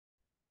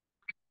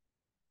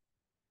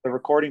the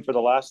recording for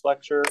the last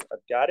lecture. I've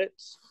got it.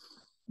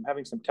 I'm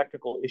having some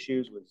technical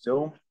issues with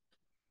Zoom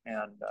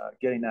and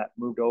getting that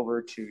moved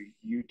over to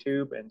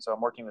YouTube. And so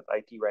I'm working with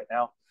IT right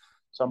now.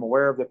 So I'm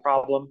aware of the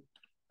problem,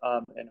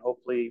 and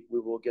hopefully we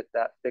will get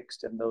that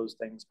fixed and those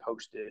things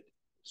posted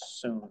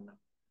soon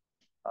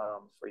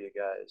for you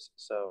guys.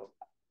 So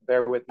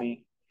bear with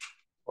me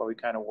while we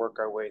kind of work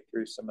our way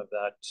through some of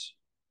that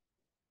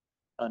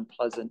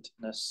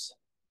unpleasantness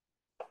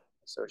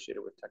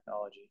associated with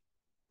technology.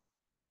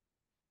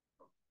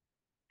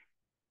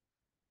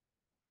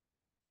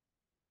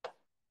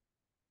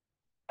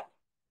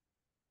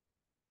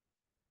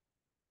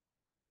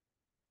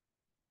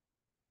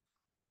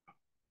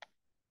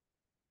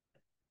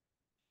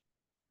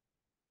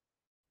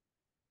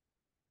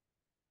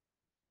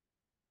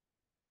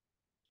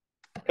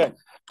 Okay.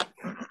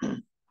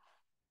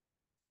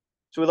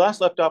 So we last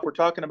left off, we're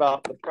talking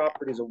about the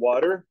properties of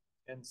water.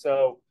 And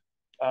so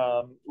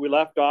we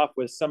left off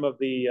with some of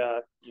the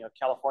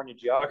California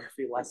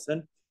geography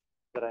lesson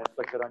that I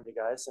inflicted on you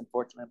guys.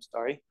 Unfortunately, I'm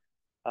sorry.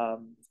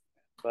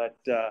 But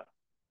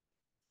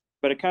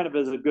it kind of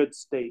is a good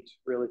state,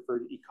 really, for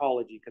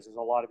ecology, because there's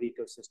a lot of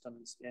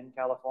ecosystems in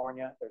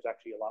California. There's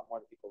actually a lot more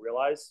than people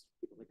realize.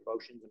 People think of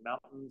oceans and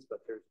mountains, but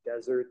there's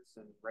deserts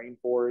and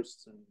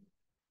rainforests and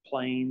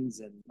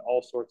plains and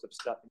all sorts of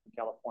stuff in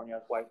California.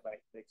 That's why it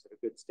makes it a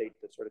good state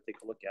to sort of take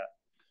a look at.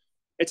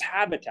 It's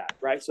habitat,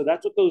 right? So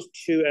that's what those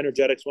two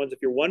energetics ones, if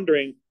you're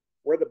wondering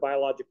where the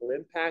biological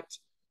impact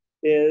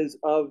is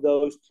of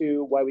those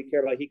two, why we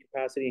care about heat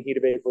capacity and heat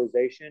of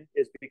vaporization,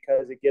 is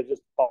because it gives us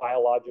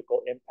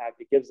biological impact.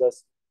 It gives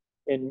us,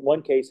 in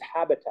one case,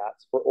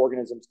 habitats for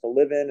organisms to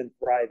live in and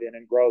thrive in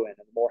and grow in.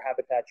 And the more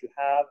habitat you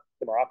have,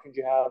 the more options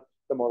you have,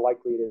 the more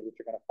likely it is that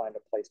you're going to find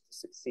a place to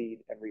succeed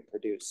and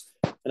reproduce.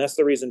 And that's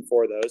the reason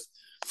for those.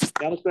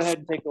 Now let's go ahead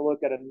and take a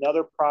look at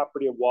another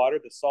property of water,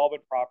 the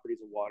solvent properties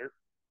of water.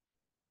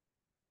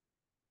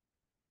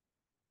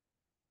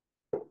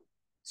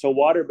 So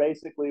water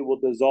basically will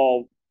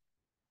dissolve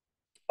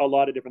a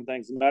lot of different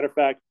things. As a matter of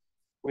fact,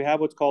 we have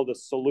what's called a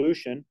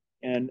solution.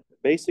 And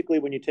basically,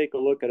 when you take a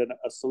look at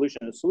a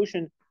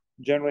solution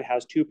generally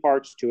has two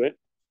parts to it.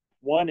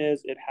 One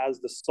is it has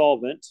the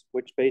solvent,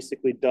 which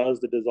basically does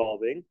the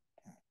dissolving.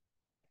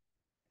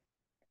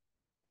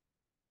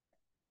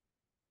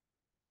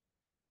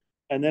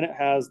 And then it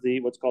has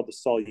what's called the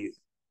solute,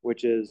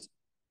 which is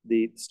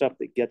the stuff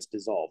that gets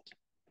dissolved.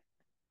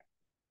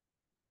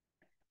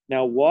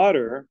 Now,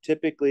 water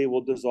typically will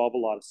dissolve a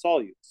lot of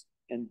solutes.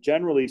 And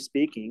generally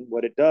speaking,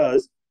 what it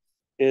does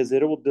is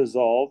it will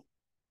dissolve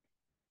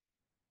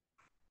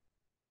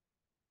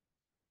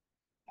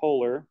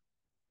polar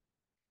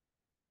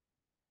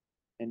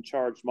and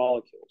charged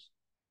molecules.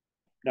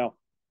 Now,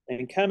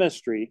 in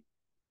chemistry,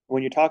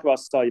 when you talk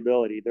about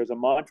solubility, there's a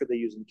mantra they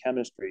use in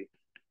chemistry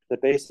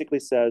that basically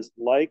says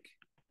like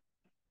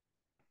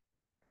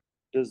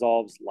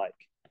dissolves like.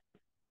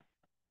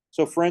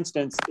 So for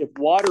instance, if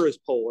water is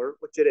polar,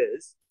 which it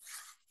is,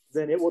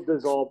 then it will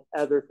dissolve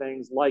other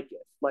things like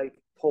it, like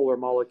polar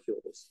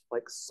molecules,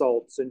 like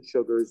salts and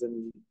sugars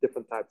and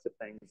different types of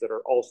things that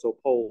are also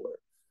polar.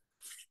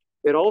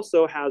 It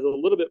also has a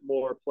little bit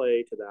more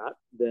play to that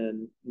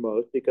than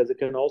most, because it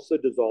can also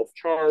dissolve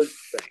charged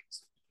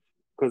things.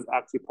 Because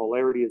actually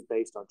polarity is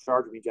based on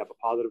charge. It means you have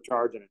a positive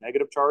charge and a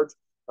negative charge,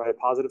 right? A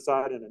positive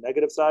side and a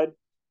negative side.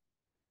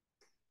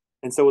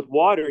 And so with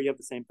water, you have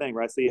the same thing,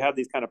 right? So you have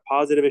these kind of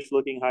positive-ish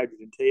looking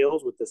hydrogen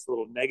tails with this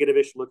little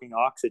negative-ish looking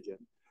oxygen.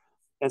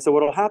 And so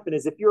what will happen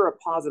is if you're a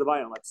positive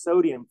ion, like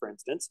sodium, for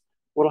instance,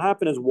 what will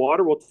happen is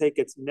water will take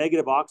its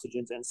negative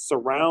oxygens and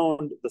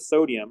surround the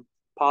sodium,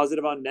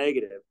 positive on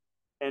negative.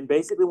 And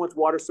basically once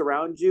water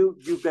surrounds you,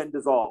 you've been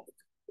dissolved,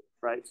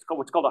 right? It's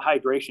what's called a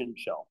hydration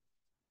shell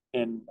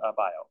in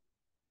bio.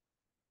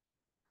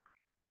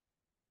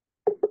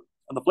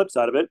 On the flip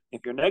side of it,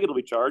 if you're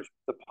negatively charged,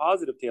 the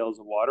positive tails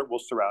of water will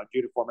surround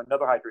you to form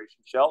another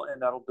hydration shell,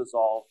 and that'll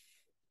dissolve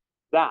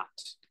that.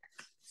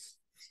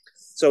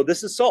 So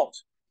this is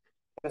salt.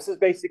 This is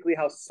basically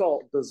how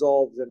salt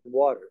dissolves in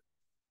water.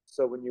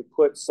 So when you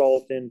put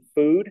salt in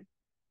food,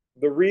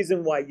 the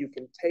reason why you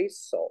can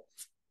taste salt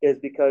is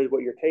because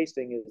what you're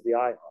tasting is the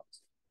ions.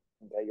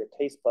 Okay, your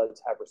taste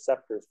buds have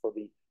receptors for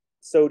the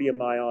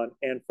sodium ion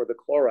and for the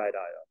chloride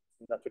ion.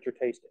 And that's what you're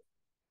tasting.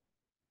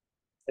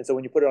 And so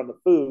when you put it on the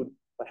food,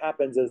 what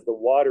happens is the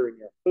water in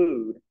your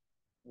food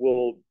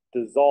will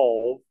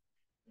dissolve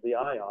the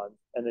ions,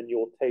 and then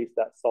you'll taste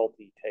that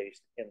salty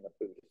taste in the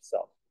food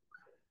itself.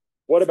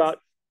 What about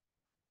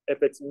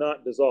if it's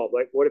not dissolved?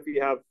 Like, what if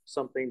you have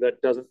something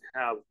that doesn't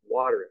have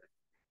water in it?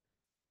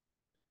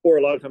 Or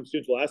a lot of times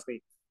students will ask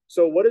me,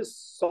 so what does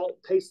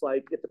salt taste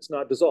like if it's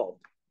not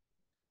dissolved?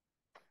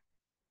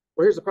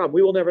 Well, here's the problem.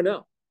 We will never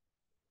know,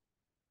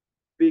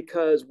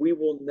 because we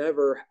will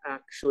never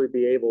actually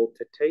be able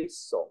to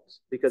taste salt,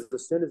 because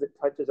as soon as it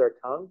touches our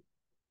tongue,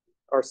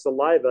 our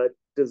saliva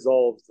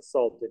dissolves the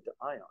salt into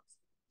ions.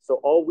 So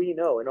all we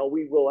know and all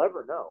we will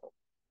ever know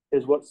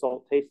is what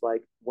salt tastes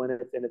like when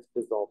it's in its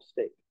dissolved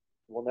state.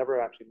 We'll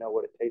never actually know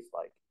what it tastes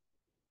like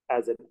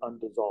as an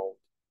undissolved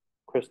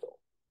crystal.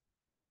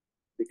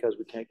 because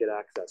we can't get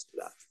access to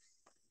that.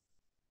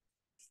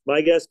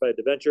 My guess, by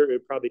debenture, it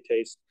would probably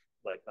taste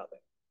like nothing,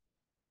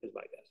 is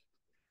my guess,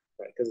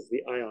 right? Because it's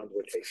the ions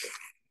we're tasting.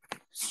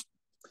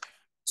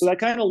 So that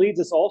kind of leads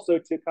us also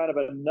to kind of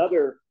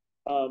another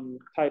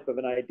type of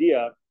an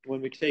idea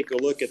when we take a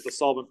look at the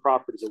solvent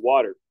properties of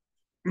water.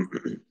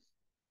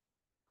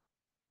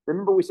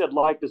 Remember we said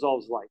like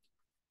dissolves like,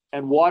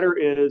 and water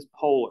is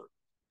polar.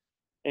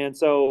 And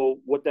so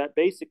what that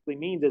basically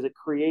means is it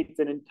creates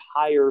an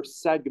entire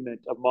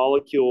segment of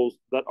molecules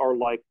that are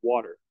like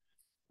water.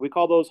 We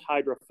call those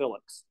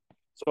hydrophilics.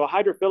 So a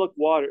hydrophilic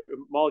water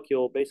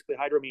molecule, basically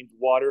hydro means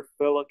water,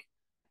 philic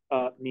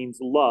means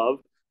love.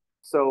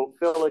 So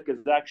philic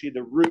is actually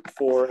the root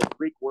for a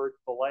Greek word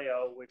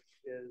phileo, which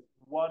is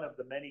one of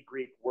the many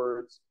Greek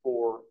words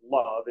for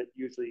love. It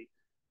usually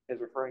is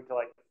referring to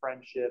like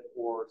friendship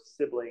or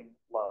sibling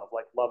love,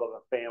 like love of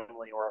a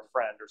family or a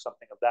friend or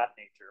something of that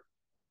nature.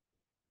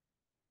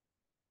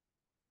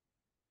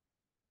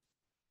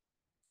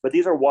 But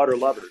these are water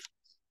lovers.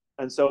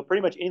 And so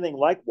pretty much anything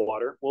like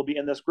water will be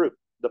in this group.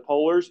 The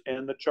polars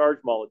and the charged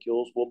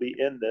molecules will be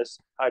in this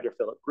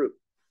hydrophilic group.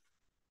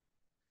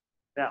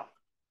 Now,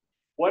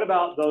 what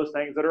about those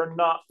things that are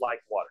not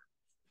like water,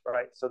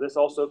 right? So this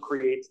also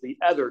creates the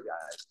other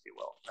guys, if you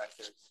will, right?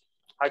 There's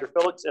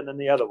hydrophilics and then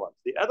the other ones.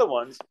 The other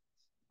ones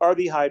are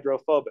the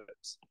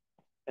hydrophobics.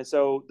 And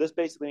so this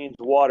basically means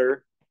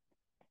water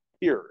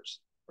fearers,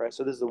 right?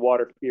 So this is the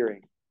water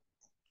fearing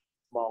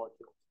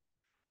molecule.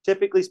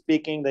 Typically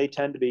speaking, they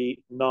tend to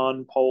be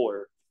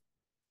non-polar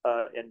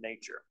in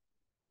nature.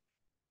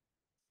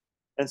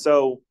 And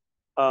so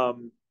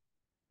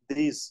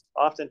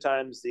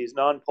oftentimes these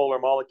non-polar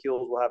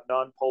molecules will have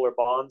non-polar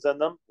bonds in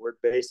them, where it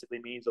basically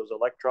means those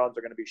electrons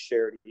are going to be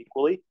shared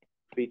equally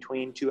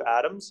between two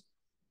atoms.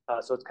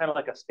 So it's kind of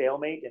like a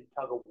stalemate in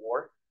tug of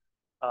war.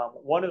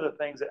 One of the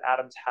things that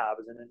atoms have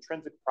is an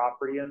intrinsic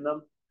property in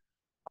them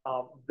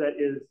that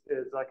is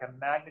like a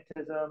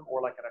magnetism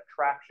or like an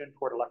attraction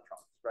toward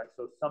electrons, right?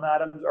 So some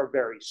atoms are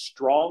very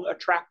strong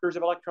attractors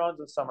of electrons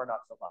and some are not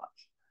so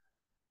much.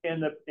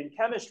 In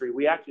chemistry,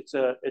 we actually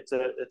it's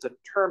a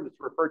term that's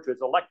referred to as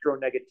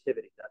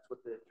electronegativity. That's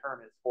what the term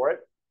is for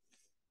it.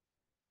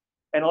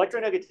 And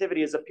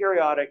electronegativity is a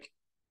periodic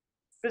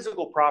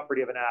physical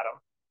property of an atom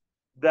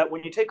that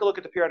when you take a look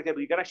at the periodic table,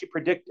 you can actually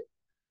predict it.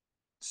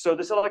 So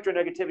this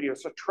electronegativity or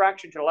this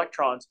attraction to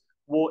electrons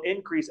will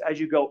increase as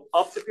you go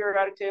up the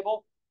periodic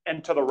table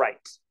and to the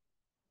right.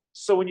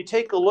 So when you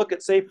take a look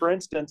at, say, for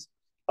instance,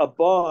 a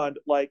bond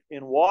like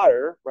in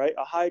water, right,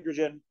 a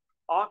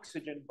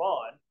hydrogen-oxygen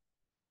bond,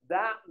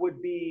 that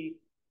would be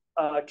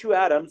two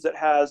atoms that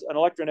has an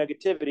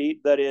electronegativity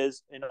that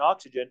is in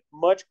oxygen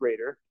much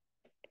greater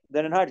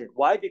than in hydrogen.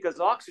 Why? Because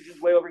oxygen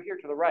is way over here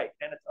to the right,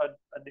 and it's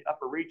in the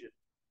upper region.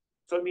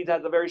 So it means it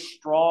has a very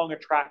strong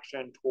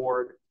attraction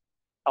toward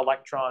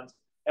electrons,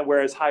 and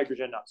whereas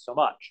hydrogen, not so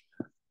much.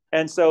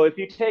 And so if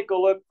you take a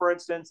look, for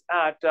instance,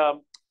 at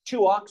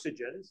two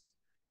oxygens,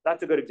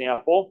 that's a good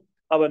example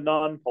of a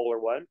non-polar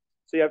one.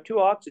 So you have two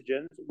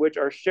oxygens, which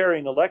are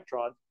sharing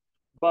electrons,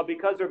 but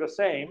because they're the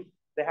same,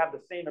 they have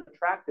the same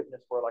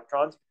attractiveness for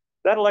electrons,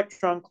 that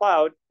electron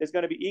cloud is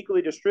going to be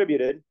equally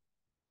distributed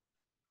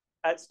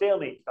at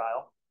stalemate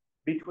style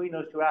between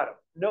those two atoms.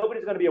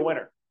 Nobody's going to be a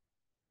winner.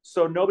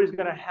 So nobody's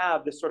going to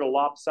have this sort of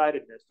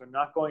lopsidedness. They're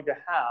not going to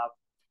have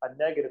a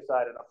negative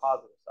side and a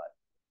positive side.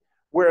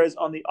 Whereas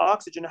on the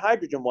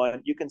oxygen-hydrogen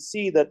one, you can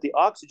see that the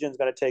oxygen is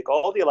going to take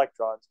all the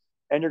electrons,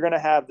 and you're going to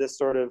have this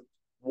sort of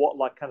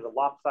like kind of the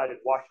lopsided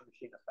washing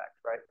machine effect,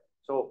 right?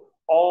 So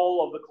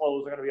all of the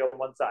clothes are going to be on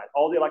one side.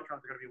 All the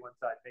electrons are going to be one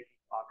side, making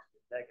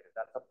oxygen negative.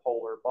 That's a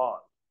polar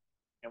bond.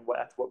 And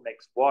that's what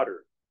makes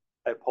water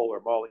a polar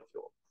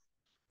molecule.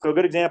 So a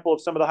good example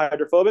of some of the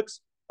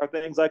hydrophobics are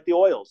things like the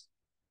oils,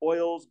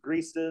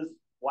 greases,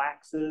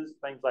 waxes,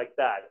 things like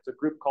that. It's a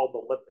group called the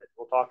lipids.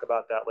 We'll talk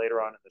about that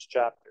later on in this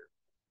chapter.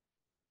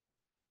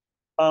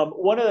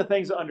 One of the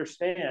things to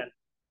understand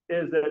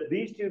is that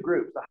these two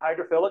groups, the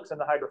hydrophilics and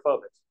the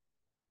hydrophobics,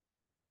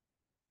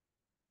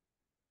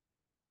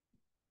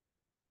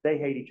 they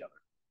hate each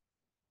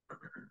other.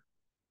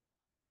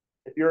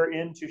 If you're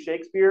into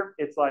Shakespeare,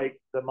 it's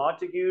like the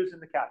Montagues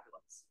and the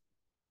Capulets,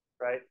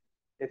 right?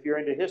 If you're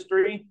into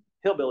history,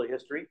 hillbilly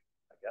history,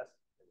 I guess,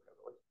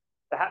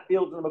 the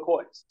Hatfields and the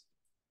McCoys,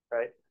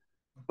 right?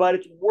 But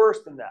it's worse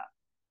than that.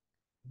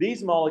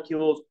 These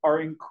molecules are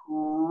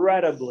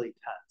incredibly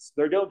tense.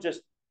 They don't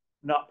just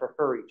not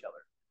prefer each other.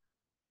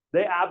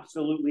 They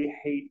absolutely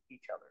hate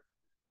each other.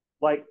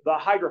 Like the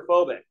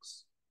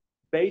hydrophobics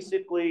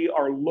basically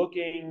are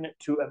looking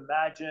to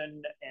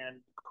imagine and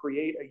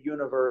create a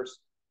universe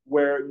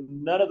where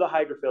none of the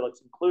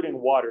hydrophilics, including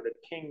water, the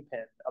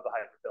kingpin of the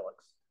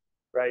hydrophilics,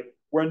 right?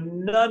 Where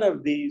none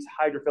of these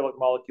hydrophilic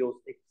molecules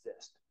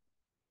exist.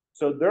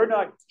 So they're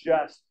not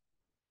just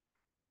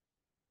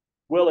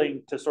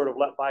willing to sort of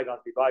let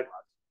bygones be bygones.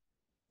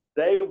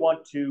 They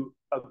want to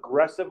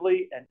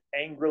aggressively and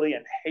angrily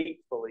and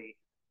hatefully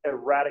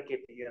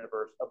eradicate the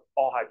universe of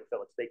all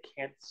hydrophilics. They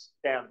can't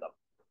stand them.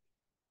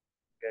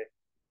 Okay.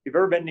 If you've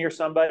ever been near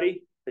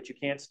somebody that you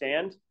can't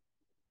stand,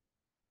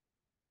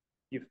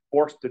 you've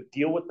forced to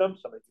deal with them.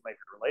 Some of you might be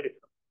related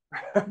to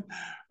them,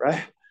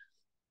 right?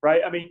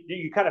 Right. I mean,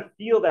 you kind of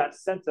feel that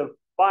sense of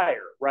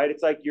fire, right?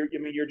 It's like you're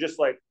just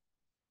like,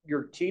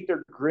 your teeth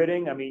are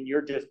gritting. I mean,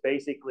 you're just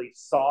basically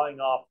sawing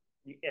off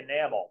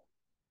enamel,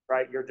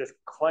 right? You're just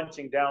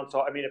clenching down.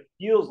 So, I mean, it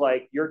feels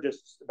like you're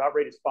just about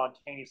ready to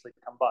spontaneously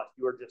combust.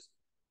 You are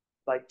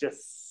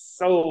just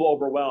so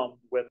overwhelmed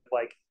with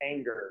like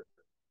anger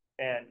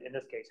and, in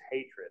this case,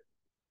 hatred,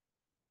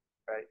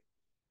 right?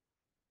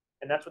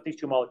 And that's what these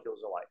two molecules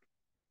are like.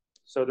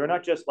 So they're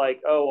not just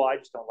like, oh, well, I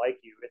just don't like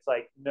you. It's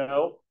like,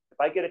 no,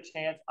 if I get a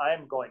chance,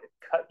 I'm going to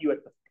cut you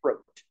at the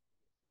throat.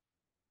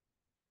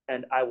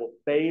 And I will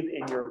bathe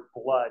in your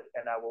blood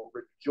and I will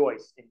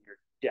rejoice in your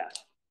death.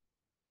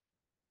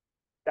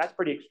 That's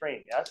pretty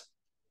extreme, yes?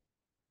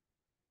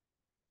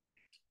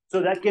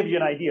 So that gives you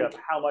an idea of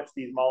how much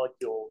these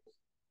molecules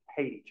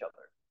hate each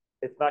other.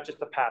 It's not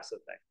just a passive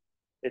thing.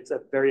 It's a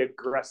very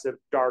aggressive,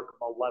 dark,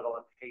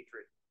 malevolent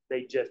hatred.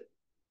 They just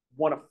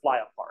want to fly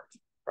apart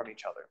from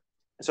each other.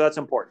 And so that's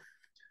important.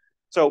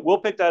 So we'll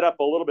pick that up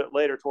a little bit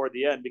later toward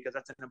the end, because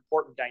that's an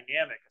important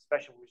dynamic,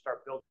 especially when we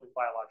start building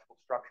biological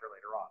structure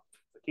later on.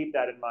 So keep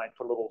that in mind,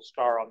 put a little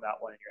star on that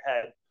one in your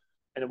head,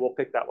 and then we'll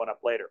pick that one up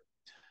later.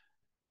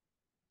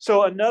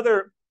 So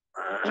another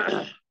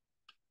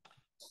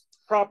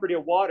property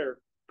of water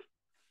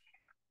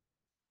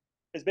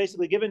is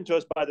basically given to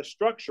us by the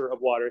structure of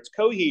water. It's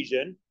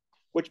cohesion,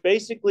 which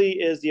basically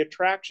is the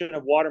attraction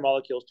of water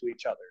molecules to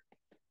each other.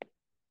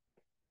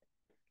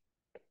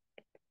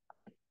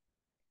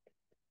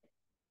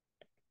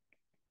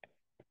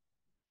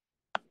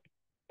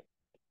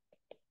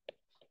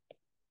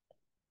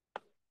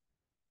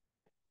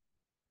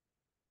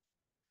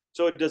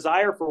 So a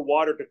desire for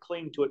water to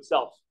cling to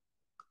itself.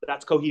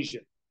 That's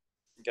cohesion.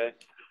 Okay.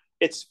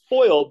 It's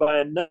foiled by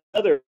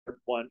another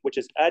one, which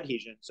is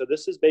adhesion. So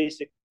this is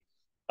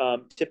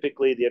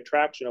typically the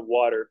attraction of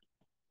water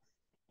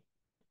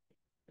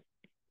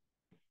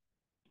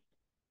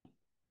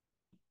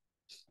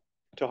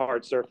to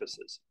hard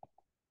surfaces,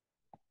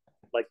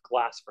 like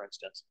glass, for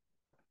instance.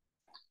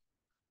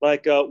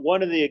 Like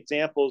one of the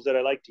examples that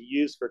I like to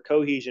use for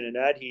cohesion and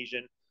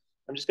adhesion,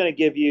 I'm just going to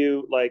give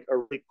you like a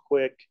really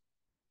quick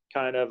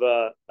kind of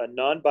a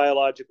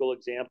non-biological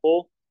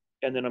example,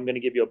 and then I'm going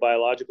to give you a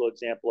biological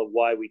example of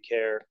why we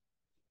care.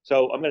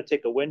 So I'm going to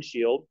take a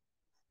windshield.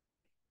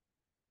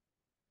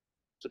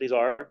 So these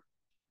are,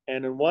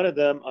 and in one of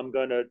them, I'm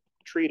going to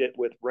treat it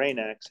with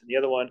Rain-X, and the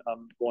other one,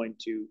 I'm going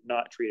to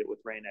not treat it with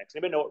Rain-X.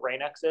 Anybody know what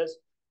Rain-X is?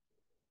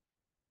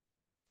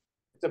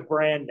 It's a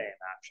brand name,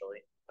 actually.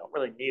 Don't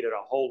really need it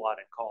a whole lot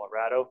in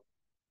Colorado.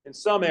 In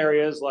some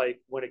areas, like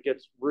when it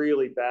gets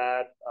really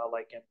bad,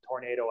 like in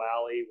Tornado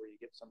Alley, where you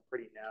get some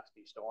pretty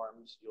nasty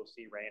storms, you'll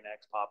see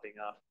Rain-X popping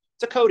up.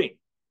 It's a coating.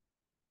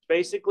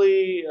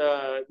 Basically,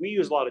 we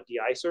use a lot of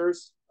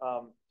de-icers,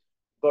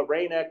 but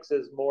Rain-X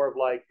is more of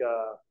like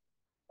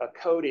a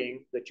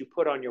coating that you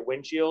put on your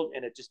windshield,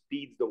 and it just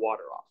beads the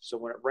water off. So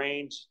when it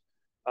rains,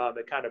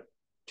 it kind of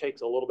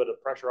takes a little bit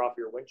of pressure off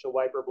your windshield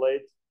wiper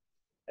blades.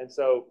 And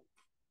so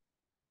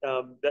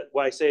that's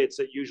why I say it's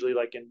usually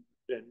like in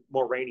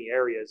more rainy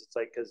areas. It's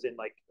like, because in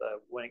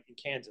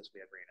Kansas, we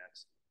have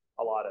Rain-X,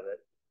 a lot of it,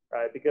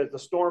 right? Because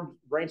the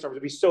rainstorms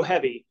would be so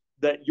heavy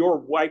that your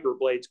wiper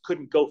blades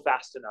couldn't go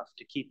fast enough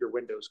to keep your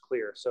windows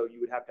clear. So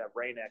you would have to have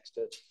Rain-X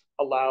to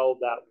allow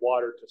that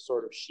water to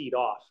sort of sheet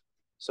off.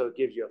 So it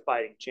gives you a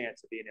fighting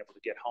chance of being able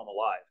to get home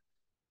alive,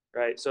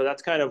 right? So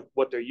that's kind of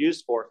what they're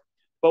used for.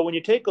 But when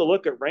you take a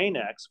look at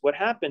Rain-X, what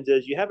happens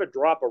is you have a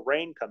drop of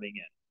rain coming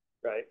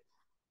in, right?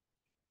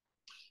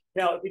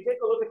 Now, if you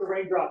take a look at the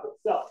raindrop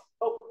itself,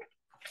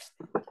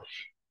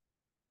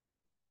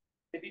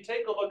 if you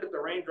take a look at the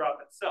raindrop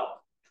itself,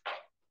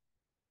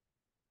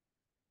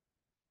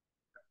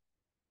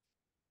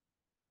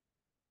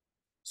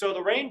 so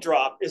the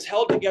raindrop is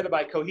held together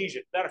by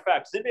cohesion. Matter of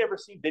fact, has anybody ever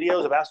seen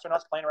videos of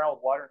astronauts playing around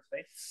with water in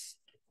space?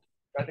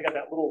 Right, they got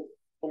that little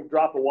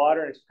drop of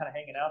water and it's kind of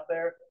hanging out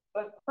there.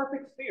 But it's a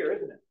perfect sphere,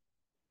 isn't it?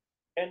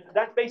 And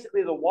that's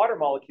basically the water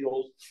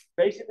molecules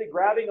basically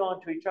grabbing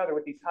onto each other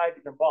with these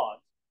hydrogen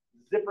bonds,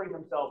 zippering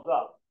themselves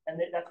up, and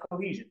that's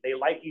cohesion. They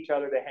like each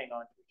other, they hang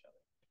on to each other.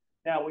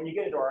 Now, when you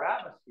get into our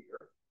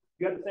atmosphere,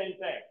 you have the same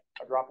thing,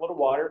 a droplet of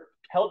water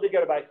held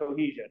together by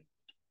cohesion.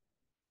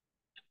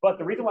 But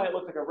the reason why it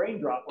looks like a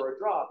raindrop or a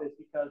drop is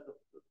because the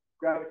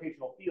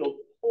gravitational field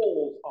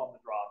pulls on the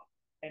drop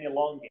and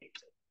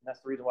elongates it. And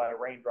that's the reason why a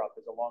raindrop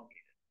is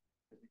elongated,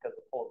 is because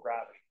the pull of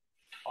gravity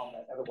on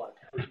that otherwise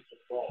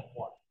ball of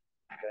water.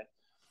 Okay.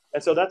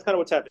 And so that's kind of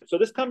what's happening. So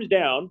this comes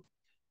down,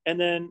 and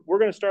then we're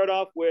going to start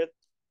off with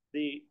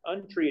the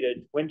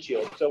untreated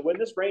windshield. So when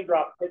this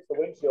raindrop hits the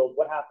windshield,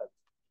 what happens?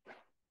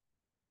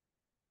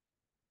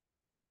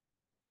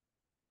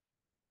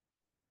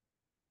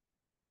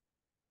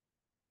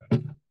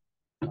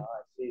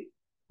 I see.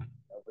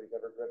 Nobody's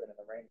ever driven in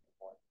the rain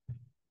before.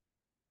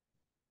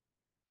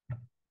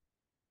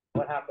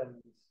 What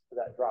happens to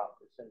that drop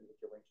as soon as you hit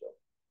your windshield?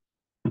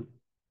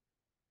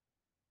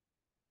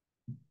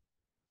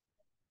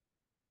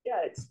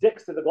 Yeah, it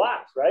sticks to the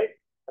glass, right?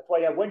 That's why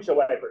you have windshield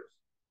wipers.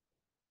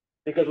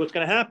 Because what's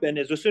going to happen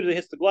is as soon as it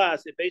hits the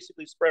glass, it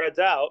basically spreads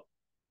out.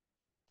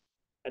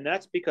 And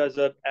that's because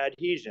of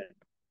adhesion.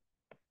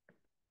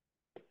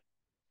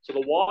 So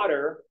the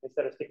water,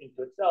 instead of sticking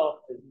to itself,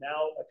 is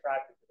now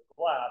attracted to the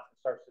glass and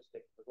starts to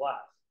stick to the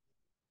glass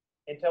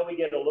until we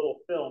get a little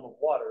film of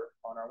water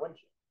on our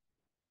windshield.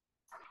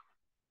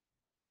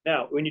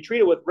 Now, when you treat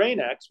it with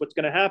Rain-X, what's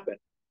going to happen?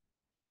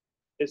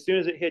 As soon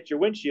as it hits your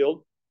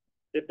windshield,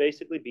 it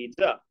basically beads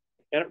up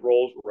and it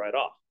rolls right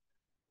off.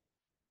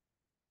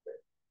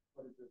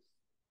 What is this?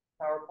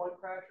 PowerPoint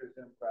crash or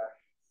Zoom crash?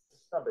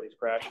 Somebody's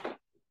crash.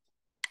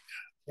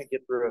 Can't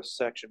get through a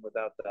section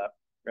without that,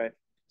 right?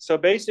 So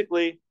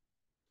basically,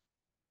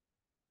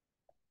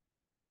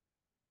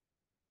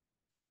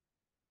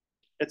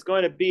 it's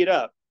going to beat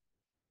up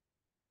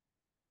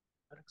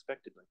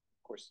unexpectedly.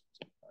 Of course,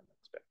 it's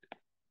unexpected.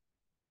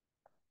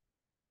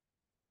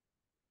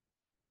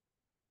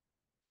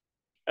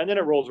 And then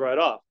it rolls right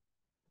off.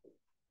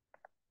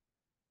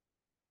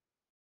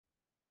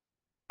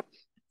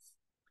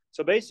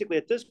 So basically,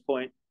 at this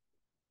point,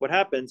 what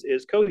happens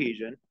is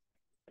cohesion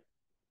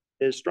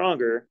is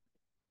stronger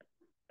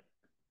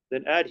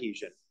than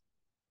adhesion.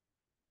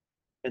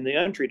 In the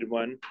untreated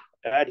one,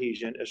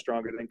 adhesion is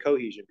stronger than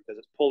cohesion because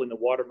it's pulling the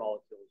water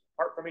molecules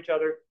apart from each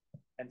other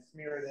and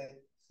smearing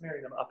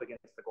them up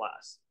against the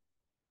glass.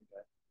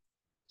 Okay?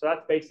 So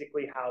that's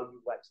basically how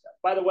you wet stuff.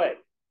 By the way,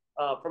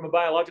 from a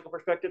biological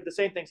perspective, the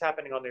same thing's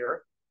happening on the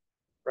earth,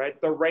 right?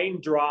 The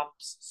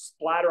raindrops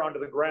splatter onto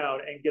the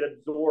ground and get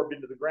absorbed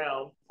into the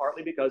ground,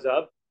 partly because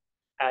of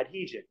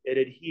adhesion. It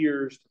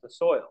adheres to the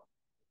soil.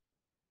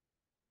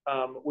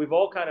 We've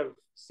all kind of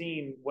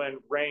seen when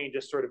rain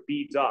just sort of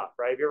beads off,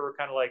 right? Have you ever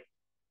kind of like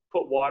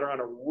put water on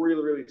a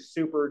really, really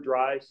super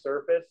dry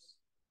surface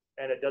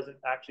and it doesn't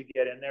actually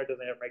get in there,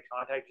 doesn't ever make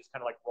contact, just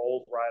kind of like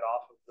rolls right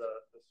off of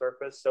the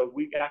surface. So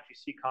we can actually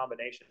see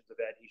combinations of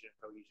adhesion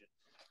and cohesion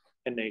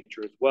in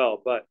nature as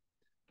well. But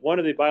one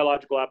of the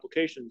biological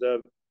applications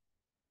of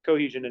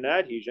cohesion and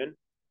adhesion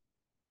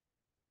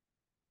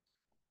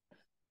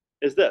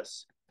is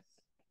this.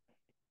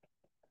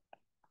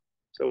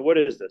 So what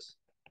is this?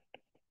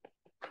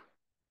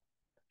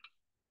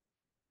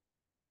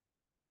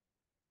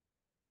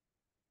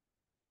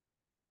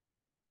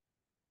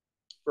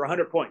 For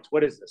 100 points,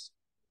 what is this?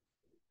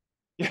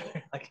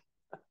 Like,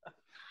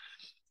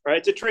 right,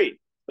 it's a tree,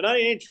 but not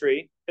any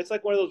tree. It's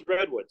like one of those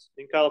redwoods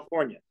in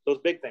California, those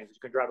big things you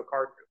can drive a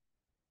car through.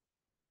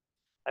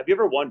 Have you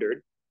ever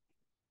wondered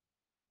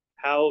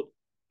how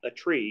a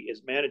tree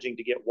is managing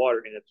to get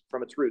water in it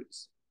from its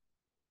roots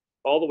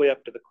all the way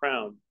up to the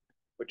crown,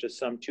 which is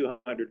some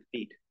 200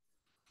 feet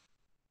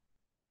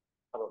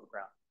above the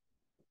ground?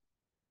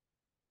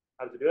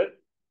 How does it do it?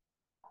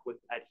 With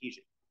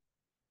adhesion.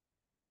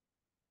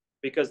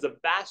 Because the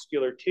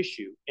vascular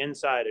tissue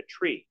inside a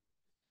tree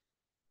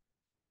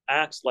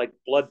acts like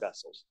blood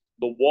vessels.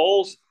 The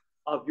walls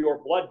of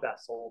your blood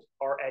vessels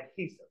are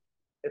adhesive.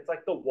 It's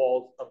like the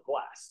walls of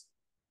glass.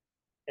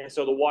 And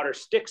so the water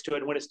sticks to it.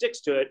 And when it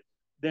sticks to it,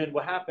 then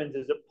what happens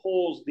is it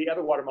pulls the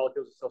other water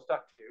molecules it's still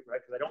stuck to,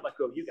 right? Because I don't let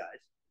go of you guys.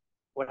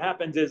 What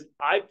happens is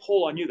I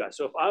pull on you guys.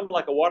 So if I'm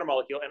like a water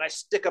molecule and I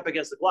stick up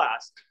against the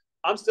glass,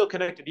 I'm still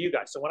connected to you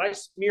guys. So when I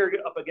smear it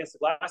up against the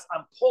glass,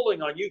 I'm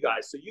pulling on you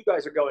guys. So you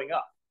guys are going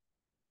up.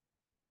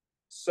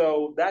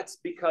 So that's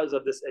because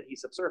of this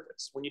adhesive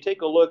surface. When you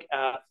take a look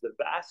at the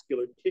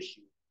vascular tissue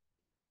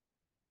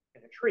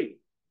in a tree,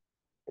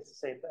 it's the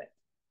same thing.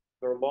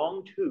 They're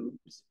long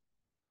tubes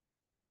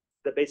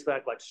that basically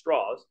act like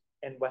straws.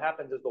 And what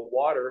happens is the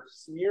water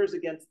smears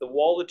against the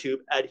wall of the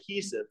tube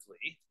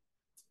adhesively,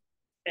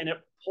 and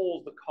it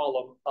pulls the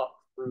column up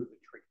through the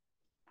tree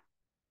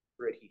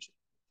through adhesion.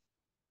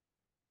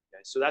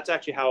 Okay, so that's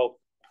actually how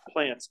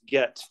plants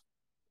get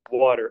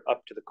water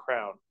up to the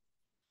crown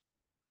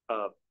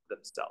of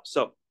themselves.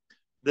 So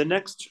the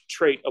next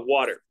trait of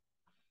water.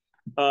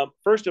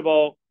 First of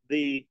all,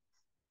 the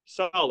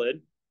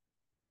solid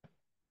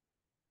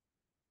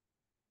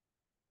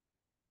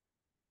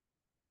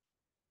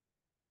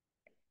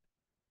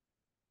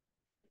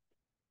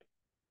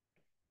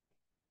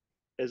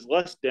is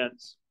less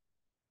dense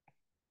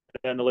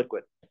than the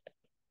liquid.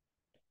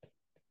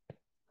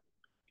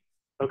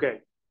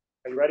 Okay,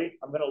 are you ready?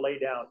 I'm going to lay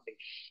down a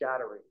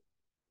shattering,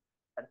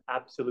 an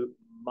absolute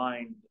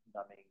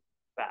mind-numbing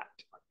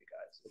fact on you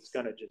guys. It's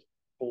going to just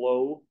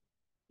blow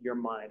your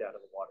mind out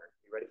of the water.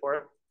 You ready for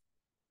it?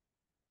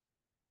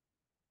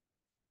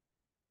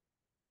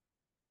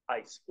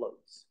 Ice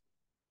floats.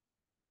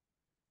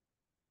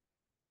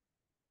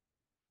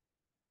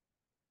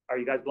 Are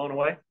you guys blown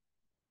away?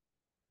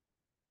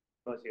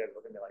 Most of you guys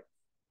look at me like,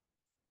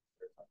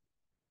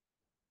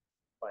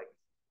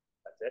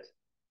 that's it?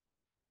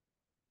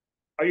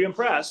 Are you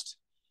impressed?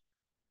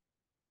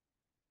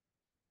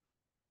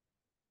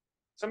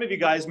 Some of you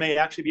guys may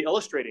actually be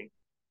illustrating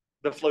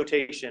the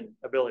flotation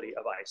ability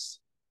of ice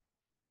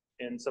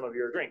in some of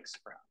your drinks,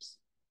 perhaps,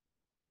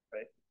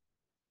 right?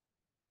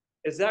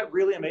 Is that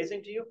really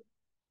amazing to you?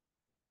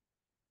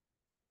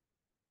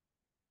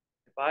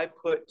 If I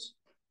put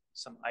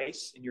some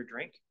ice in your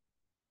drink,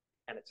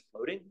 and it's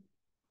floating?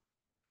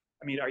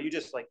 I mean, are you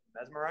just like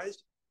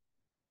mesmerized?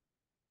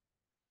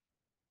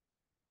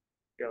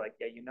 You're like,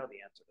 yeah, you know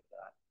the answer to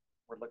that.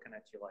 We're looking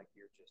at you like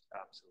you're just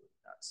absolutely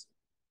nuts,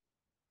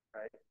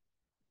 right?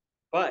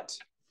 But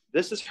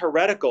this is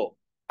heretical.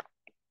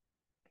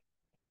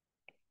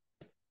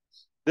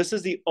 This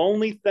is the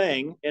only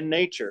thing in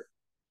nature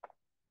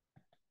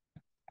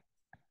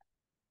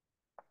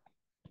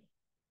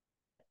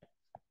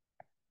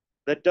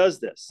that does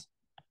this.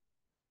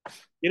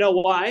 You know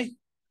why?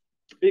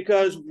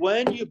 Because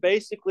when you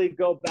basically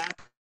go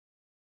back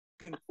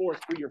and forth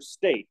through your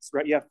states,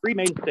 right? You have three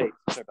main states.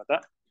 Sorry about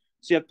that.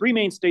 So you have three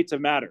main states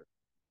of matter.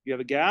 You have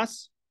a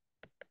gas,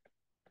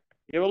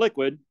 you have a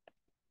liquid,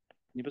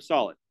 you have a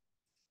solid.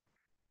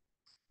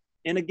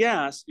 In a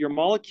gas, your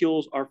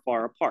molecules are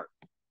far apart.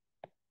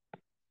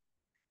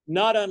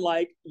 Not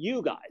unlike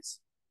you guys.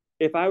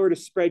 If I were to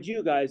spread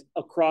you guys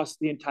across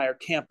the entire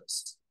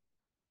campus,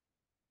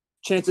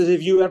 chances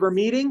of you ever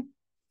meeting,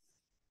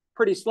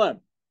 pretty slim,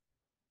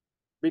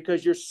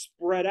 because you're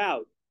spread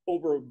out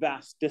over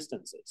vast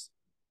distances.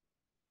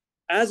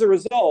 As a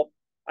result,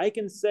 I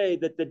can say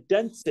that the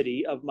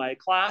density of my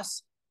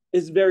class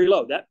is very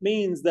low. That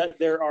means that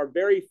there are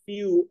very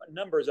few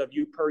numbers of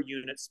you per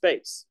unit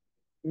space.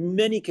 In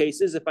many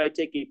cases, if I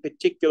take a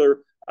particular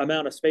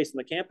amount of space on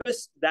the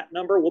campus, that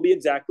number will be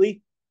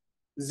exactly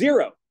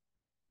 0.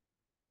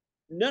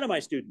 None of my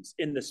students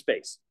in this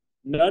space.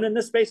 None in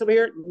this space over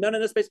here, none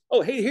in this space.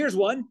 Oh, hey, here's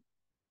one,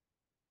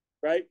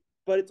 right?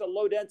 But it's a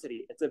low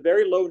density. It's a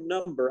very low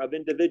number of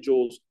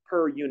individuals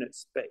per unit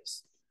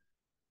space.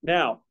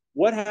 Now,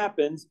 what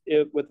happens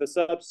with a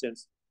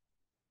substance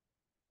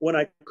when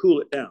I cool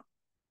it down?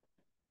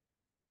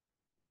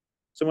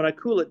 So when I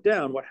cool it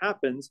down, what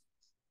happens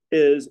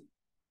is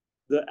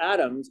the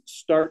atoms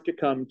start to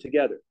come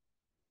together.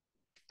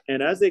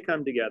 And as they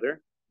come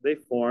together, they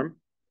form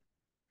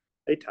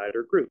a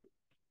tighter group.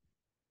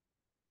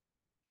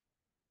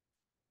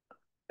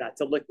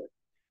 That's a liquid.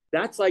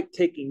 That's like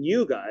taking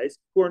you guys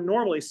who are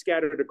normally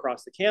scattered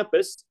across the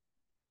campus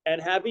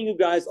and having you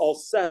guys all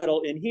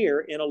settle in here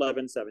in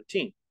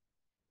 1117.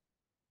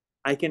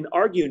 I can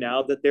argue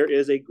now that there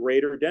is a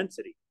greater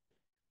density.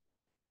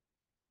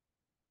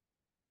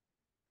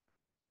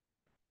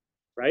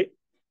 Right?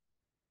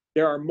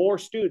 There are more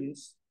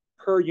students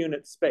per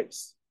unit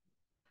space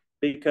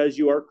because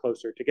you are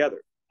closer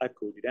together. I've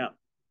cooled you down.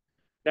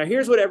 Now,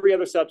 here's what every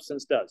other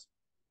substance does.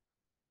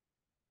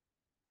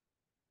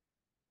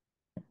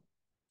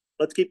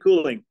 Let's keep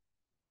cooling.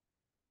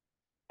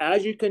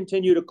 As you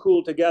continue to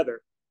cool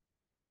together,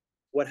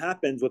 what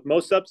happens with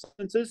most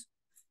substances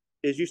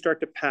is you start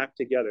to pack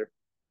together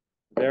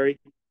very,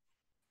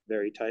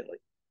 very tightly.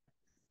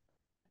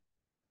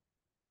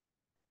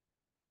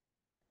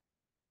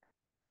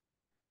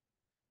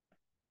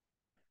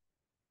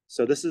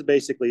 So this is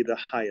basically the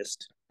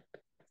highest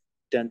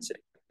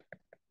density.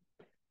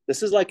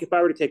 This is like if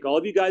I were to take all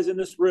of you guys in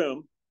this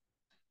room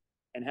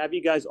and have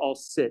you guys all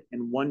sit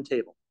in one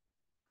table,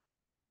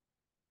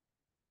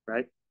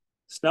 right?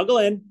 Snuggle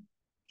in,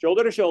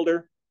 shoulder to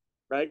shoulder,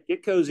 right?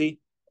 Get cozy.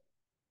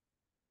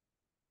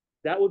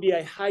 That would be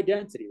a high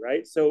density,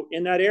 right? So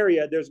in that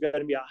area, there's going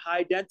to be a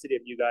high density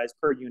of you guys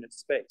per unit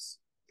space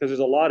because there's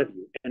a lot of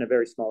you in a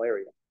very small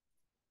area.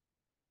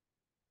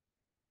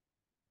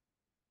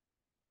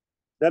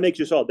 That makes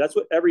you solid. That's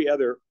what every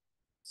other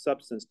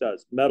substance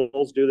does.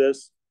 Metals do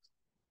this.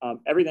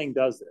 Everything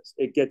does this.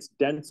 It gets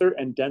denser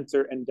and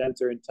denser and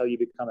denser until you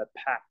become a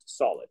packed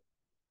solid,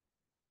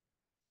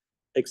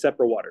 except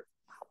for water.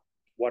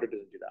 Water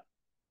doesn't do that.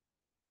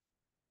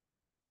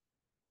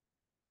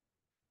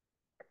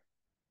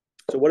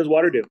 So what does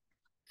water do?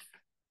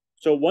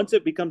 So once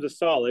it becomes a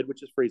solid,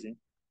 which is freezing,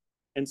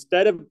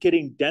 instead of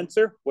getting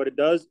denser, what it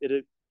does,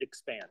 it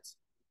expands.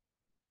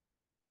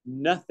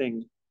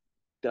 Nothing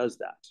does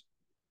that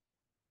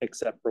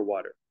except for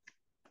water.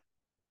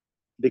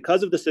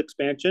 Because of this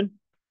expansion,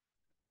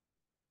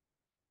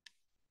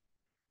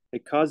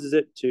 it causes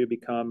it to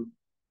become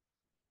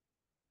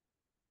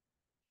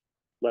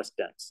less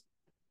dense.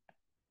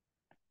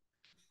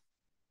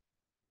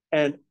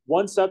 And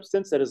one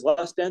substance that is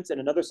less dense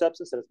and another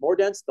substance that is more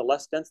dense, the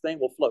less dense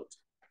thing will float.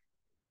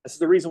 This is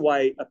the reason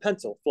why a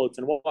pencil floats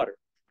in water,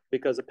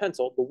 because a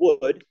pencil, the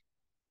wood,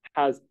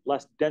 has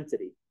less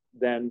density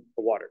than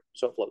the water,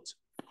 so it floats.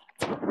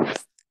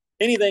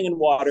 Anything in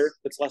water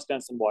that's less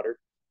dense than water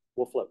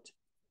will float.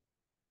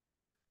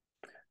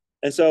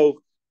 And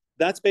so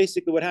that's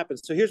basically what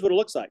happens. So here's what it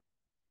looks like.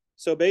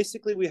 So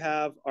basically we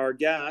have our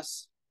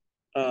gas.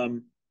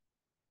 Whoops.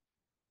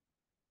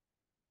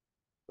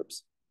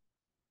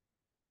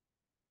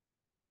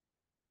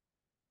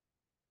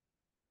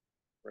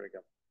 Where'd it go?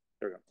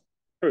 There we go.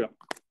 Here we go.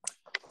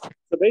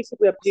 So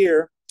basically up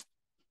here,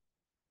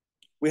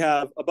 we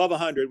have above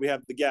 100, we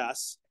have the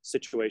gas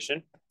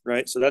situation,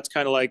 right? So that's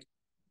kind of like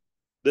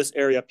this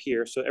area up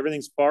here. So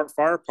everything's far,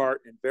 far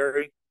apart and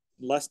very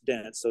less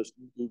dense. So it's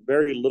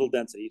very little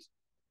densities.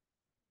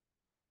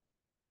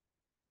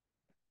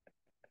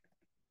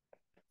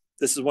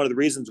 This is one of the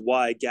reasons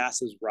why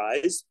gases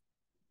rise.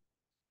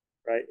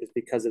 right? Is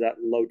because of that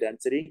low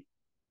density.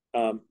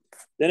 Then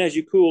as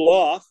you cool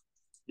off,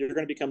 you're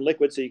going to become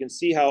liquid. So you can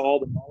see how all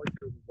the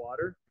molecules of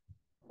water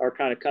are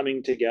kind of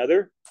coming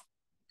together.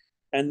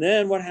 And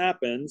then what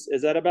happens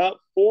is at about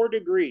 4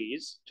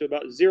 degrees to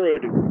about 0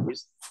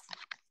 degrees,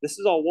 this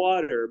is all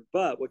water,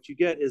 but what you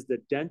get is the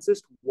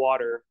densest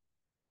water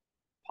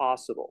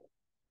possible.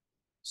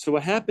 So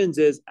what happens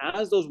is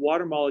as those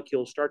water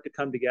molecules start to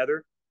come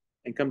together,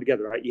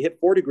 right? You hit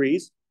 4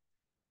 degrees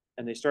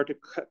and they start to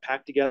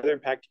pack together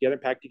and pack together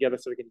and pack together.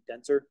 So they're getting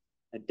denser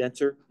and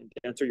denser and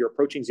denser. You're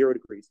approaching 0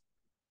 degrees.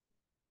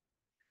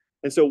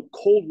 And so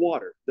cold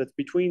water that's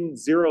between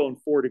 0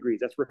 and 4 degrees,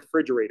 that's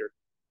refrigerator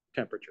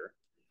temperature,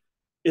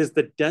 is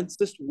the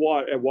densest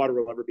water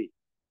will ever be,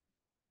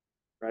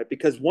 right?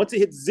 Because once it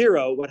hits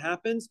 0, what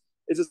happens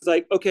is it's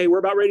like, okay, we're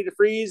about ready to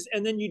freeze.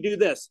 And then you do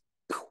this,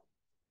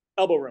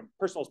 elbow room,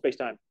 personal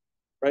space-time,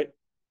 right?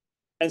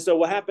 And so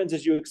what happens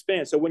is you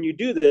expand. So when you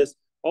do this,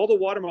 all the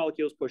water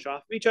molecules push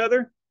off of each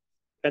other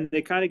and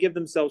they kind of give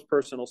themselves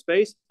personal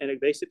space. And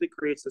it basically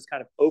creates this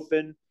kind of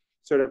open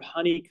sort of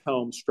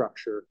honeycomb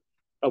structure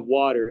of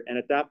water. And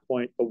at that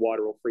point, the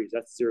water will freeze.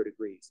 That's 0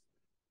 degrees.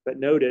 But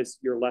notice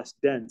you're less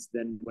dense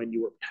than when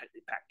you were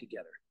tightly packed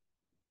together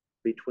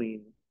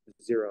between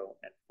 0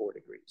 and 4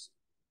 degrees.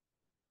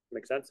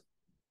 Make sense?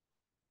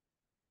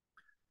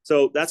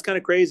 So that's kind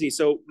of crazy.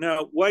 So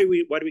now why do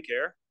we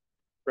care?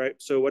 Right?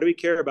 So what do we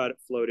care about it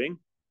floating?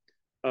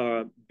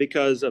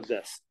 Because of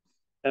this.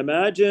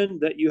 Imagine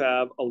that you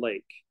have a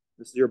lake.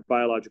 This is your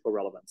biological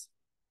relevance.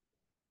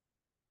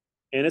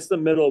 And it's the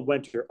middle of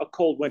winter, a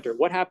cold winter.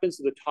 What happens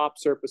to the top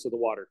surface of the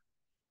water?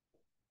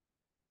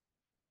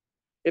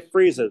 It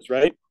freezes,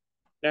 right?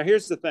 Now,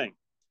 here's the thing.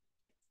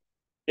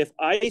 If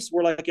ice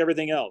were like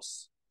everything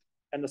else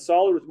and the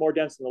solid was more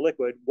dense than the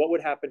liquid, what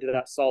would happen to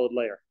that solid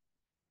layer?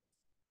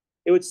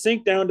 It would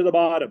sink down to the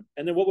bottom.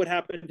 And then what would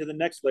happen to the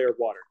next layer of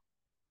water?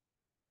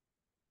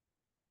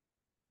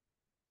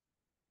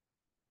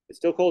 It's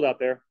still cold out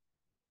there.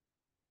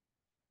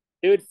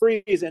 It would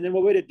freeze, and then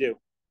what would it do?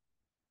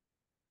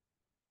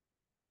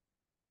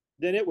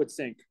 Then it would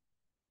sink.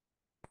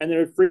 And then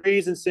it would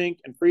freeze and sink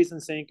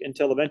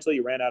until eventually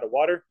you ran out of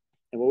water.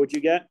 And what would you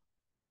get?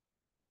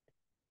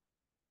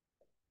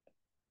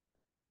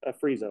 A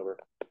freeze over.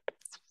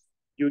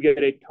 You would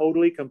get a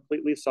totally,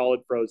 completely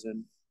solid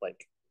frozen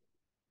lake.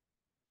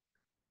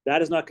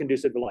 That is not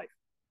conducive to life.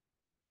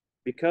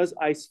 Because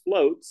ice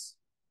floats,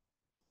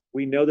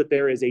 we know that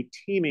there is a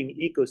teeming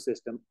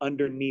ecosystem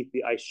underneath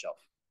the ice shelf.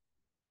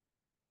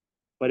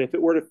 But if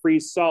it were to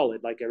freeze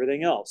solid like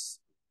everything else,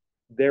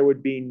 there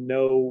would be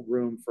no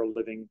room for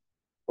living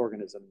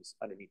organisms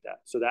underneath that.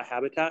 So that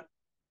habitat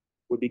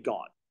would be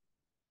gone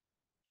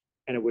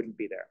and it wouldn't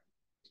be there.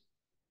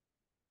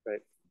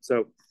 Right?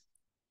 So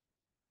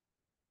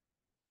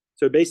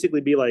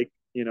basically be like,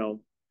 you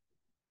know,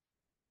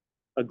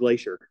 a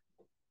glacier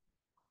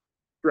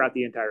throughout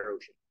the entire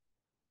ocean,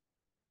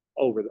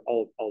 all over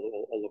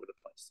the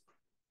place.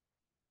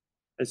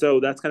 And so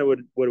that's kind of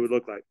what it would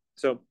look like.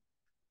 So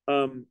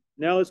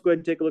now let's go ahead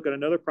and take a look at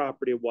another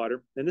property of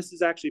water. And this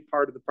is actually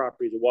part of the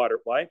properties of water.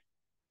 Why?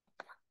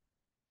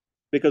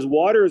 Because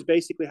water is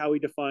basically how we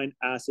define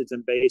acids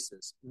and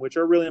bases, which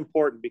are really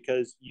important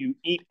because you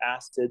eat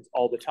acids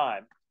all the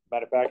time.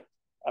 Matter of fact,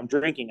 I'm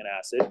drinking an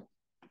acid.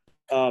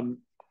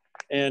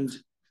 And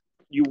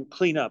you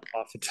clean up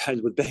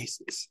oftentimes with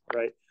bases,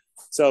 right?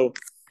 So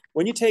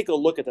when you take a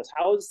look at this,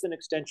 how is this an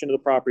extension of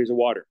the properties of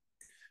water?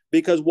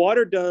 Because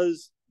water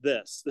does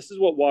this. This is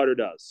what water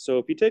does. So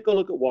if you take a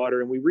look at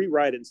water and we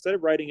rewrite it, instead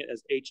of writing it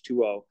as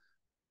H2O,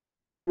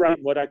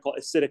 write what I call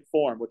acidic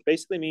form, which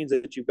basically means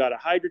that you've got a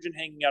hydrogen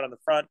hanging out on the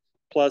front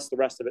plus the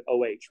rest of it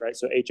OH, right?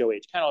 So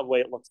HOH, kind of the way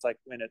it looks like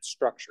in its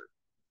structure.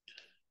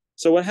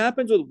 So what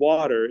happens with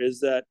water is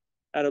that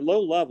at a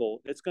low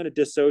level, it's going to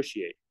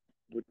dissociate.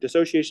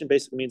 Dissociation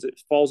basically means it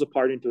falls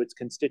apart into its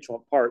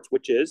constituent parts,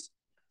 which is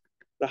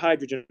the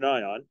hydrogen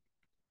ion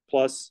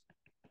plus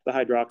the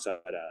hydroxide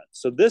ion.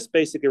 So this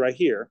basically right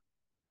here,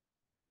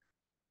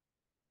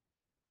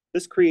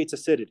 this creates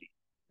acidity.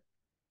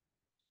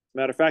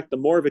 Matter of fact, the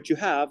more of it you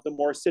have, the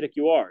more acidic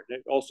you are. And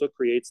it also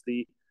creates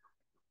the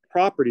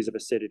properties of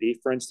acidity.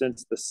 For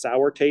instance, the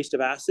sour taste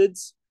of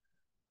acids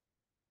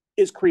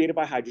is created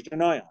by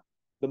hydrogen ion.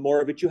 The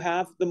more of it you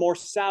have, the more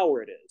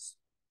sour it is.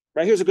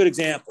 Right? Here's a good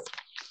example.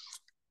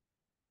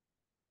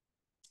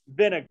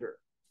 Vinegar.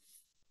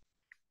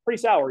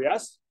 Pretty sour,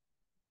 yes?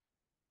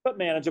 But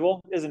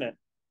manageable, isn't it?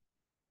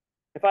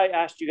 If I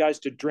asked you guys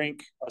to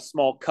drink a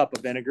small cup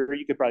of vinegar,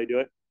 you could probably do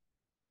it.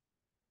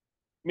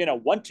 You may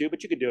not want to,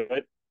 but you could do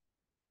it.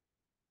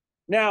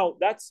 Now,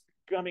 that's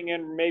coming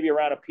in maybe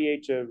around a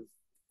pH of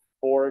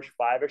 4-ish,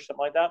 5-ish, something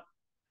like that.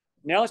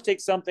 Now let's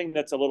take something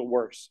that's a little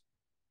worse.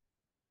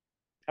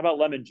 How about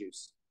lemon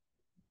juice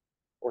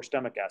or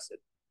stomach acid?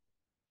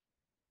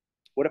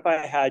 What if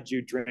I had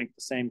you drink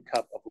the same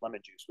cup of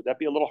lemon juice? Would that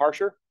be a little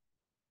harsher?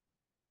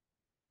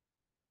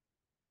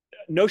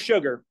 No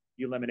sugar,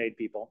 you lemonade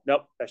people.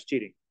 Nope, that's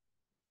cheating.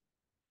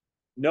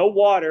 No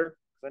water,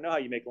 because I know how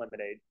you make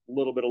lemonade. A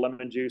little bit of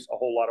lemon juice, a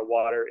whole lot of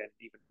water, and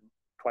even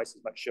twice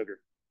as much sugar,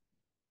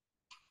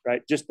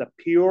 right? Just the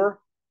pure,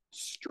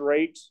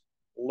 straight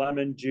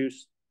lemon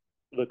juice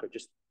liquid.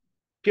 Just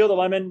peel the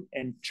lemon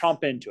and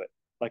chomp into it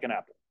like an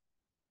apple.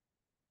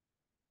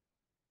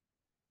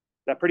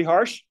 Is that pretty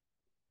harsh?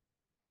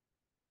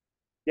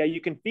 Yeah,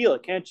 you can feel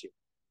it, can't you?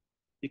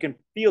 You can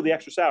feel the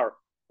extra sour.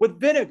 With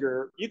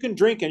vinegar, you can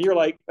drink and you're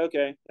like,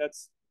 okay,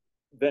 that's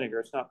vinegar.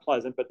 It's not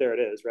pleasant, but there it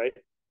is, right?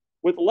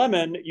 With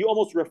lemon, you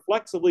almost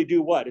reflexively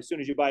do what as soon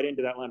as you bite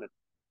into that lemon?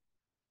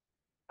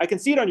 I can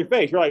see it on your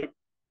face. You're like,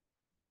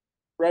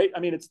 right? I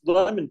mean, it's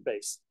lemon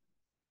face.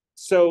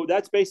 So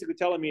that's basically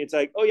telling me it's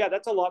like, oh, yeah,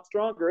 that's a lot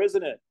stronger,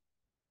 isn't it?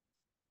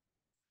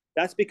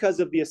 That's because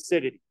of the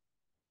acidity.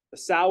 The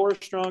sour is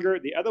stronger.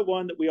 The other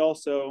one that we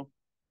also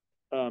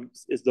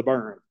is the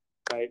burn,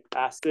 right?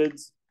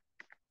 Acids,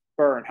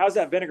 burn. How's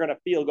that vinegar going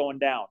to feel going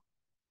down?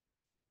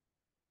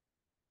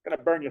 Going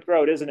to burn your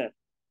throat, isn't it?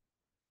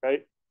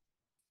 Right?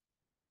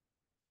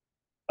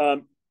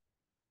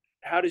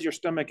 How does your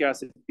stomach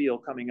acid feel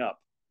coming up?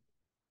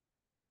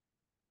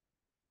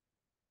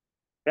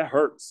 That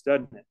hurts,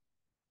 doesn't it?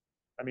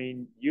 I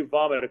mean, you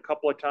vomit a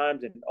couple of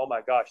times and oh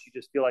my gosh, you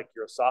just feel like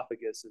your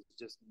esophagus is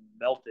just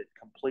melted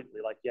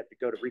completely. Like you have to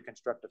go to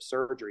reconstructive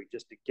surgery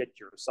just to get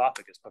your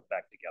esophagus put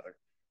back together.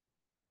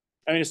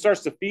 I mean, it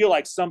starts to feel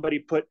like somebody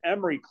put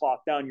emery cloth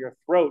down your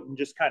throat and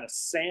just kind of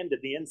sanded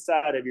the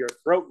inside of your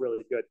throat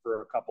really good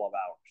for a couple of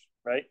hours,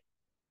 right?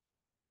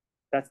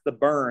 That's the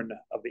burn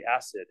of the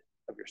acid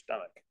of your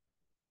stomach.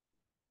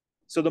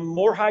 So the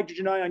more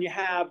hydrogen ion you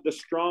have, the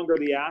stronger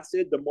the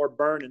acid, the more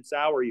burn and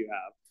sour you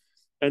have.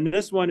 And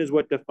this one is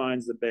what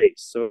defines the base.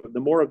 So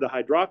the more of the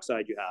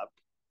hydroxide you have,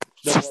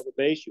 the more of the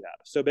base you have.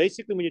 So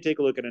basically, when you take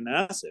a look at an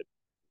acid,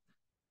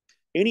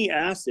 any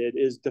acid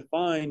is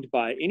defined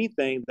by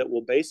anything that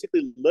will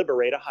basically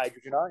liberate a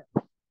hydrogen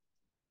ion,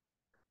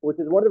 which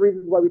is one of the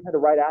reasons why we tend to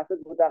write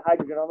acids with that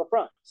hydrogen on the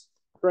front.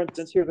 For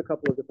instance, here's a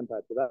couple of different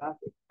types of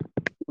acids.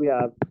 We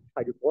have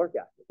hydrochloric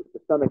acid, which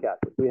is stomach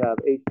acid. We have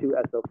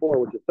H2SO4,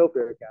 which is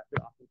sulfuric acid,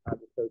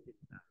 oftentimes associated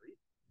with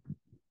batteries,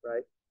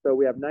 right? So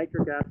we have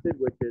nitric acid,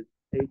 which is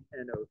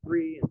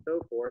HNO3 and so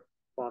forth,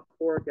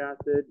 phosphoric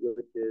acid,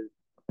 which is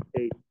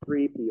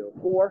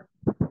H3PO4,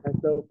 and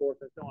so forth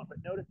and so on. But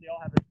notice they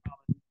all have a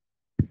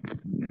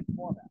common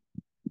format.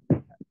 They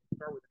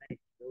start with an H.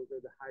 Those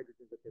are the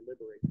hydrogens that they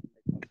liberate to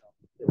make themselves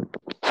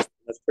acidic.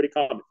 That's pretty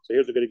common. So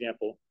here's a good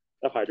example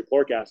of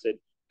hydrochloric acid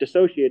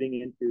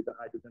dissociating into the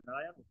hydrogen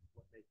ion, which is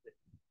what makes it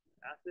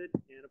acid,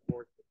 and of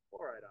course the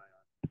chloride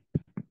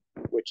ion,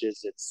 which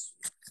is its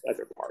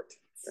other part,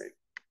 right?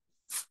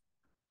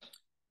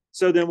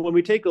 So then when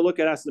we take a look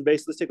at acid and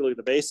base, let's take a look at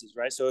the bases,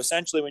 right? So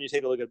essentially when you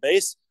take a look at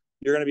base,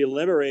 you're going to be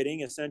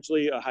liberating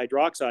essentially a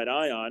hydroxide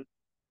ion,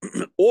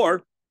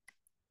 or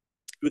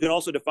we can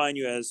also define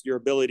you as your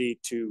ability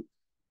to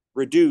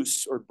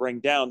reduce or bring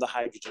down the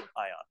hydrogen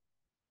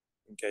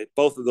ion. Okay,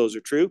 both of those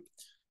are true.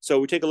 So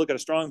we take a look at a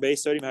strong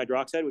base, sodium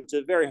hydroxide, which is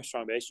a very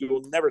strong base. You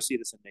will never see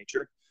this in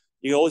nature.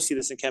 You only see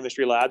this in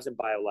chemistry labs and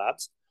bio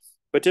labs.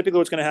 But typically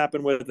what's going to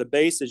happen with the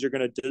base is you're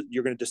going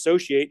to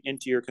dissociate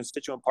into your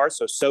constituent parts.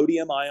 So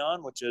sodium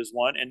ion, which is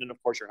one, and then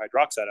of course your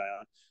hydroxide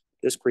ion.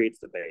 This creates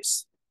the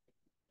base.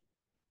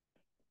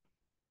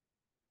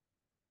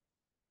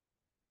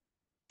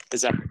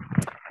 Is that?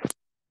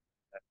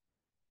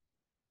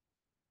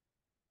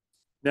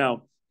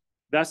 Now,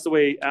 that's the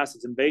way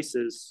acids and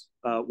bases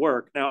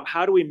work. Now,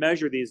 how do we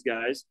measure these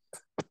guys?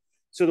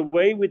 So the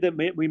way we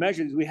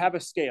measure these, we have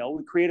a scale.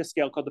 We create a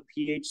scale called the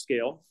pH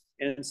scale.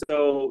 And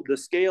so the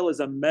scale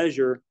is a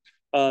measure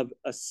of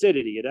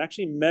acidity. It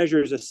actually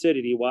measures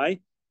acidity. Why?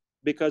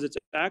 Because it's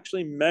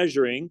actually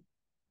measuring,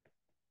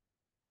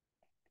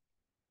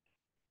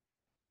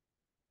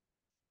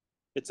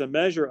 it's a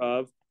measure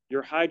of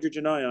your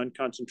hydrogen ion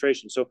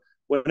concentration. So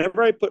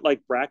whenever I put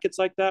like brackets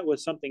like that with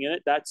something in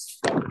it, that's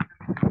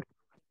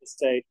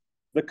say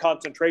the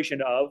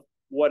concentration of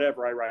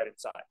whatever I write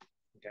inside.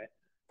 Okay.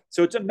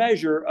 So it's a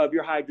measure of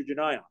your hydrogen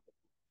ion.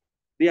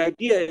 The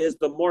idea is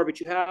the more of it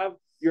you have,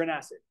 you're an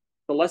acid.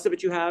 The less of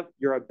it you have,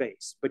 you're a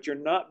base. But you're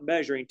not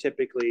measuring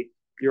typically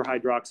your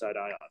hydroxide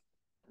ion.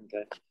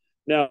 Okay.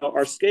 Now,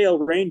 our scale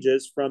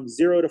ranges from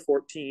 0 to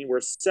 14,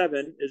 where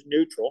 7 is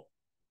neutral.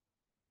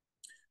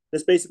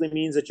 This basically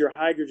means that your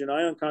hydrogen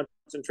ion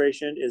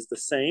concentration is the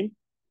same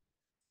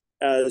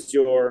as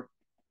your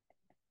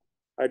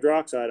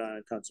hydroxide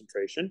ion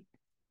concentration,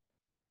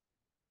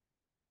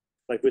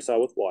 like we saw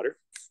with water.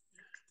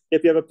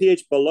 If you have a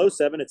pH below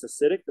 7, it's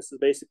acidic. This is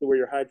basically where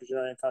your hydrogen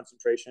ion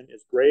concentration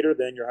is greater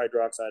than your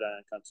hydroxide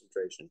ion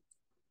concentration.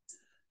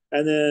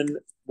 And then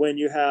when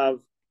you have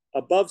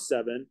above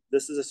 7,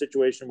 this is a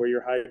situation where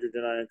your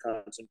hydrogen ion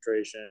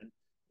concentration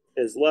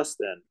is less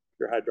than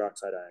your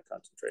hydroxide ion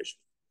concentration.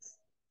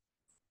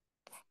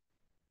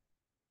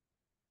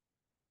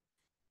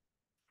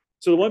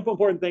 So the one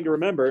important thing to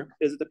remember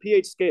is that the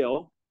pH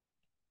scale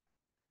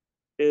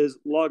is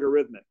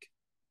logarithmic.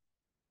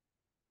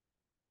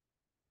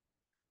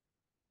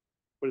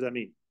 What does that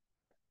mean?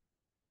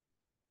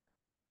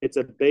 It's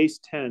a base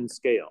 10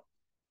 scale,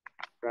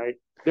 right?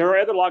 There are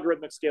other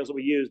logarithmic scales that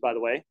we use, by the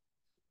way.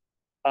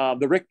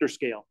 The Richter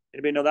scale.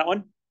 Anybody know that one?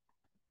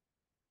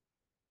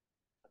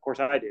 Of course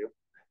I do.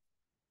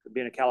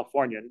 Being a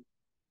Californian,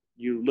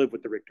 you live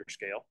with the Richter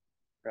scale,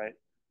 right?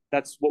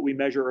 That's what we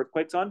measure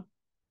earthquakes on,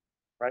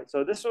 right?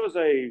 So this was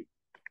a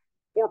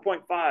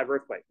 4.5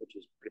 earthquake, which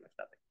is pretty much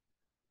nothing,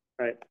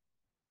 right?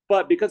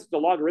 But because it's a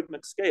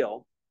logarithmic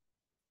scale,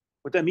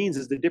 what that means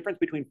is the difference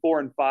between 4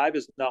 and 5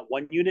 is not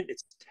 1 unit,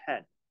 it's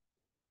 10.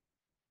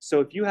 So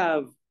if you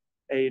have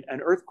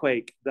an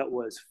earthquake that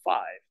was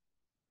 5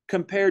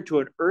 compared to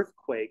an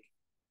earthquake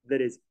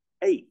that is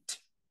 8,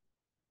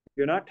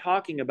 you're not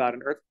talking about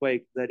an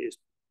earthquake that is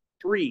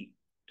 3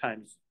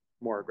 times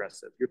more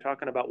aggressive. You're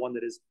talking about one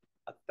that is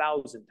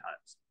 1,000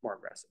 times more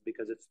aggressive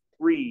because it's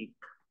 3,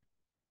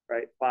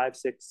 right? 5,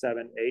 6,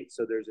 7, 8.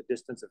 So there's a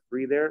distance of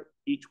 3 there.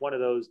 Each one of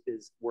those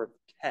is worth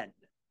 10.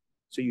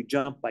 So you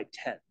jump by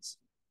tens,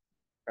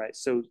 right?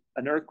 So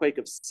an earthquake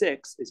of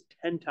 6 is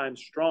 10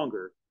 times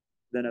stronger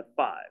than a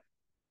 5.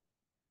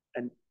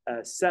 And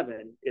a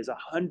 7 is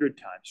 100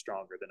 times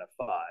stronger than a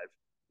 5.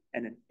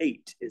 And an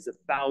 8 is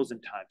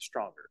 1,000 times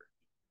stronger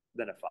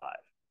than a 5.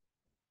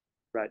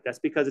 Right? That's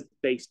because it's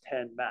base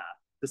 10 math.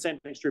 The same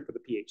thing's true for the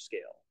pH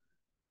scale,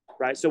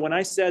 right? So when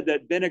I said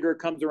that vinegar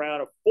comes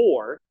around a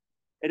 4,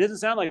 it doesn't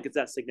sound like it's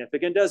that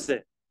significant, does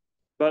it?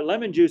 But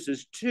lemon juice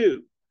is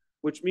 2,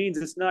 which means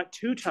it's not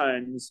 2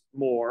 times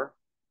more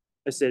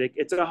acidic,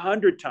 it's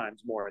 100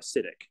 times more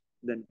acidic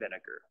than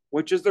vinegar,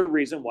 which is the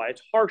reason why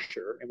it's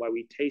harsher and why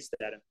we taste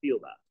that and feel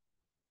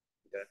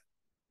that. Okay,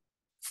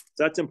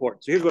 so that's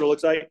important. So here's what it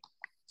looks like.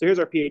 So here's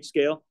our pH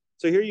scale.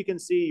 So here you can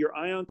see your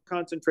ion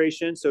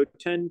concentration. So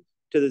 10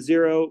 to the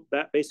 0,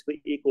 that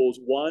basically equals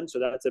 1. So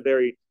that's a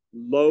very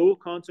low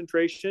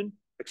concentration.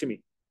 Excuse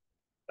me,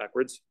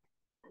 backwards.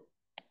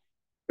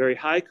 Very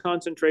high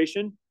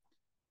concentration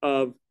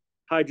of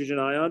hydrogen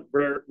ion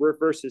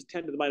versus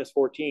 10 to the minus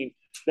 14.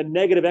 The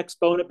negative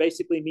exponent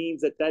basically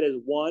means that that is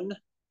 1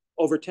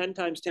 over 10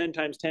 times 10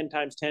 times 10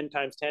 times 10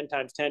 times 10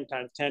 times 10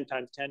 times 10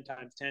 times 10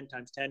 times 10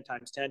 times 10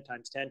 times 10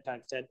 times 10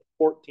 times 10,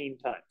 14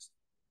 times.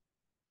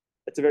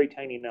 That's a very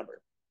tiny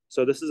number.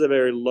 So this is a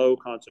very low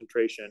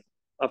concentration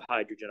of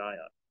hydrogen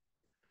ion.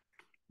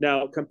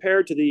 Now,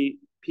 compared to the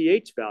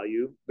pH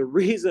value, the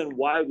reason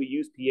why we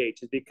use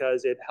pH is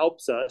because it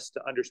helps us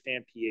to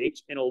understand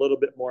pH in a little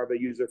bit more of a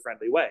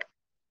user-friendly way.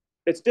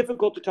 It's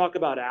difficult to talk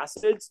about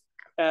acids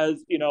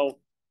as,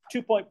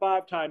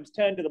 2.5 times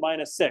 10 to the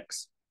minus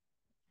 6.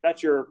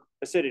 That's your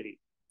acidity.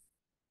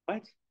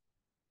 What?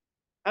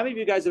 How many of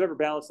you guys have ever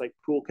balanced like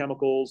pool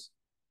chemicals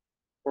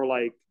or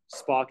like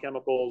spa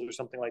chemicals or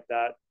something like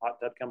that, hot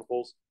tub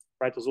chemicals,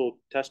 right? Those little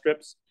test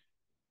strips.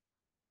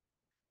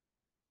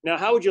 Now,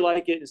 how would you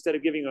like it instead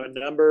of giving you a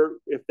number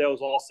if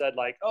those all said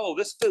like, oh,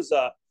 this is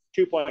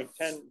 2.10,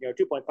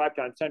 2.5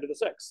 times 10 to the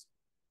 6?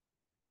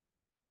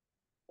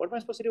 What am I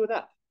supposed to do with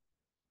that?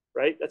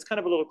 Right? That's kind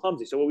of a little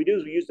clumsy. So what we do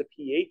is we use the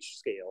pH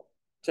scale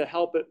to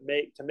help it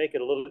make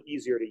it a little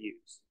easier to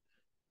use.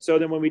 So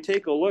then when we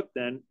take a look,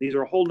 then these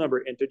are whole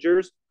number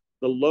integers.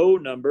 The low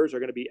numbers are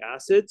going to be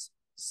acids.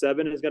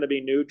 7 is going to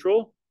be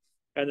neutral.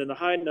 And then the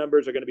high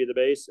numbers are going to be the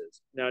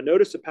bases. Now,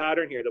 notice the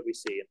pattern here that we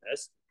see in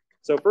this.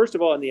 So first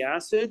of all, in the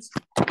acids,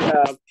 we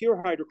have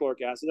pure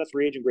hydrochloric acid. That's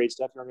reagent grade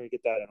stuff. You're not going to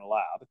get that in a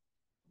lab.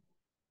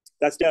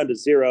 That's down to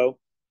 0.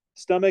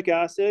 Stomach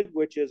acid,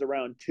 which is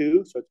around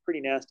 2, so it's a pretty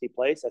nasty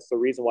place. That's the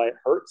reason why it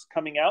hurts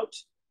coming out,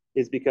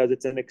 is because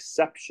it's an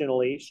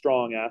exceptionally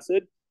strong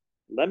acid.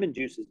 Lemon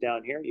juice is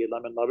down here, you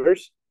lemon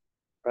lovers,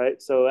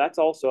 right? So that's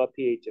also a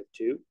pH of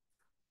 2.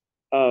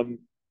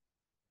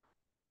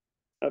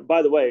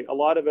 By the way, a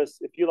lot of us,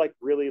 if you like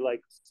really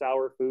like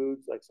sour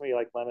foods, like some of you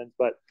like lemons,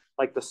 but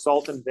like the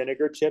salt and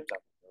vinegar chips, I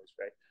think those,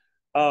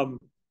 right?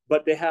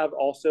 But they have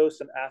also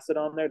some acid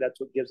on there. That's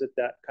what gives it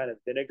that kind of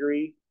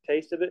vinegary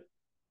taste of it.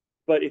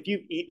 But if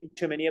you've eaten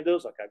too many of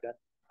those, like I've done,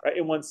 right,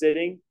 in one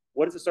sitting,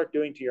 what does it start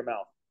doing to your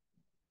mouth?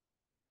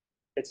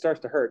 It starts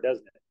to hurt,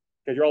 doesn't it?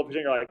 Because you're all of a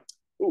sudden you're like,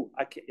 ooh,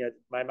 I can't. Yeah,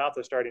 my mouth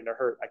is starting to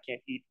hurt. I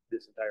can't eat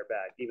this entire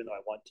bag, even though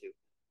I want to,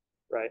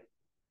 right?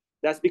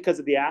 That's because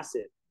of the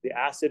acid. The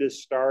acid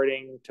is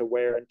starting to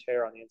wear and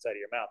tear on the inside of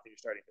your mouth, and you're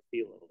starting to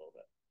feel it a little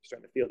bit. You're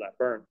starting to feel that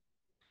burn.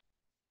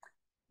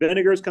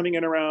 Vinegar is coming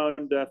in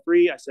around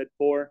 3. I said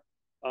 4.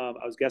 I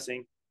was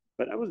guessing,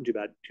 but I wasn't too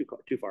bad,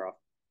 too far off.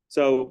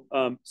 So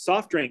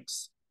soft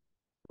drinks,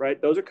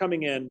 right? Those are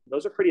coming in.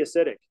 Those are pretty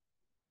acidic.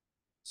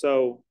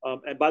 So,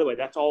 and by the way,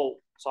 that's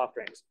all soft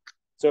drinks.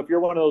 So if you're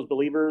one of those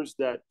believers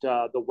that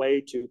the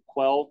way to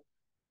quell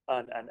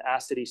an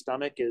acidy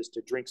stomach is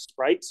to drink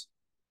Sprite,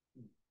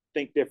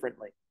 think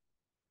differently,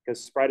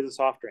 because Sprite is a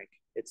soft drink.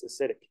 It's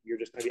acidic. You're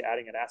just going to be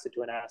adding an acid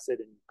to an acid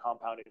and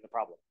compounding the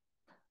problem.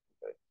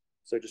 Okay.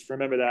 So just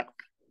remember that.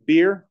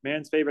 Beer,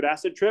 man's favorite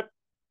acid trip,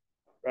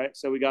 right?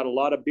 So we got a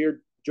lot of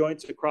beer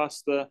joints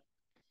across the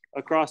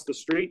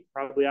street.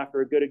 Probably after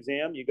a good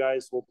exam, you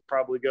guys will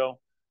probably go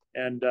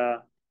and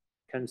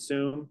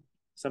consume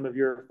some of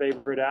your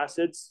favorite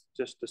acids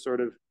just to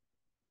sort of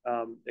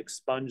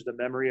expunge the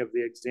memory of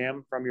the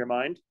exam from your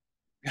mind.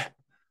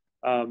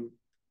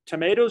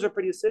 Tomatoes are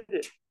pretty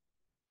acidic.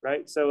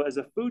 right? So as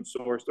a food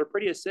source, they're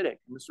pretty acidic.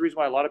 And this is the reason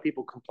why a lot of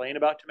people complain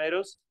about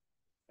tomatoes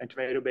and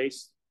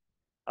tomato-based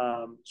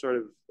sort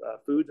of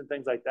foods and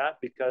things like that,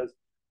 because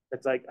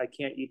it's like, I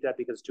can't eat that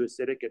because it's too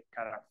acidic. It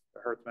kind of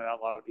hurts my mouth.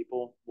 A lot of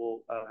people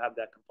will have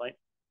that complaint.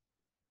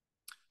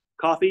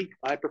 Coffee,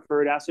 my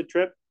preferred acid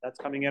trip. That's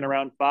coming in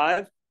around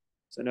 5.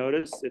 So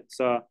notice it's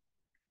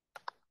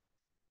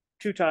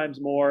 2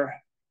 times more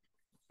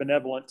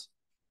benevolent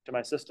to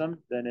my system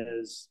than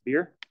is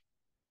beer,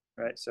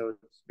 right? So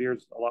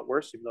beer's a lot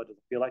worse, even though it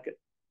doesn't feel like it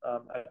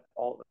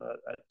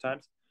at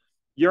times.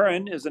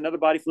 Urine is another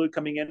body fluid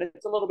coming in.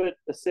 It's a little bit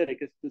acidic.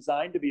 It's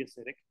designed to be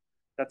acidic.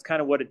 That's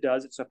kind of what it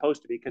does. It's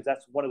supposed to be, because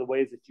that's one of the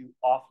ways that you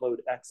offload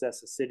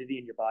excess acidity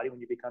in your body when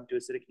you become too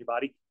acidic in your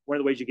body. One of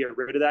the ways you get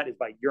rid of that is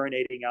by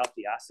urinating out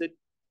the acid.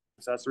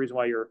 So that's the reason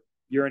why your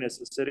urine is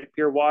acidic.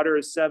 Pure water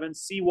is 7.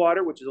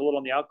 Seawater, which is a little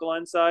on the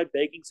alkaline side.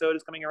 Baking soda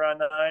is coming around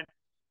 9.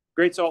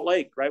 Great Salt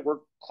Lake, right? We're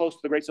close to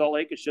the Great Salt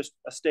Lake. It's just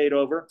a state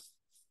over.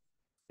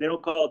 They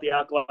don't call it the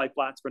alkali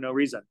flats for no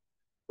reason,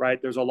 right?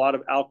 There's a lot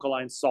of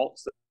alkaline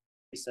salts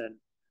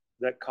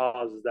that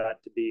causes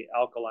that to be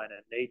alkaline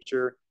in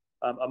nature.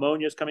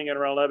 Ammonia is coming in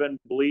around 11.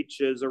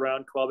 Bleach is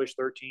around 12-ish,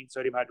 13.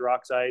 Sodium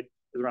hydroxide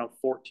is around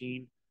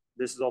 14.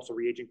 This is also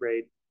reagent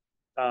grade.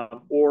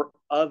 Or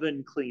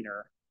oven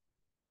cleaner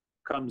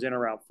comes in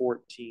around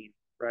 14,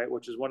 right?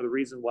 Which is one of the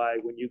reasons why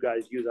when you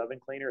guys use oven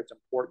cleaner, it's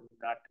important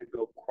not to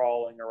go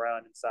crawling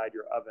around inside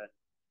your oven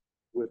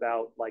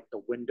without like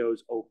the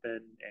windows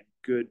open and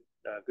good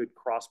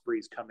cross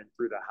breeze coming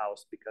through the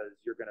house, because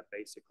you're going to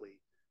basically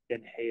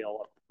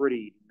inhale a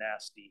pretty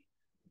nasty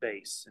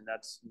base, and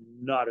that's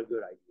not a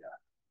good idea,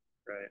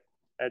 right?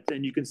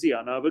 And you can see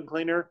on oven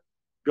cleaner,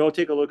 go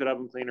take a look at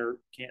oven cleaner.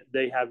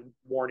 They have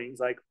warnings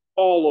like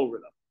all over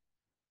them.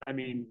 I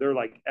mean, they're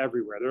like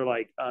everywhere. They're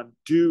like,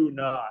 do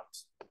not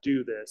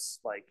do this,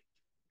 like,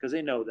 because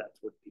they know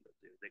that's what people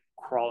do. They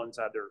crawl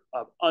inside their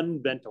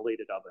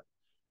unventilated oven,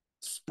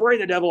 spray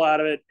the devil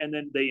out of it, and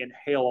then they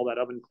inhale all that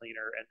oven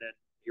cleaner, and then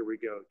here we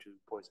go to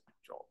poison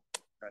control,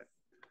 right?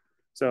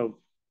 So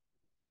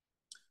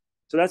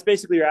that's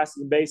basically your acids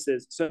and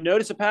bases. So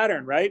notice a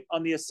pattern, right?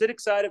 On the acidic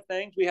side of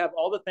things, we have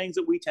all the things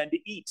that we tend to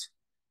eat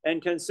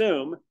and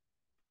consume.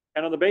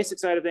 And on the basic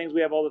side of things, we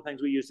have all the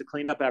things we use to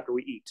clean up after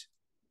we eat.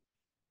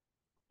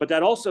 But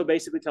that also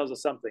basically tells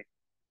us something.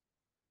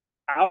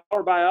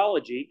 Our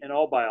biology, and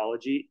all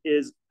biology,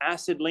 is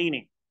acid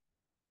leaning.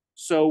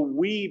 So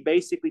we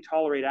basically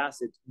tolerate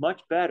acids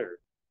much better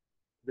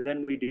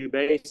than we do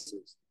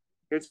bases.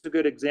 Here's a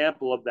good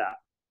example of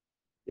that.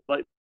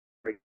 Like,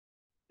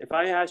 if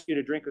I ask you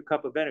to drink a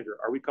cup of vinegar,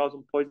 are we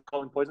calling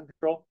poison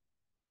control?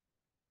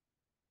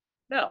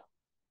 No,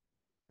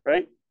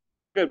 right?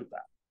 Good with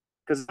that,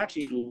 because it's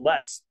actually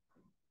less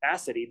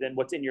acidy than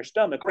what's in your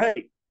stomach,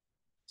 right?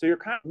 So you're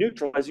kind of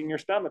neutralizing your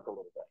stomach a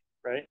little bit,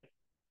 right?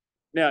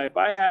 Now, if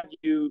I have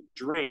you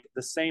drink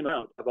the same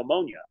amount of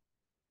ammonia,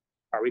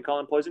 are we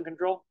calling poison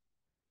control?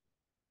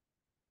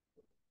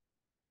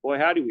 Boy,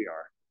 howdy we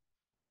are.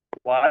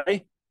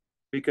 Why?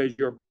 Because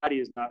your body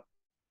is not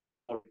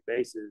on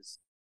bases.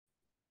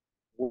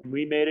 When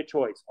we made a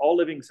choice, all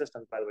living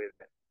systems, by the way,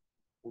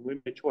 when we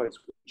made a choice,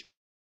 which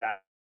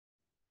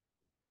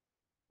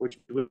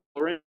was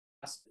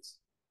acids.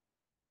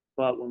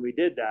 But when we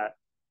did that,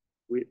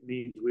 it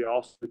means we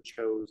also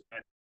chose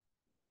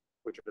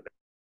which are the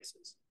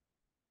bases.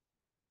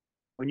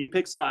 When you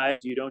pick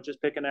sides, you don't just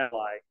pick an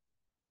ally,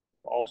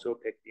 you also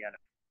pick the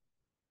enemy,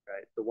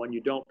 right? The one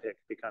you don't pick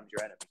becomes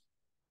your enemy.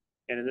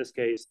 And in this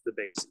case, the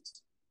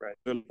bases, right?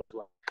 And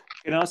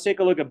now let's take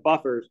a look at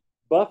buffers.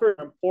 Buffers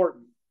are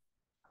important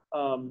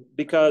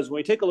because when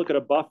we take a look at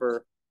a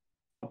buffer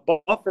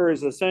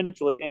is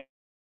essentially a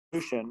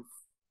solution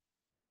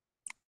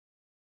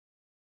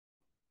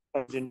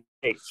in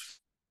H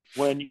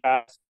when you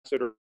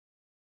consider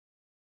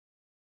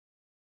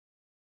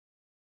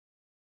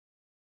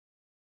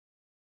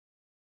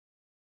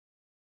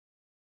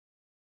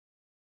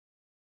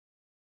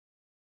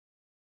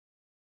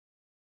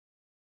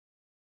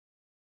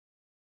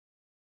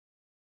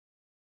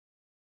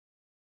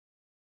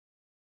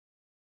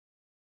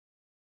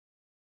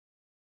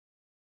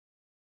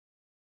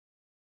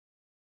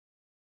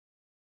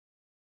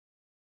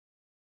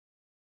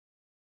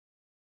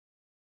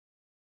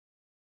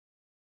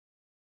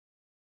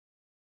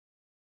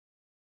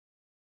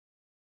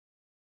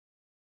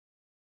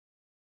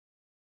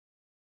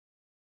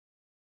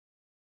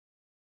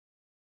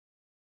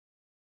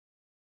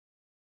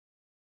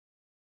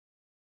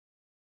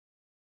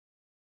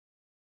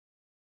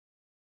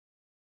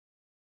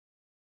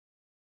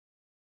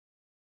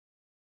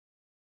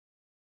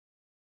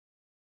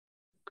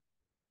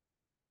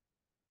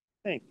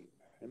thank you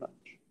very much.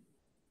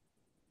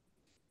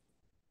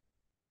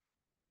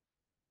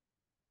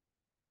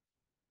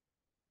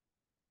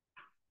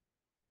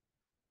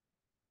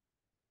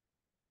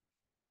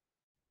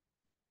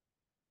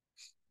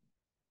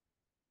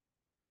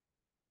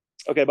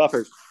 Okay,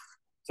 buffers.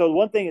 So the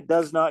one thing it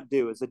does not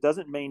do is it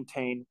doesn't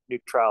maintain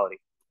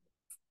neutrality.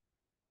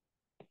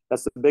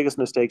 That's the biggest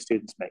mistake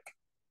students make.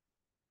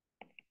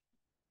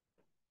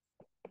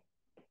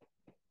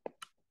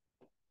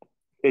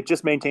 It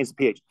just maintains the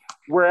pH.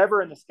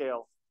 Wherever in the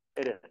scale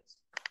it is,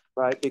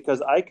 right?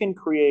 Because I can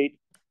create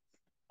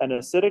an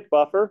acidic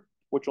buffer,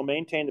 which will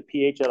maintain the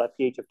pH at a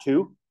pH of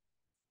 2.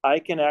 I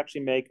can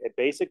actually make a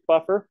basic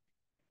buffer,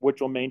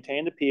 which will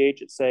maintain the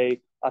pH at,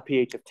 say, a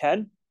pH of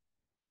 10.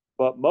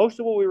 But most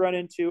of what we run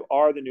into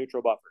are the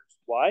neutral buffers.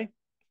 Why?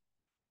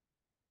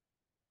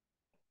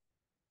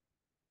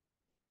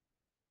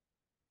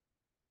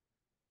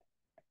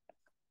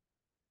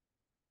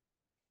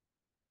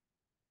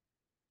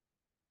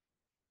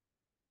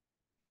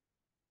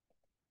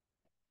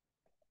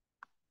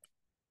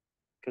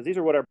 Because these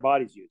are what our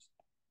bodies use.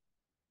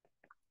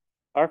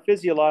 Our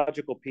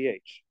physiological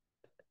pH,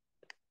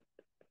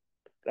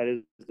 that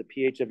is the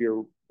pH of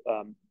your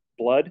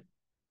blood,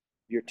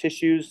 your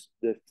tissues,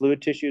 the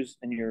fluid tissues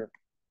in your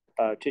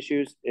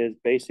tissues, is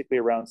basically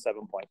around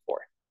 7.4.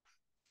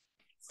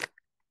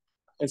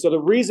 And so the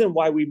reason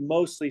why we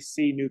mostly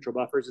see neutral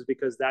buffers is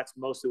because that's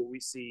mostly what we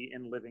see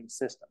in living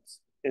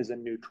systems, is a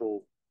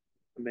neutrally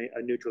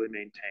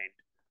maintained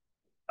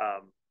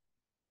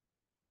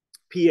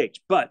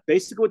pH. But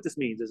basically what this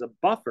means is a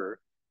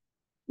buffer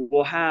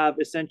will have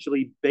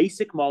essentially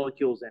basic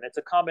molecules in it. It's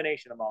a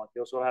combination of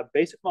molecules. So it'll have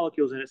basic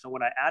molecules in it. So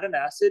when I add an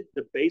acid,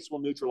 the base will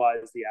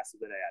neutralize the acid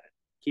that I added,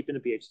 keeping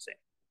the pH the same.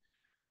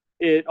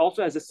 It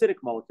also has acidic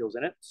molecules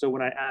in it. So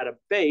when I add a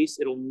base,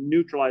 it'll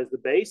neutralize the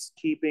base,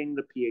 keeping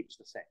the pH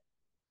the same.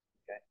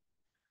 Okay.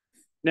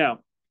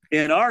 Now,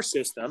 in our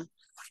system,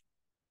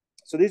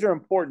 so these are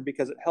important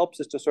because it helps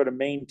us to sort of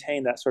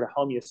maintain that sort of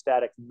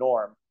homeostatic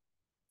norm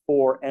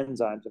for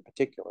enzymes in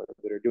particular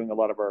that are doing a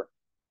lot of our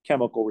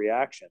chemical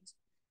reactions.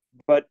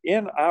 But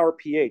in our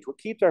pH, what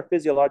keeps our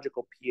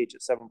physiological pH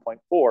at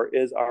 7.4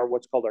 is our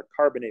what's called our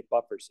carbonate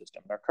buffer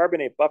system. And our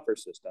carbonate buffer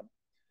system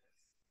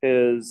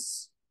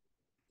is,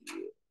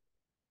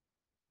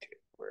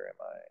 where am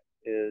I?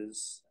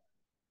 Is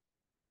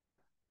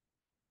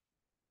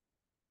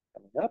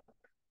coming up.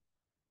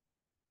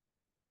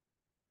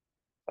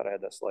 Thought I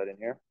had that slide in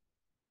here.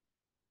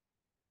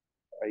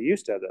 I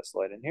used to have that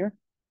slide in here.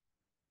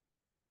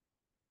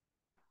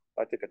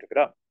 I think I took it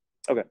out.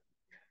 Okay.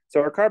 So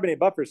our carbonate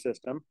buffer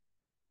system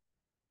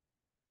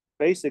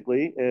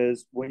basically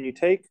is when you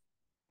take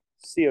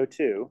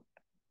CO2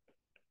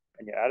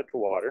 and you add it to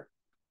water,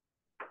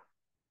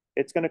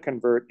 it's going to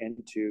convert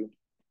into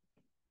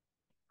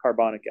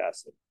carbonic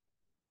acid.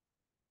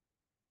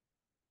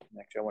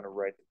 Actually, I want to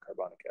write the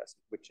carbonic acid,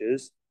 which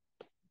is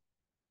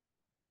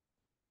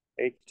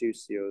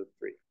H2CO3.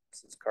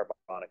 This is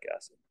carbonic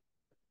acid.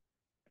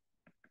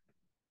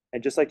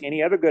 And just like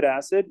any other good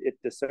acid, it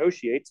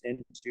dissociates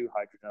into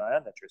hydrogen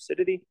ion, that's your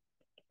acidity,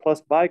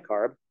 plus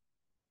bicarb,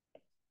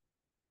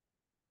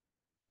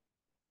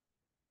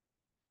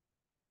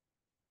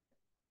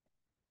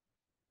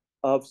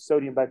 of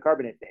sodium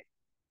bicarbonate,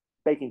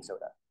 baking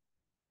soda,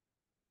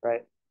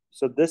 right?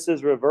 So this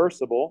is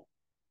reversible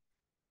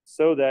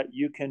so that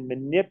you can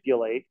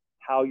manipulate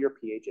how your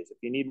pH is. If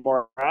you need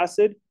more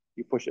acid,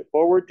 you push it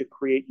forward to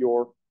create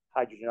your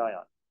hydrogen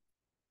ion.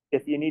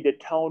 If you need to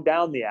tone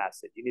down the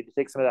acid, you need to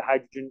take some of the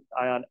hydrogen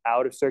ion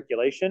out of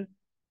circulation,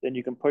 then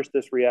you can push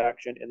this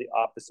reaction in the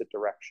opposite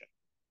direction.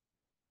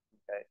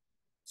 Okay,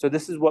 so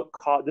this is what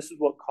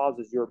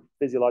causes your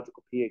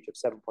physiological pH of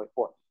 7.4.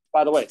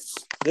 By the way,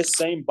 this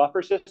same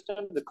buffer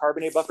system, the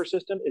carbonate buffer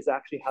system, is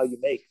actually how you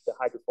make the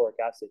hydrochloric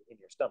acid in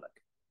your stomach.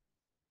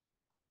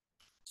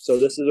 So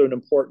this is an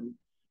important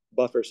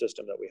buffer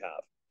system that we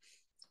have.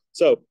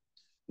 So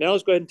now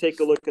let's go ahead and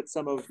take a look at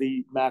some of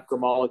the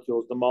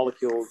macromolecules, the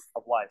molecules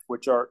of life,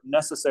 which are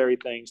necessary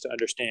things to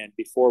understand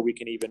before we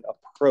can even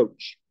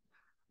approach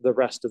the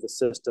rest of the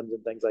systems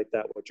and things like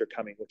that, which are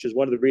coming, which is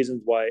one of the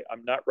reasons why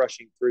I'm not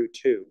rushing through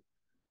two.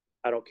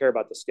 I don't care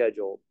about the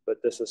schedule, but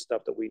this is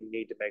stuff that we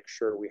need to make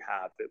sure we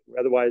have.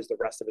 Otherwise, the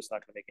rest of it's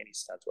not going to make any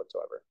sense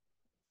whatsoever,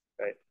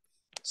 right?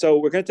 So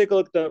we're going to take a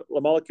look at the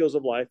molecules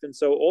of life. And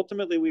so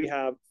ultimately, we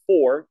have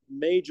 4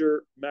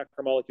 major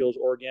macromolecules,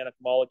 organic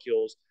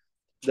molecules,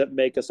 that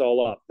make us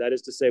all up. That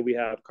is to say, we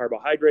have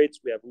carbohydrates,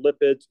 we have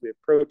lipids, we have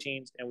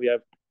proteins, and we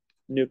have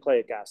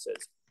nucleic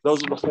acids.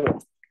 Those are the 4.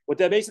 What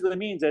that basically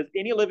means is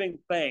any living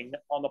thing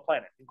on the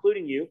planet,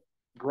 including you,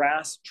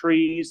 grass,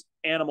 trees,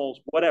 animals,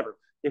 whatever,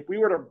 if we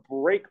were to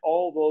break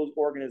all those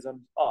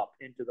organisms up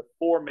into the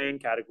 4 main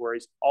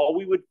categories, all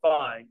we would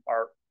find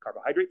are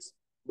carbohydrates,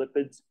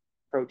 lipids,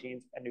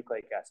 proteins, and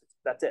nucleic acids.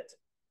 That's it.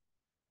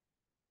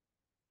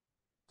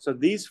 So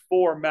these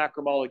 4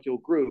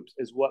 macromolecule groups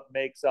is what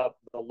makes up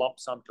the lump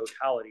sum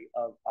totality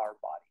of our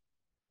body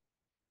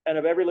and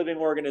of every living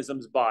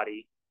organism's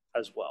body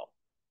as well.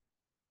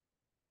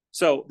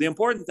 So the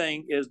important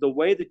thing is the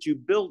way that you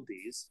build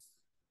these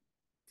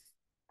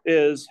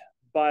is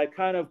by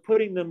kind of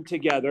putting them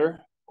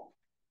together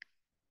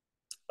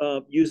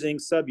using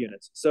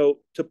subunits. So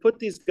to put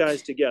these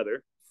guys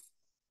together,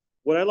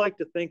 what I like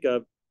to think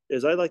of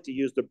is I like to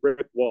use the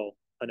brick wall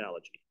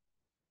analogy.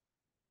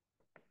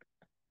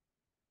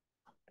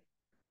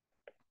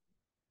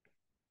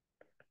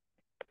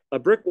 A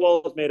brick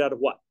wall is made out of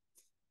what?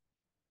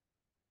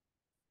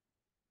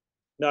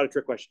 Not a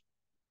trick question.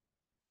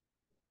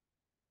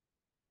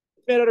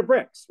 It's made out of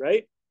bricks,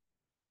 right?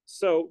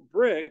 So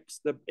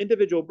bricks, the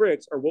individual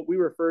bricks are what we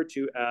refer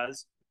to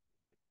as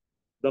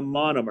the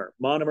monomer.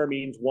 Monomer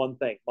means one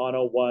thing,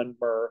 mono, one,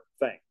 mer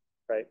thing,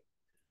 right?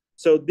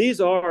 So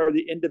these are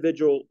the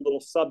individual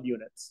little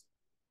subunits.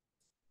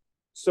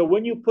 So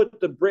when you put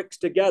the bricks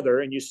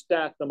together and you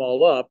stack them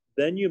all up,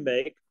 then you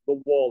make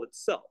the wall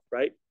itself,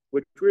 right?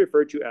 Which we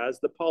refer to as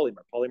the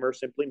polymer. Polymer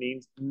simply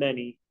means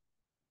many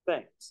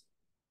things.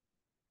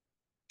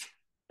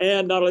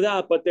 And not only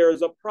that, but there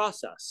is a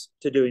process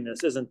to doing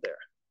this, isn't there?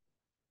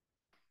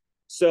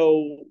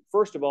 So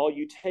first of all,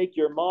 you take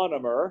your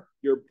monomer,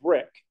 your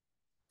brick,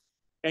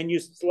 and you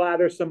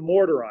slather some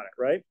mortar on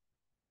it, right?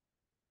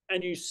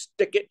 And you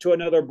stick it to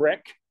another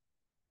brick,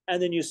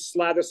 and then you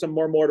slather some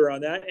more mortar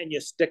on that, and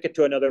you stick it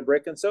to another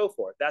brick, and so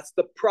forth. That's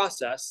the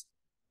process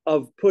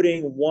of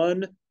putting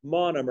one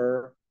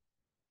monomer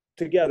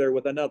together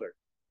with another,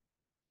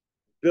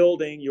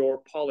 building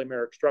your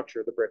polymeric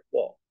structure, the brick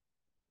wall,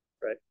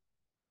 right?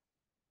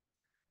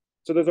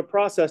 So there's a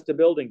process to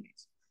building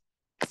these.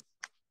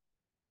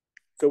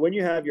 So when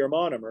you have your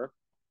monomer,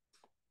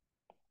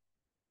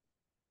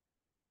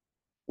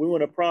 we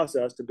want a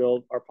process to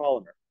build our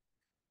polymer.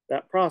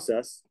 That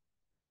process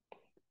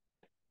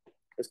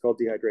is called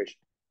dehydration.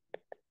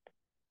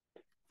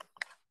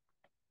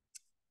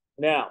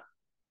 Now,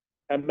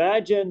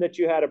 imagine that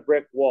you had a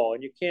brick wall,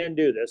 and you can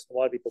do this. A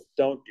lot of people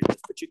don't do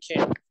this, but you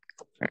can.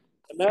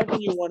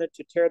 Imagine you wanted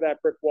to tear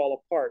that brick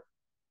wall apart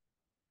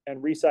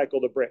and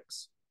recycle the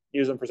bricks,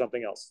 use them for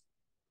something else,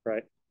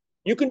 right?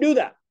 You can do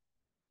that,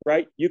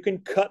 right? You can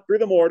cut through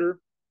the mortar.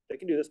 They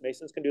can do this.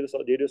 Masons can do this.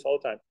 They do this all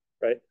the time,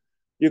 right?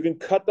 You can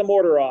cut the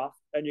mortar off,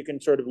 and you can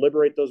sort of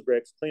liberate those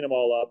bricks, clean them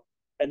all up,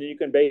 and then you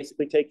can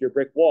basically take your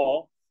brick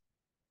wall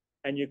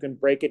and you can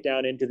break it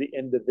down into the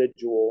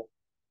individual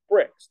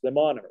bricks, the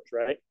monomers,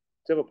 right?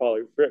 Simple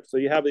poly bricks. So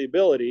you have the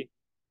ability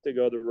to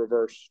go the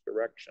reverse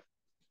direction.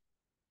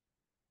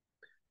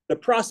 The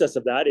process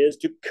of that is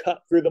to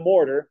cut through the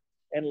mortar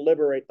and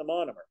liberate the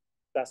monomer.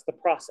 That's the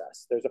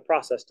process. There's a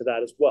process to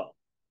that as well.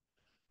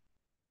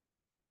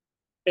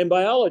 In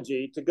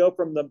biology, to go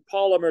from the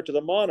polymer to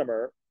the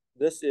monomer,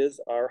 this is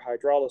our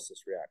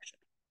hydrolysis reaction.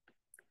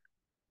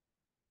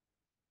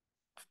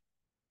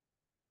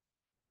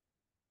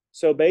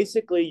 So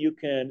basically, you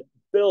can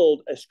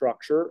build a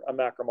structure, a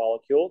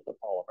macromolecule, the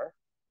polymer,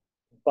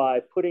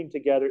 by putting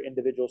together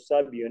individual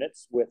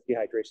subunits with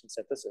dehydration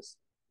synthesis.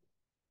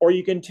 Or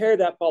you can tear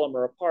that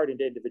polymer apart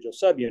into individual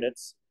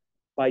subunits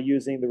by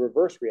using the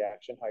reverse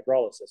reaction,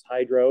 hydrolysis.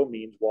 Hydro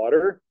means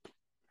water.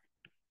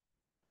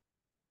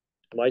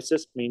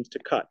 Lysis means to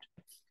cut.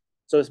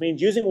 So this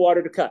means using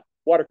water to cut,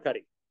 water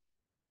cutting,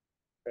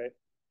 right?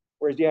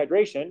 Whereas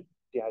dehydration,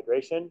 you're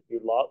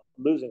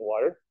losing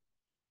water.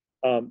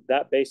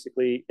 That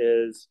basically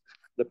is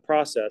the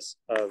process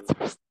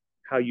of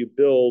how you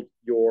build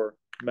your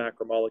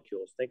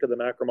macromolecules. Think of the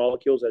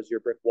macromolecules as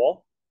your brick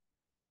wall,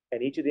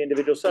 and each of the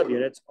individual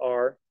subunits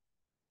are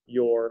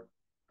your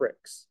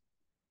bricks.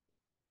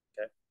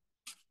 Okay.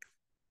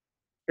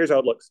 Here's how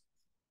it looks.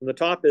 From the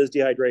top is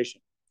dehydration.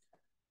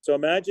 So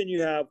imagine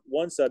you have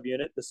one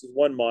subunit. This is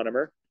one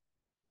monomer.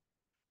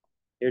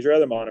 Here's your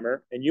other monomer,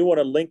 and you want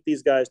to link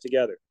these guys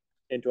together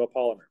into a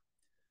polymer.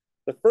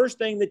 The first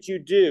thing that you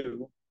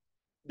do,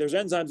 there's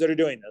enzymes that are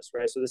doing this,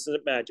 right? So this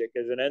isn't magic.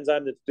 There's an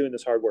enzyme that's doing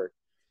this hard work.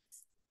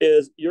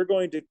 Is you're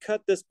going to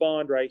cut this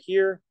bond right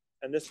here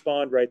and this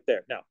bond right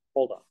there. Now,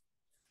 hold on.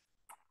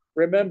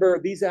 Remember,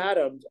 these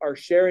atoms are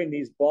sharing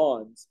these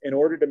bonds in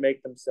order to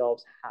make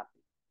themselves happy.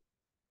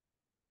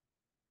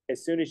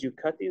 As soon as you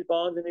cut these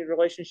bonds and these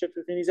relationships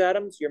within these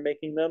atoms, you're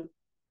making them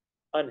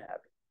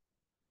unhappy.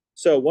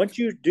 So once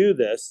you do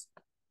this,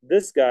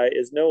 this guy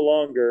is no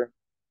longer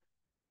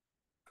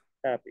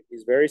happy.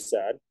 He's very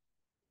sad,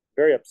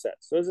 very upset.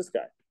 So is this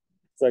guy.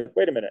 It's like,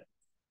 wait a minute.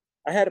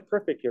 I had it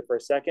perfect here for a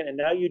second, and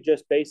now you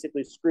just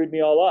basically screwed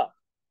me all up,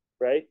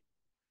 right?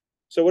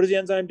 So what does the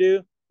enzyme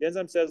do? The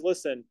enzyme says,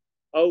 listen,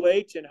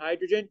 OH and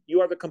hydrogen,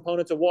 you are the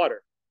components of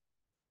water.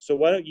 So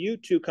why don't you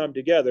two come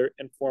together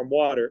and form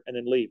water and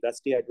then leave?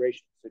 That's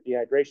dehydration. So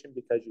dehydration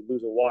because you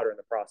lose the water in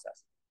the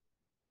process.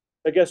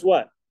 But guess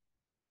what?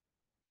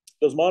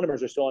 Those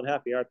monomers are still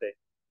unhappy, aren't they?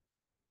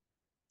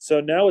 So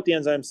now what the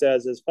enzyme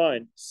says is,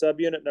 fine,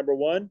 subunit number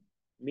one,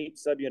 meet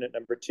subunit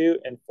number two,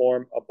 and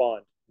form a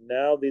bond.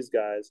 Now these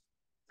guys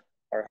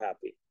are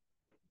happy.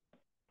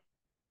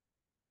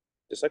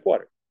 Just like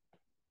water.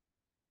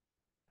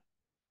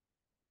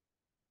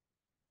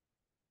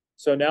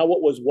 So now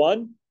what was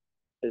one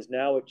is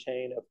now a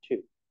chain of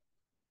two.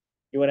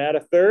 You want to add a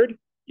third?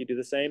 You do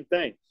the same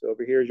thing. So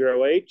over here is your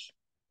OH.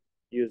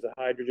 Use the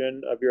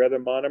hydrogen of your other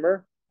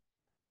monomer.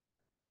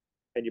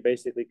 And you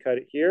basically cut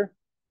it here.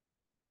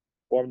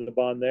 Form the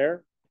bond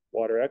there.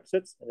 Water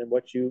exits. And then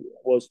what you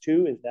was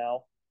two is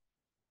now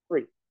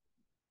three.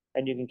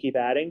 And you can keep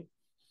adding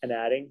and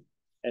adding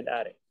and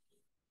adding.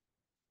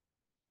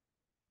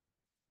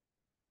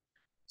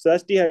 So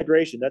that's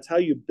dehydration. That's how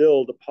you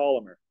build a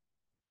polymer.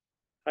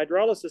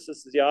 Hydrolysis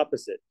is the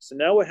opposite. So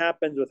now what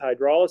happens with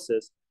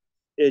hydrolysis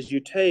is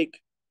you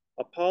take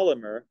a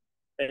polymer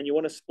and you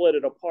want to split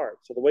it apart.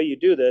 So the way you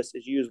do this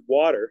is you use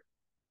water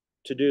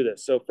to do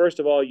this. So first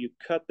of all, you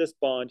cut this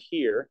bond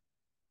here,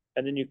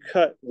 and then you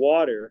cut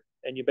water,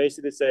 and you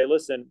basically say,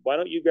 listen, why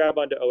don't you grab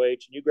onto OH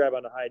and you grab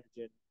onto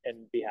hydrogen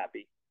and be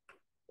happy,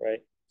 right?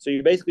 So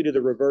you basically do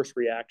the reverse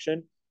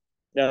reaction.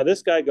 Now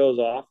this guy goes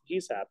off,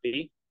 he's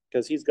happy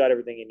because he's got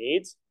everything he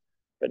needs,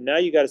 but now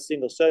you got a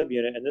single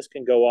subunit, and this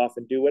can go off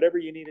and do whatever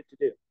you need it to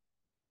do.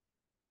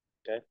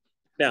 Okay.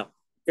 Now,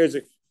 here's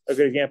a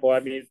good example. I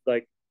mean,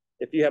 like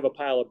if you have a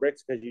pile of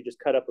bricks because you just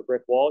cut up a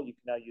brick wall, you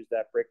can now use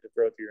that brick to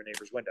throw through your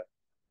neighbor's window.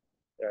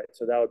 All right.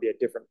 So that would be a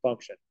different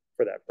function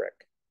for that brick,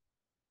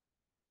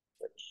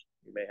 which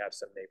you may have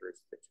some neighbors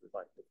that would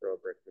like to throw a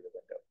brick through the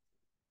window.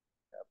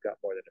 I've got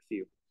more than a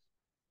few.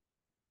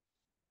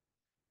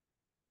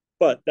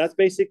 But that's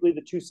basically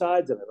the two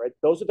sides of it, right?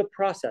 Those are the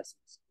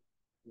processes.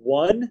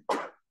 One,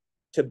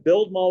 to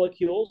build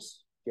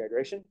molecules,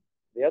 dehydration.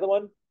 The other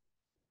one,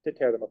 to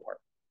tear them apart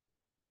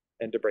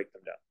and to break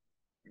them down.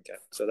 Okay,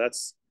 so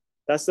that's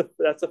the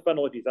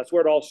fundamental. That's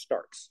where it all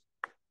starts.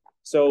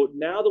 So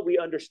now that we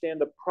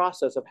understand the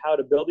process of how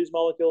to build these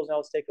molecules, now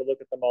let's take a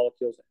look at the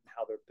molecules and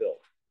how they're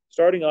built.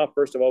 Starting off,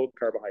 first of all, with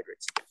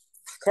carbohydrates.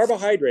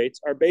 Carbohydrates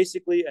are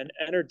basically an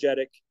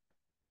energetic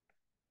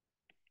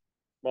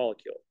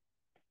molecule.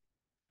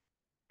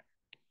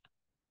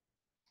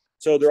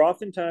 So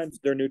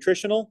they're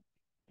nutritional,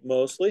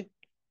 mostly,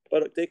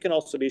 but they can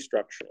also be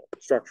structural.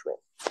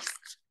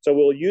 So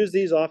we'll use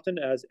these often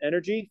as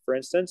energy, for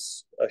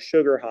instance, a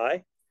sugar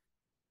high,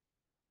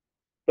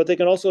 but they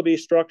can also be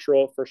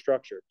structural for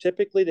structure.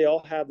 Typically, they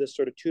all have this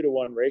sort of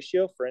 2-to-1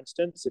 ratio. For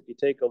instance, if you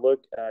take a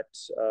look at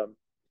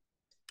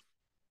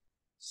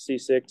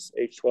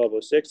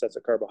C6H12O6, that's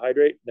a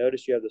carbohydrate.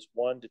 Notice you have this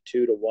 1 to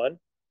 2-to-1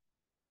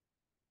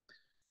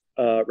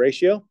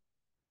 ratio.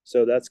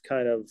 So that's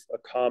kind of a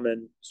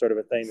common sort of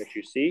a thing that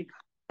you see.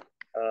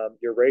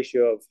 Your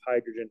ratio of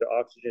hydrogen to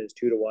oxygen is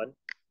 2-to-1.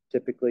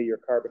 Typically, your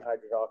carbon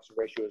hydrogen oxygen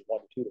ratio is 1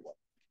 to 2-to-1.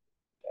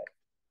 Okay.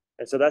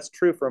 And so that's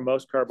true for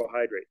most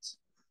carbohydrates.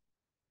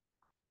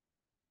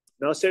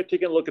 Now let's start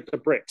taking a look at the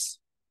bricks,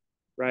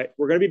 right?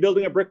 We're going to be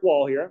building a brick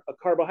wall here, a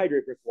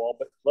carbohydrate brick wall,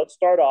 but let's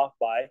start off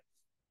by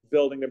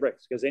building the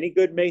bricks, because any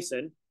good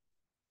mason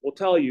will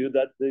tell you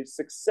that the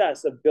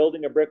success of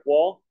building a brick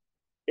wall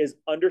is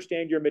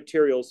understand your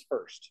materials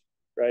first,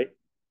 right?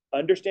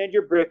 Understand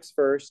your bricks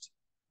first,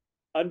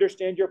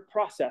 understand your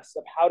process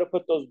of how to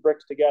put those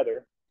bricks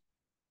together,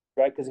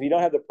 right? Because if you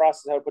don't have the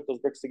process of how to put those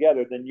bricks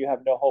together, then you have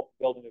no hope of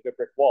building a good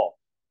brick wall.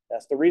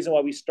 That's the reason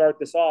why we start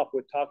this off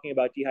with talking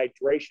about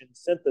dehydration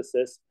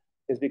synthesis,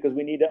 is because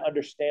we need to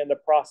understand the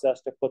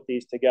process to put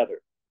these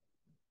together.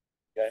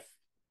 Okay.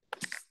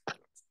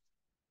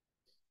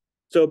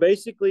 So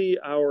basically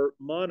our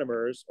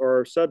monomers or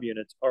our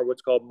subunits are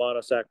what's called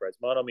monosaccharides.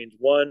 Mono means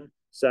one,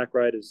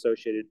 saccharide is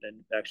associated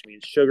and actually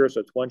means sugar,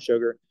 so it's one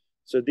sugar.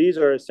 So these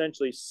are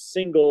essentially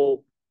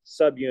single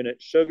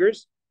subunit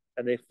sugars,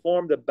 and they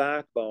form the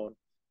backbone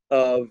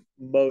of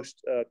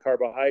most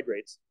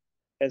carbohydrates.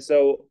 And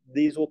so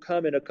these will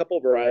come in a couple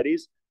of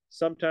varieties.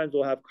 Sometimes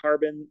we'll have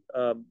carbon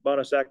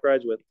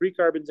monosaccharides with 3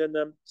 carbons in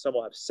them. Some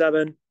will have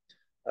 7,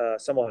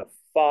 some will have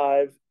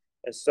 5,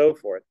 and so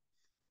forth.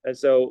 And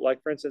so,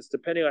 like, for instance,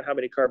 depending on how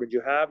many carbons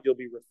you have, you'll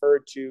be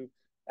referred to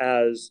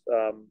as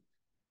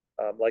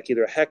like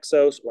either a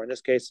hexose, or in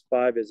this case,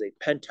 5 is a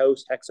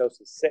pentose,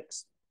 hexose is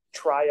 6,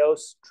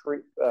 triose,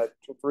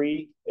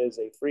 3 is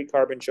a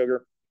 3-carbon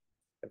sugar,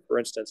 and for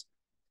instance,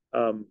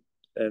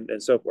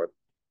 and so forth.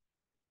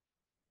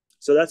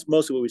 So that's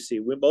mostly what we see.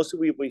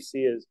 Mostly what we see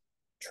is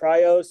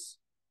triose,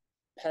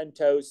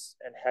 pentose,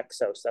 and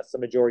hexose. That's the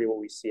majority of what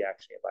we see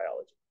actually in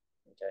biology.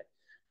 Okay.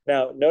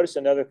 Now, notice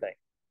another thing.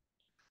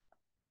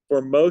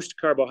 For most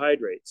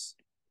carbohydrates,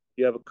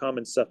 you have a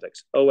common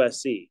suffix,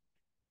 OSE.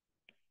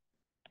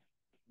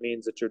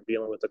 Means that you're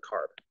dealing with a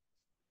carb.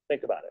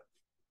 Think about it.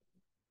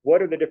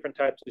 What are the different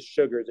types of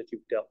sugars that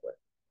you've dealt with?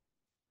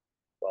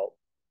 Well,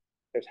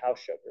 there's house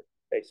sugar,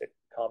 basic,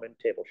 common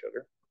table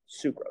sugar,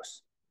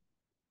 sucrose.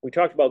 We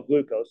talked about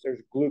glucose.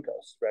 There's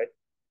glucose, right?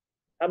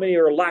 How many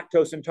are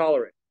lactose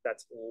intolerant?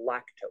 That's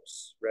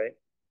lactose, right?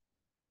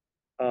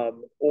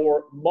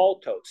 Or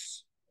maltose.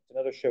 It's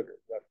another sugar.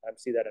 I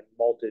see that in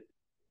malted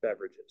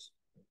beverages.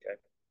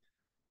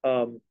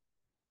 Okay.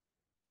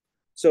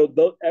 So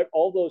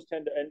all those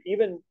tend to, and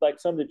even like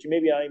some that you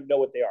maybe I don't even know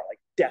what they are, like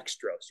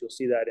dextrose. You'll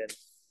see that in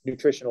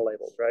nutritional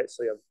labels, right?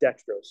 So you have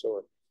dextrose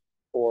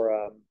or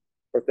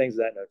things of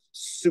that note.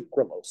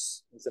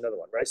 Sucralose is another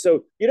one, right?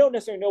 So you don't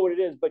necessarily know what it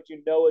is, but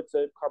you know it's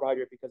a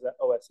carbohydrate because of that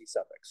OSE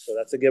suffix. So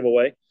that's a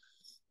giveaway.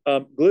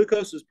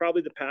 Glucose is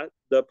probably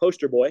the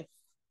poster boy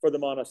for the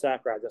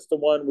monosaccharides. That's the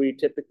one we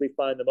typically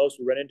find the most,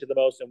 we run into the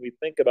most, and we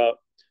think about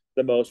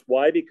the most.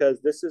 Why?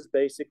 Because this is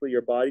basically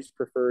your body's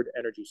preferred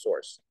energy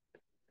source.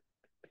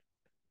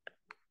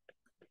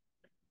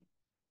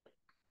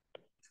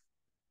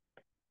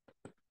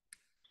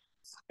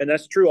 And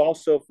that's true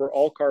also for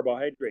all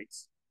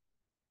carbohydrates,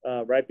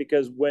 right?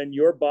 Because when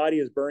your body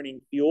is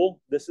burning fuel,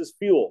 this is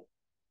fuel.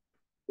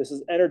 This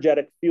is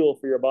energetic fuel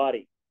for your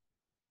body.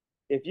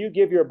 If you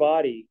give your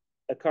body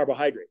a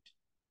carbohydrate,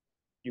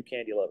 you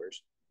candy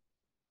lovers,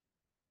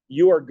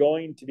 you are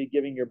going to be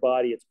giving your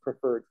body its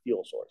preferred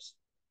fuel source.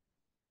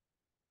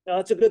 Now,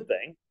 that's a good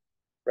thing,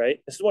 right?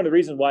 This is one of the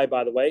reasons why,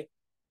 by the way,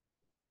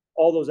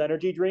 all those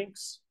energy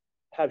drinks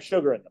have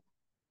sugar in them.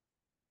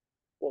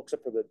 Well,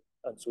 except for the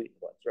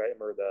unsweetened ones, right?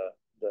 Or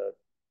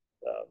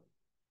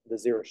the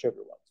zero sugar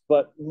ones.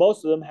 But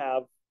most of them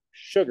have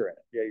sugar in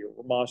it. Yeah, your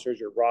Monsters,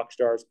 your Rock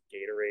Stars,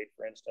 Gatorade,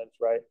 for instance,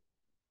 right?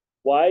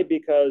 Why?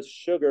 Because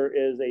sugar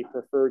is a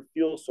preferred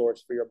fuel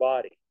source for your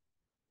body.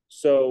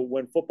 So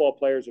when football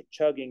players are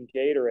chugging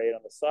Gatorade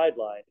on the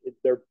sideline,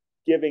 they're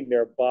giving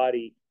their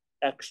body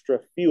extra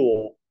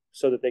fuel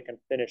so that they can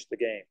finish the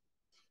game,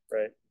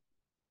 right?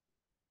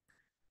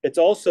 It's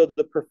also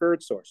the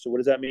preferred source. So what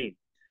does that mean?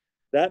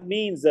 That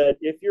means that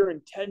if your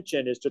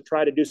intention is to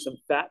try to do some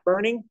fat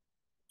burning,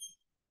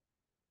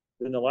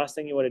 then the last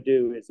thing you want to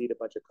do is eat a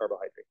bunch of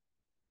carbohydrate,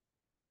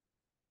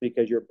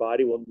 because your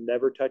body will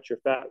never touch your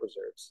fat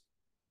reserves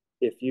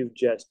if you've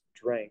just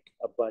drank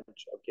a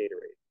bunch of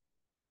Gatorade,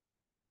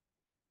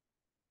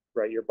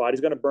 right? Your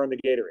body's going to burn the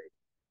Gatorade.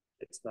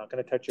 It's not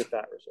going to touch your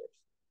fat reserves.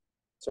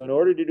 So in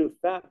order to do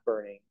fat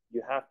burning,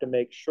 you have to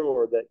make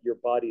sure that your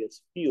body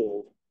is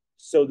fueled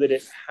so that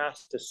it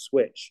has to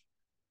switch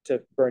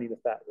to burning the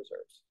fat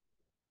reserves.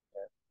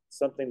 Okay?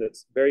 Something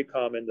that's very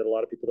common that a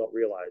lot of people don't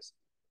realize.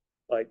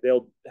 Like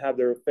they'll have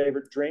their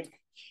favorite drink,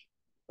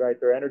 right?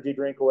 Their energy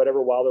drink or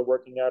whatever while they're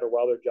working out or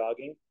while they're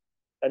jogging.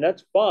 And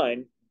that's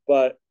fine.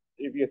 But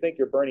if you think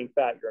you're burning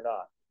fat, you're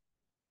not.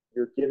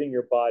 You're giving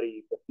your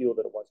body the fuel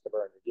that it wants to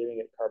burn. You're giving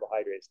it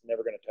carbohydrates. It's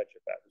never going to touch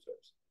your fat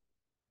reserves.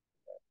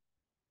 Okay?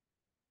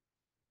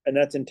 And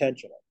that's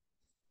intentional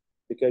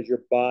because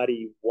your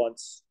body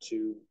wants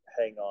to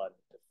hang on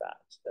to fat.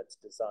 That's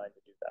designed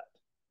to do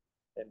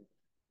that. And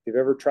if you've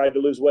ever tried to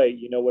lose weight,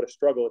 you know what a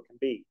struggle it can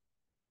be.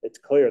 It's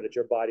clear that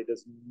your body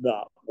does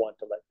not want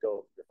to let go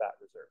of your fat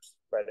reserves,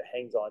 right? It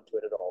hangs on to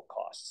it at all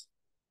costs.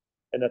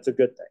 And that's a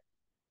good thing,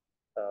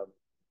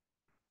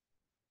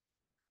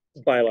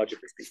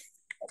 biologically speaking.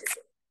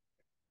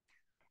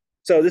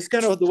 So this is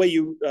kind of the way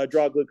you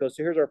draw glucose.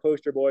 So here's our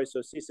poster boy,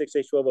 so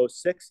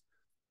C6H12O6.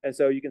 And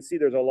so you can see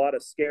there's a lot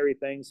of scary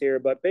things here,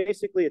 but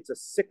basically it's a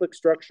cyclic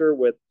structure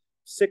with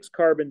 6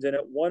 carbons in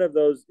it. One of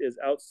those is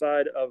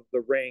outside of the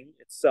ring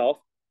itself.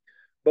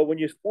 But when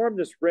you form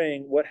this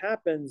ring, what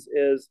happens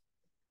is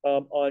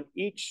on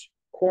each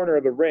corner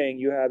of the ring,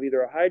 you have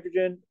either a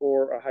hydrogen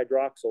or a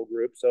hydroxyl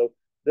group. So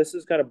this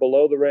is kind of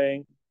below the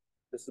ring,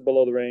 this is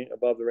below the ring,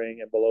 above the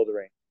ring, and below the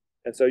ring.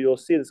 And so you'll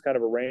see this kind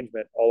of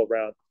arrangement all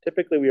around.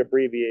 Typically, we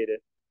abbreviate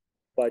it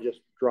by just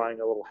drawing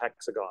a little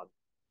hexagon,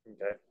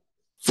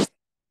 okay?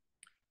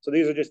 So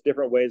these are just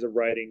different ways of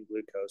writing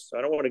glucose. So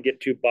I don't want to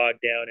get too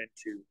bogged down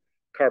into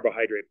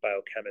carbohydrate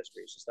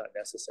biochemistry. It's just not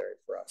necessary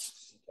for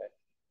us, okay?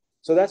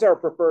 So that's our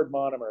preferred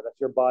monomer. That's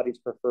your body's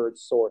preferred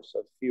source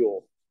of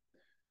fuel.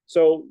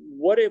 So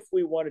what if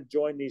we want to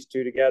join these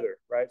two together,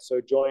 right?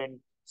 So join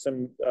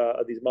some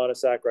of these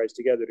monosaccharides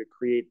together to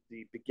create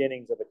the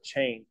beginnings of a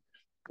chain.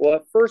 Well,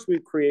 at first we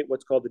create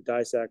what's called the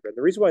disaccharide.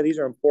 The reason why these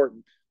are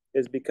important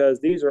is because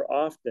these are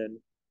often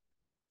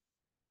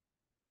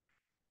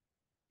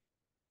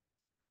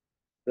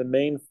the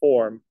main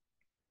form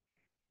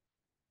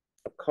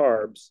of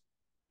carbs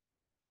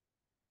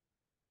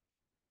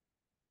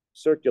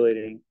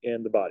circulating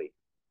in the body.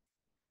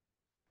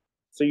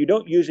 So you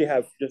don't usually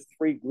have just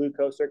free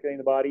glucose circulating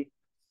the body.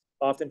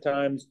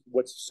 Oftentimes,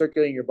 what's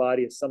circulating your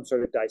body is some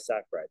sort of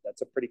disaccharide.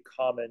 That's a pretty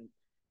common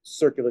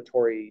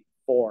circulatory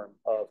form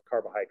of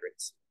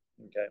carbohydrates,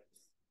 okay?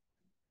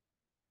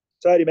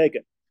 So how do you make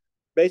it?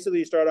 Basically,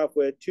 you start off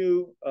with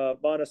 2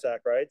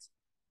 monosaccharides,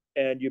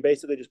 and you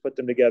basically just put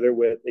them together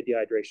with a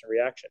dehydration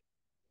reaction.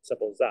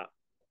 Simple as that.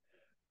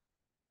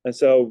 And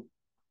so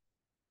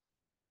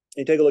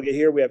you take a look at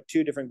here, we have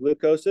 2 different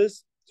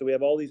glucoses. So we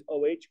have all these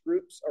OH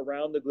groups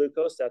around the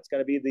glucose. That's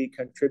going to be the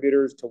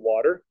contributors to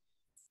water.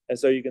 And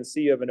so you can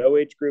see you have an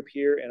OH group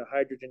here and a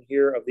hydrogen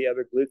here of the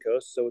other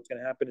glucose. So what's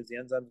going to happen is the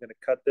enzyme is going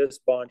to cut this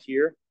bond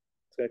here.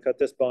 It's going to cut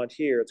this bond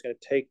here. It's going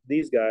to take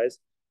these guys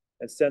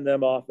and send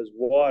them off as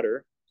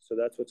water. So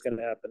that's what's going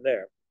to happen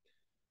there.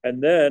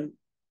 And then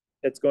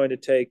it's going to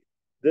take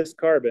this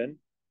carbon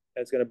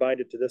and it's going to bind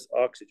it to this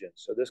oxygen.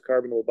 So this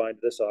carbon will bind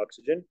to this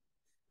oxygen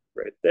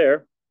right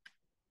there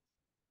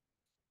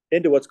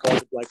into what's called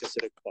the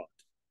glycosidic bond.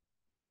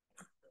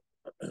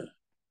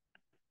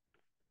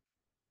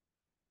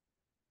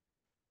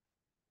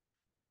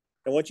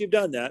 And once you've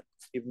done that,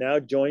 you've now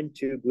joined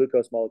 2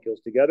 glucose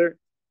molecules together.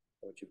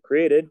 And what you've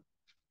created,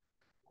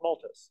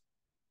 maltose.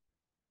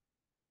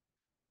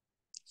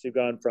 So you've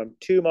gone from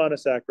 2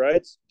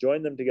 monosaccharides,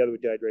 joined them together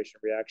with dehydration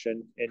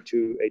reaction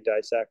into a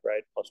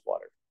disaccharide plus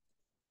water.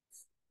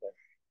 Okay.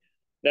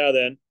 Now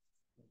then,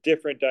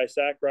 different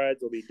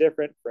disaccharides will be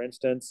different. For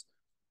instance,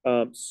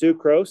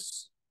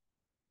 sucrose,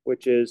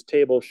 which is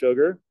table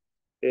sugar,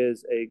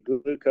 is a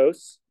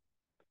glucose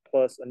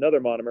plus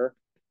another monomer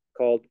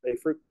called a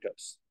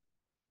fructose.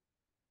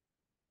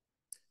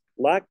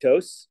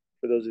 Lactose,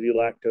 for those of you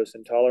lactose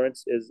intolerant,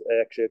 is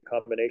actually a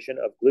combination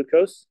of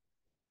glucose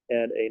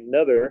and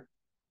another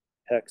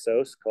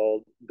hexose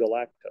called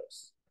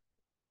galactose.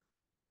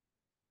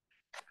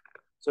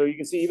 So you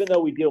can see, even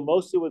though we deal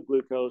mostly with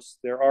glucose,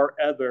 there are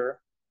other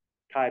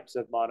types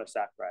of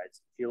monosaccharides.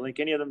 If you link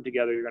any of them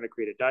together, you're going to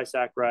create a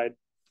disaccharide.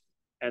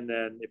 And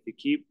then if you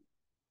keep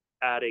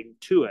adding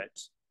to it,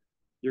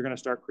 you're going to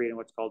start creating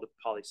what's called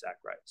a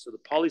polysaccharide. So the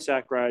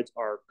polysaccharides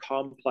are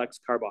complex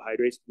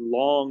carbohydrates,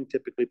 long,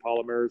 typically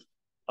polymers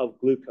of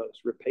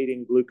glucose,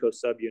 repeating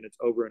glucose subunits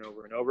over and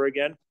over and over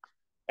again.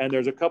 And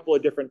there's a couple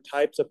of different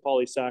types of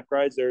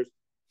polysaccharides. There's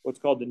what's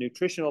called the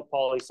nutritional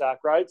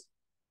polysaccharides.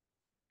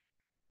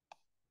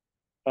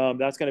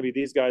 That's going to be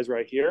these guys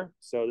right here.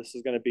 So this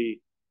is going to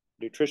be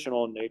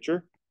nutritional in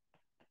nature.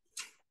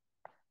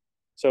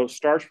 So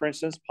starch, for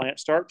instance, plant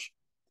starch.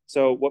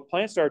 So what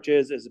plant starch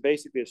is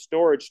basically a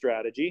storage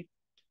strategy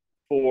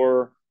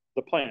for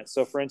the plants.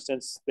 So for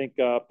instance, think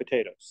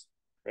potatoes,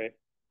 right?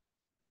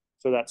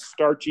 So that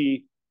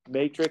starchy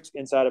matrix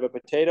inside of a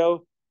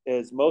potato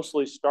is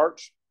mostly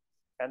starch,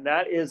 and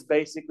that is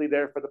basically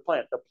there for the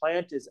plant. The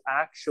plant is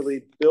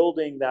actually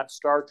building that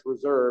starch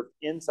reserve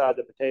inside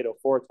the potato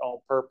for its own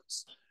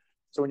purpose.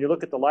 So when you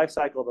look at the life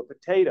cycle of a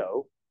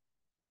potato,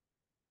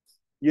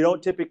 you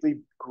don't typically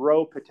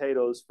grow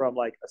potatoes from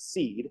like a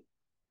seed.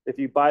 If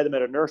you buy them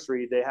at a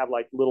nursery, they have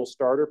like little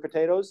starter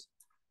potatoes,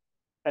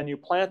 and you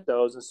plant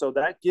those. And so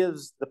that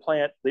gives the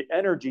plant the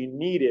energy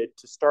needed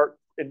to start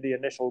in the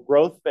initial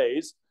growth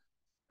phase.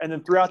 And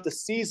then throughout the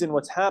season,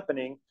 what's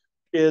happening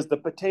is the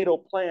potato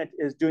plant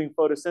is doing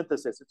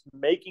photosynthesis. It's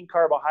making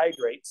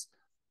carbohydrates,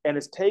 and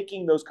it's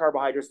taking those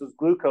carbohydrates, those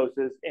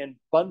glucoses, and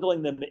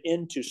bundling them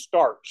into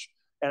starch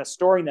and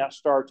storing that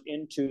starch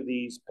into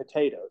these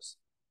potatoes.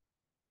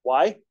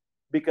 Why?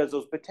 Because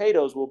those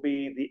potatoes will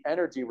be the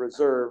energy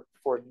reserve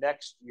for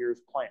next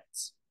year's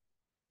plants.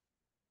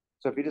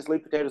 So if you just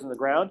leave potatoes in the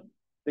ground,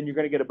 then you're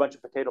going to get a bunch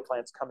of potato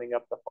plants coming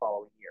up the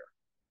following year.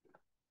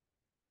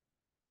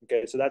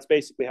 Okay, so that's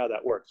basically how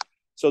that works.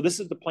 So this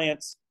is the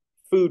plant's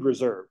food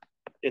reserve.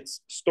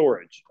 It's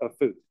storage of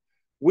food.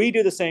 We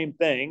do the same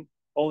thing,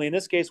 only in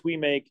this case, we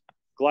make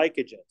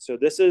glycogen. So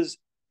this is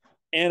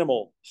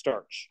animal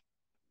starch.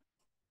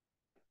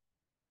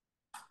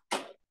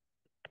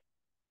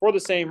 For the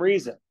same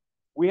reason,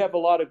 we have a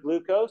lot of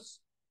glucose,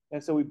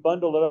 and so we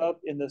bundle it up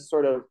in this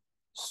sort of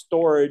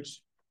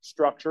storage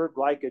structure,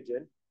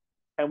 glycogen,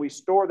 and we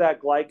store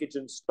that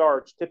glycogen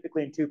starch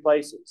typically in two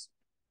places.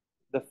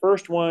 The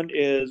first one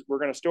is we're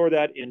going to store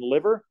that in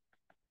liver.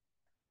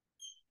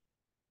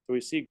 So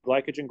we see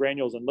glycogen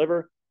granules in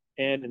liver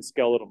and in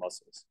skeletal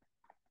muscles.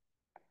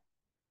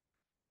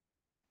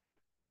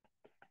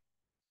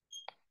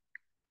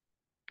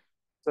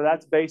 So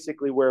that's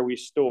basically where we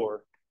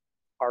store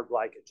our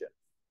glycogen.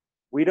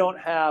 We don't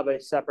have a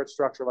separate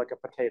structure like a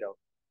potato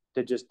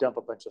to just dump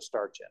a bunch of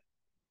starch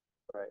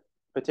in, right?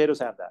 Potatoes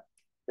have that.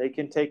 They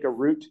can take a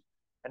root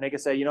and they can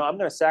say, you know, I'm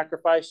going to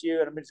sacrifice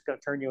you and I'm just going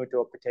to turn you into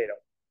a potato,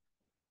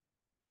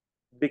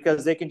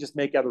 because they can just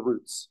make other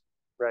roots,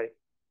 right?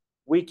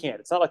 We can't.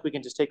 It's not like we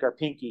can just take our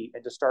pinky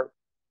and just start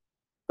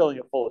filling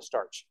it full of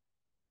starch,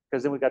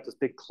 because then we got this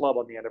big club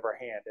on the end of our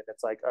hand, and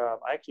it's like,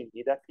 I actually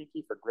need that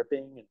pinky for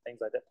gripping and things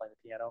like that, playing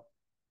the piano.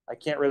 I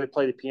can't really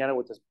play the piano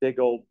with this big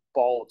old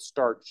ball of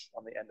starch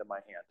on the end of my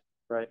hand,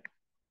 right?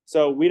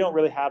 So we don't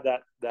really have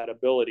that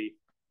ability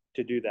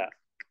to do that.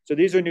 So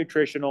these are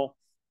nutritional.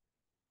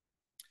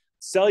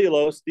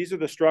 Cellulose, these are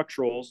the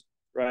structurals,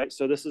 right?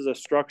 So this is a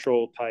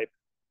structural type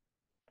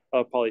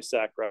of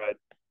polysaccharide.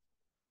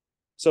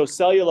 So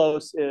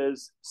cellulose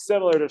is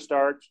similar to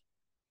starch,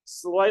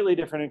 slightly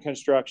different in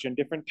construction,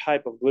 different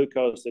type of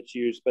glucose that's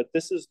used, but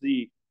this is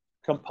the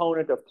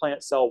component of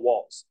plant cell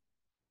walls.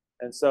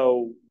 And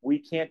so we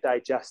can't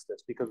digest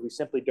this because we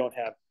simply don't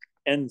have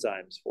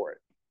enzymes for it.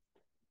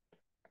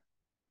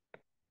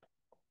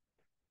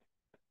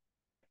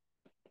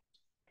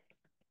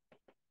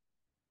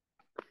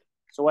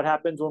 So what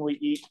happens when we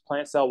eat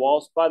plant cell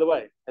walls? By the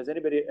way, has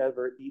anybody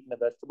ever eaten a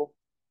vegetable?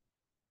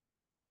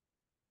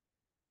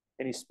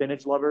 Any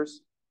spinach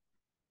lovers?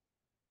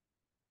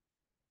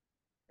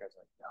 You guys are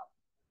like, no,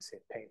 I see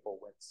painful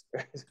wince.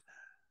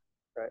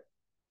 Right?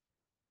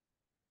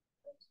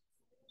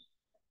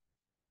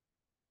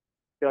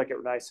 Feel like it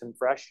nice and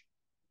fresh?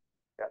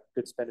 Got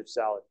good spinach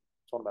salad.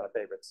 It's one of my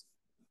favorites.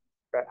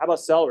 Right. How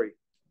about celery?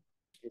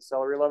 Any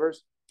celery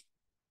lovers?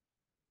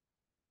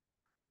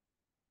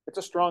 It's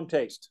a strong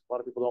taste. A lot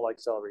of people don't like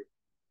celery,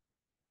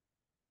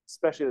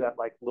 especially that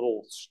like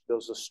little,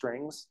 those are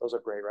strings. Those are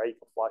great, right? You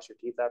can floss your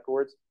teeth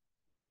afterwards.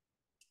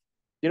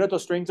 You know what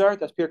those strings are?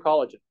 That's pure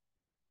collagen.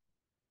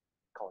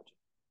 Collagen.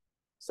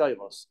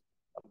 Cellulose.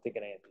 I'm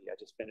thinking A&P. I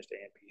just finished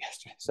A&P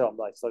yesterday, so I'm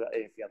like, still got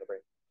A&P on the brain.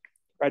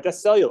 All right,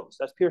 that's cellulose.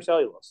 That's pure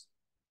cellulose.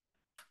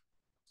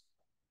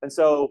 And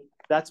so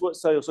that's what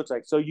cellulose looks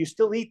like. So you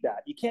still eat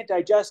that. You can't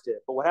digest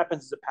it, but what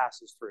happens is it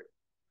passes through.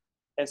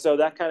 And so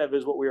that kind of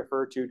is what we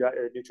refer to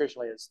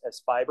nutritionally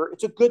as fiber.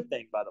 It's a good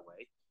thing, by the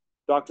way.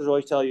 Doctors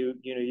always tell you,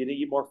 you know, you need to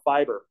eat more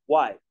fiber.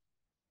 Why?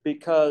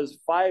 Because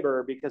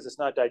fiber, because it's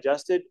not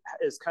digested,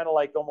 is kind of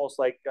like almost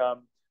like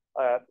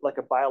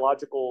a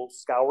biological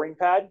scouring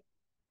pad.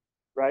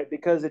 right?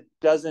 Because it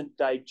doesn't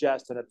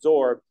digest and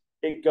absorb,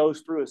 it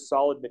goes through a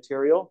solid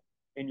material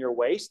in your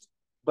waste.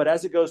 But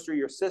as it goes through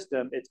your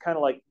system, it's kind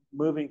of like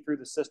moving through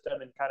the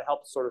system and kind of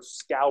helps sort of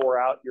scour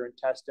out your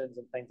intestines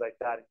and things like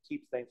that and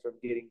keep things from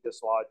getting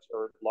dislodged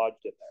or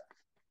lodged in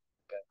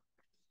there. Okay.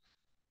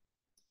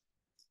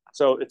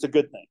 So it's a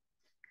good thing.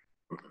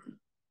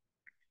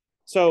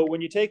 So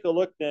when you take a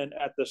look then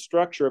at the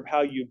structure of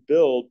how you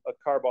build a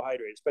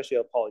carbohydrate, especially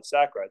a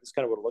polysaccharide, this is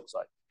kind of what it looks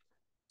like.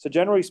 So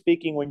generally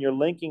speaking, when you're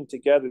linking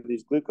together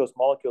these glucose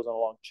molecules on a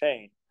long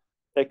chain,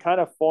 it kind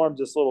of forms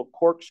this little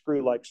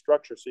corkscrew-like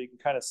structure. So you can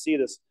kind of see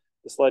this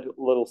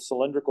little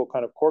cylindrical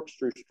kind of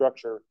corkscrew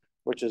structure,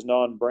 which is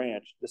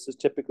non-branched. This is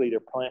typically their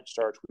plant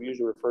starch. We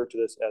usually refer to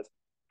this as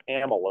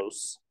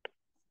amylose.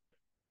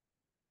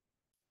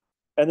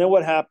 And then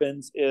what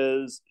happens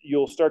is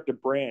you'll start to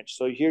branch.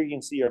 So here you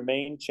can see your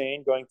main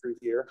chain going through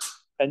here,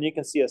 and you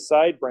can see a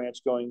side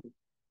branch going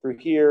through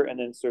here and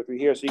then through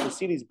here. So you can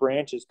see these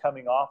branches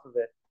coming off of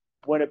it.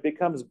 When it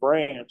becomes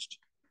branched,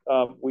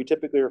 we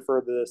typically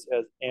refer to this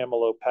as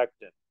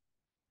amylopectin.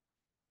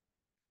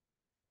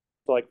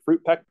 So like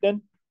fruit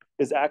pectin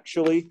is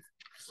actually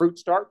fruit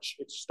starch.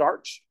 It's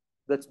starch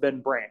that's been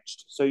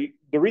branched. So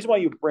the reason why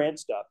you branch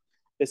stuff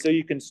is so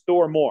you can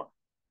store more.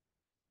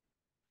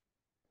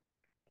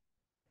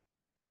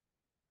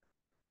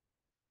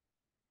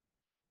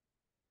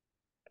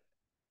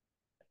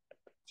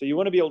 So you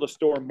want to be able to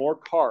store more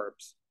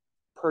carbs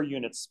per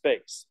unit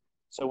space.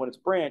 So when it's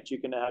branched, you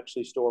can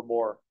actually store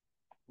more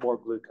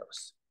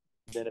glucose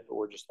than if it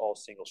were just all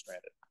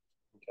single-stranded.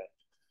 Okay.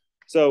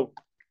 So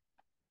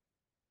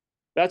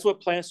that's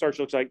what plant starch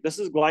looks like. This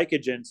is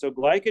glycogen. So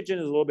glycogen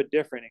is a little bit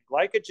different. And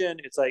glycogen,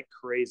 it's like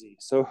crazy.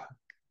 So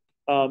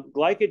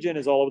glycogen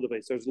is all over the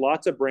place. There's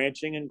lots of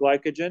branching in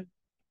glycogen.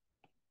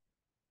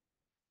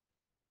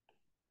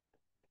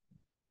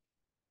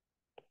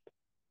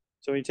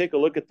 So when you take a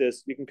look at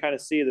this, you can kind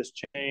of see this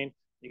chain.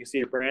 You can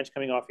see a branch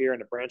coming off here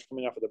and a branch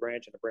coming off of the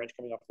branch and a branch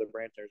coming off of the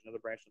branch. There's another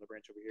branch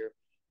over here,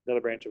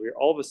 another branch over here.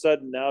 All of a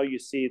sudden, now you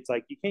see it's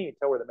like you can't even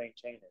tell where the main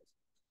chain is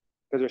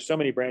because there's so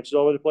many branches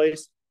all over the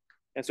place.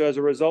 And so as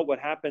a result, what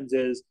happens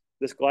is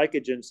this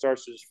glycogen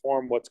starts to just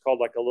form what's called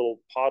like a little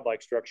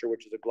pod-like structure,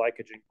 which is a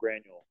glycogen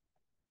granule.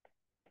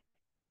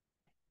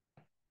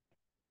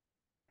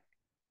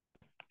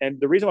 And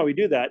the reason why we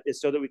do that is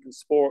so that we can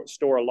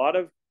store a lot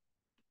of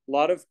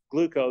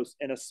glucose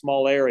in a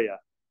small area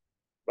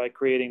by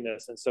creating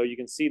this. And so you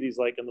can see these,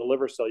 like in the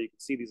liver cell, you can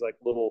see these like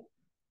little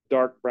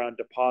dark brown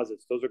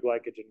deposits. Those are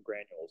glycogen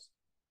granules.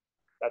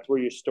 That's where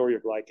you store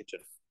your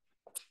glycogen.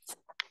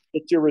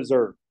 It's your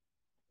reserve.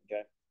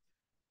 Okay.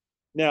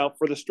 Now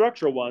for the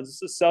structural ones,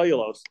 this is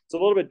cellulose. It's a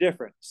little bit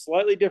different,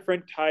 slightly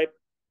different type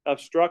of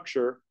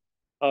structure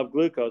of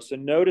glucose. So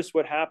notice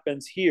what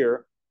happens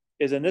here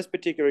is in this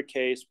particular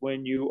case,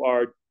 when you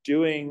are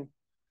doing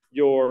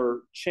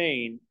your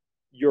chain,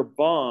 your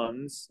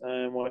bonds,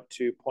 I want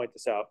to point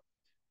this out.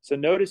 So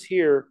notice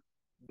here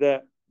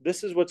that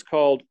this is what's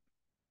called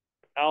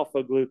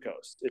alpha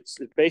glucose. It's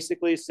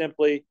basically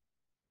simply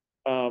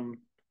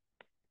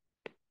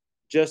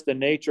just the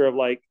nature of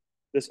like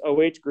this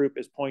OH group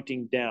is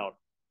pointing down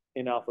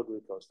in alpha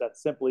glucose.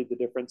 That's simply the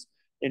difference.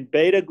 In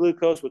beta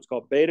glucose, what's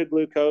called beta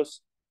glucose,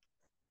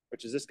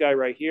 which is this guy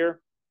right here,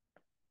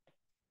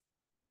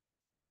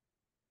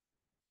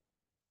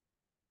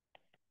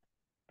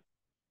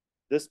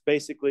 this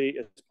basically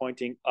is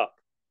pointing up.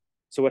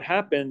 So what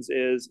happens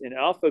is in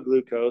alpha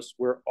glucose,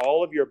 where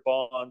all of your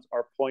bonds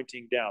are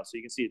pointing down. So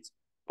you can see it's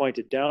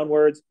pointed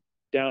downwards,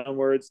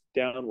 downwards,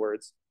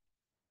 downwards.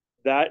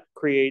 That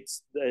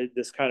creates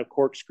this kind of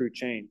corkscrew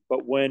chain.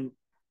 But when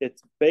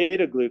it's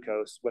beta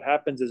glucose, what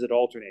happens is it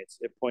alternates.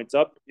 It points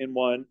up in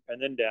one and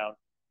then down,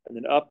 and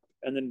then up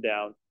and then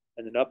down,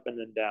 and then up and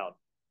then down.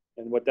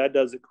 And what that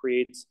does, it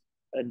creates,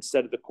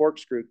 instead of the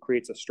corkscrew,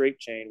 creates a straight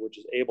chain, which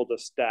is able to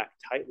stack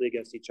tightly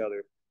against each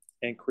other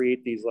and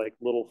create these like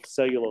little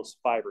cellulose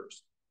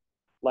fibers,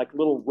 like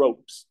little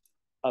ropes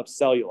of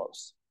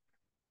cellulose.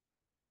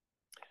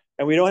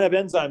 And we don't have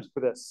enzymes for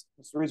this.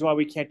 That's the reason why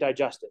we can't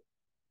digest it.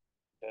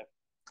 Okay.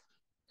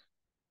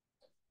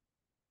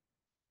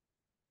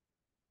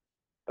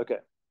 Okay.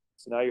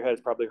 So now your head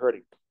is probably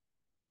hurting.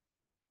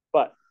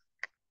 But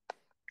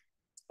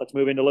let's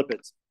move into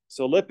lipids.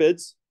 So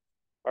lipids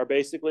are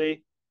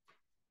basically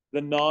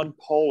the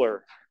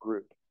non-polar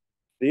group.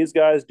 These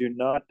guys do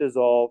not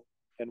dissolve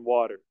in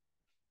water.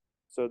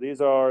 So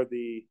these are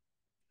the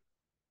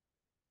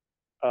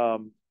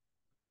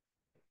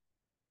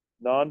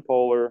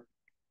non-polar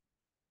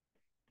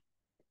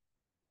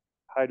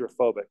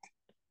hydrophobic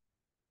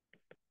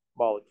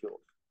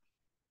molecules.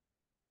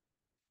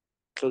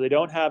 So they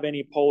don't have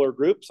any polar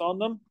groups on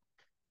them,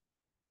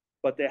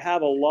 but they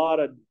have a lot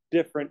of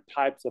different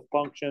types of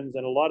functions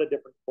and a lot of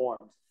different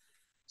forms.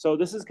 So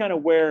this is kind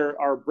of where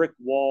our brick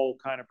wall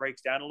kind of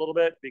breaks down a little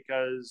bit,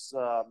 because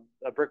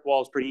a brick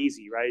wall is pretty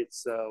easy, right?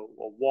 It's a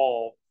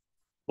wall,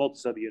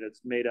 multi-subunits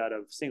made out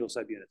of single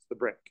subunits, the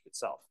brick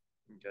itself.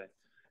 Okay.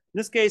 In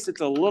this case,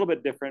 it's a little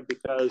bit different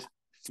because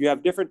You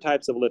have different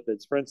types of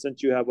lipids. For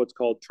instance, you have what's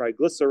called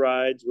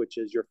triglycerides, which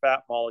is your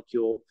fat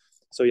molecule.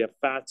 So you have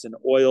fats and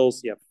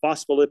oils. You have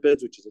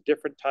phospholipids, which is a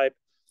different type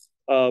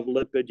of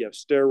lipid. You have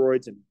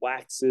steroids and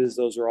waxes.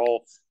 Those are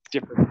all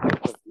different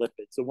types of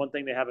lipids. So one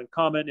thing they have in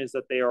common is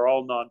that they are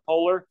all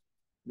nonpolar.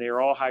 They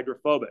are all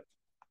hydrophobic.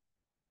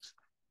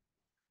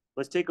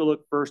 Let's take a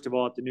look first of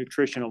all at the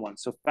nutritional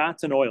ones. So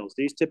fats and oils,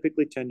 these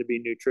typically tend to be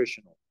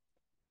nutritional.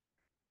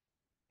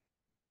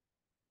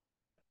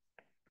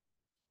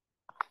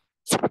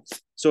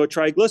 So a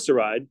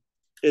triglyceride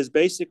is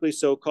basically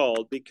so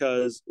called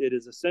because it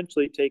is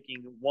essentially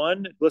taking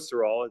one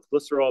glycerol, it's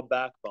glycerol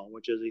backbone,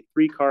 which is a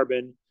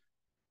 3-carbon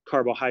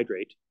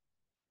carbohydrate,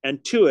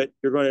 and to it,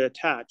 you're going to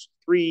attach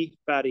 3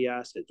 fatty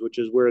acids, which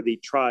is where the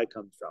tri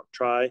comes from.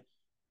 Tri,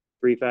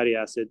 3 fatty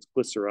acids,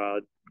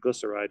 glyceride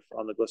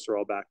on the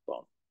glycerol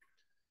backbone.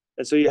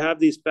 And so you have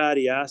these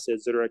fatty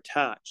acids that are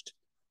attached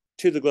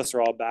to the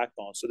glycerol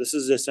backbone. So this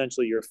is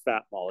essentially your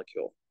fat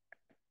molecule.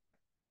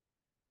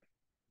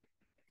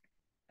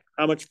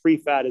 How much free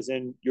fat is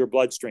in your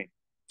bloodstream?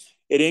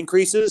 It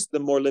increases the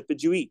more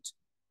lipids you eat.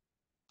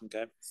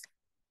 Okay.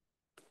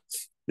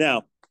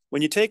 Now,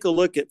 when you take a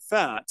look at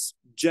fats,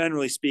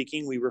 generally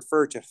speaking, we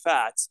refer to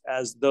fats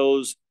as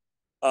those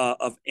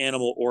of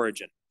animal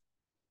origin.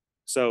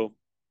 So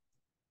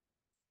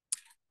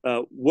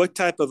what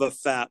type of a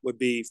fat would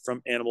be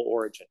from animal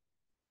origin?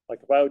 Like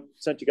if I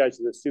sent you guys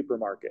to the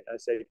supermarket and I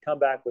say, come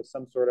back with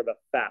some sort of a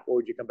fat, what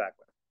would you come back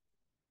with?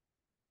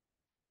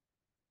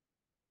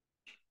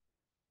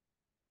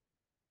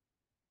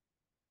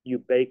 You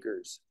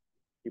bakers,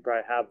 you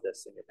probably have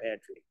this in your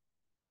pantry.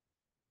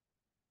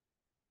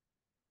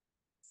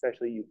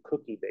 Especially you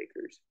cookie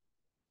bakers.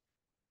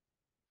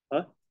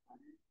 Huh?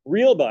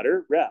 Real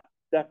butter, yeah,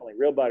 definitely.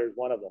 Real butter is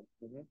one of them.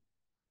 Mm-hmm.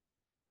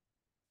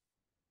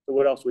 So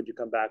what else would you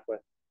come back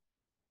with?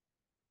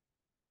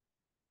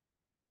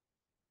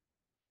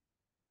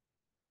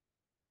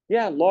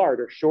 Yeah, lard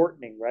or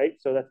shortening, right?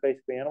 So that's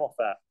basically animal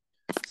fat.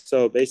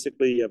 So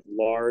basically you have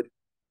lard,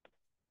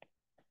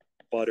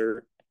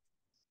 butter,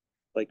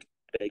 like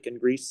bacon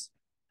grease.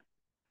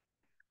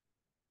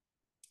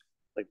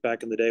 Like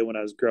back in the day when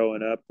I was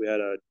growing up, we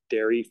had a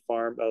dairy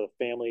farm, a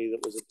family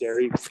that was a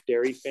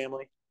dairy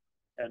family,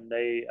 and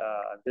they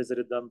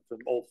visited them from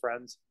old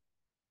friends.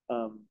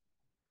 I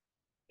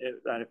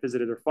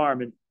visited their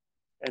farm,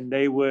 and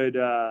they would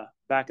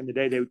back in the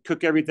day they would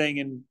cook everything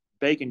in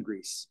bacon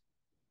grease,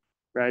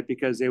 right?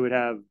 Because they would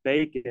have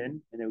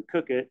bacon and they would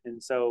cook it,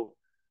 and so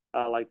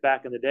like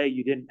back in the day,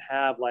 you didn't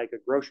have like a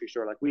grocery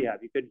store like we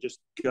have. You couldn't just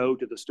go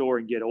to the store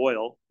and get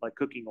oil, like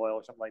cooking oil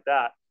or something like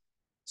that.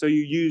 So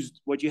you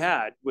used what you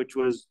had, which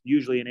was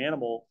usually an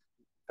animal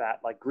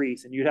fat, like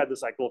grease, and you'd have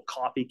this like little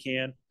coffee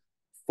can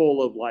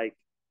full of like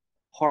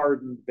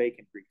hardened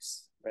bacon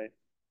grease, right?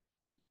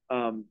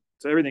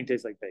 So everything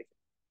tastes like bacon,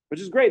 which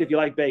is great if you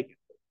like bacon.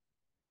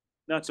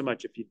 Not so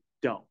much if you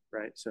don't,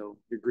 right? So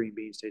your green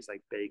beans taste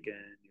like bacon.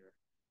 Your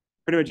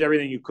pretty much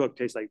everything you cook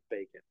tastes like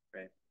bacon,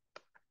 right?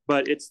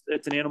 But it's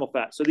an animal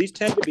fat. So these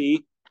tend to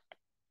be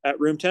at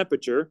room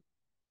temperature.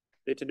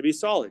 They tend to be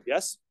solid.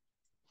 Yes.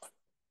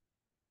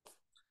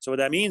 So what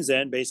that means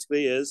then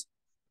basically is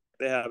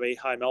they have a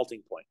high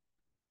melting point.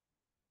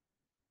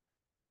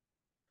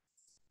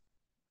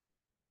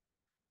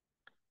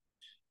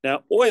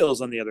 Now,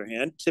 oils, on the other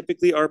hand,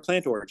 typically are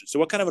plant origin. So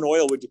what kind of an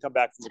oil would you come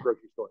back from the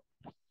grocery store?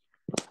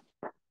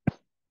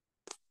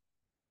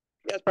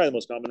 Yeah, it's probably the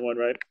most common one,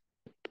 right?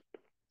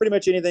 Pretty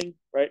much anything,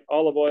 right?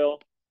 Olive oil,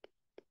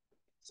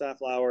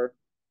 safflower,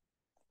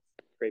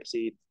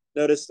 grapeseed.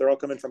 Notice they're all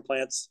coming from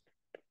plants,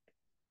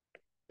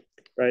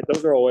 right?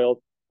 Those are oils.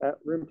 At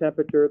room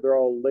temperature, they're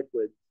all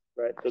liquids,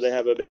 right? So they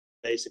have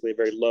basically a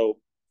very low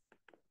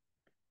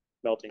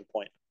melting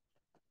point.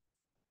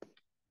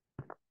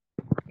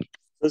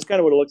 So this is kind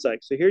of what it looks like.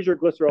 So here's your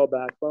glycerol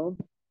backbone.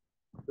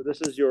 So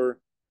this is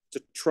it's a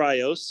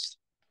triose.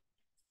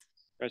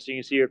 Right, so you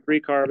can see your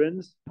 3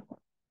 carbons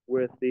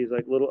with these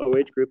like little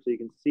OH groups. So you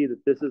can see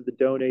that this is the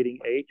donating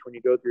H when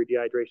you go through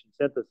dehydration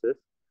synthesis.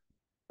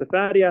 The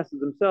fatty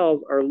acids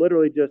themselves are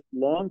literally just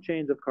long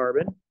chains of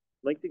carbon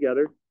linked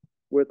together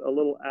with a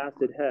little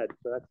acid head.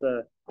 So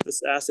that's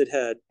this acid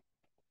head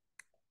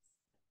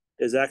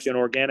is actually an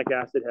organic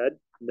acid head.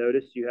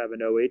 Notice you have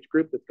an OH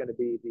group that's going to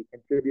be the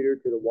contributor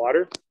to the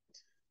water.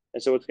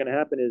 And so what's going to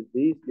happen is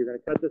you're going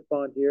to cut this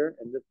bond here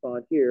and this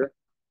bond here.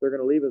 They're going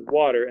to leave as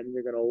water, and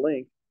you're going to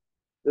link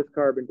this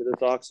carbon to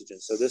this oxygen.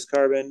 So this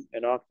carbon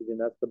and oxygen,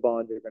 that's the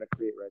bond you're going to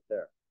create right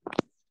there.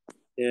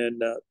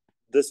 And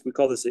we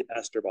call this the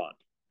ester bond.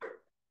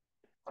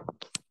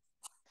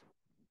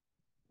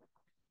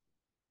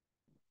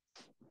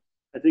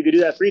 I think you do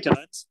that 3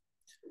 times.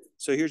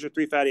 So here's your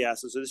 3 fatty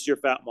acids. So this is your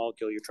fat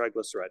molecule, your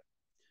triglyceride.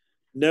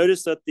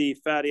 Notice that the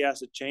fatty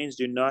acid chains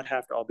do not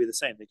have to all be the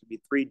same. They could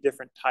be 3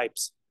 different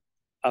types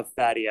of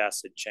fatty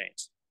acid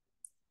chains.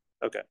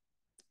 Okay.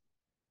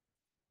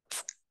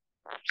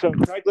 So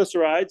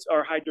triglycerides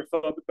are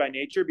hydrophobic by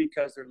nature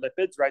because they're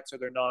lipids, right? So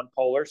they're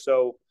nonpolar.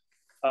 So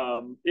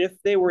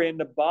if they were in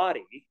the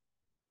body,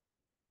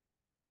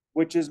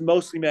 which is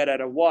mostly made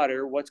out of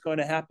water, what's going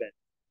to happen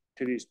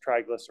to these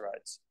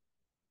triglycerides?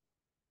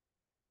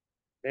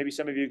 Maybe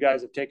some of you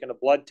guys have taken a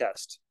blood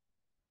test.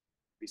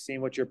 Have you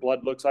seen what your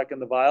blood looks like in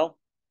the vial?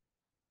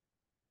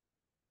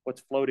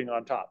 What's floating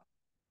on top?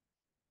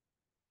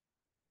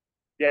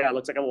 Yeah, it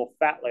looks like a little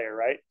fat layer,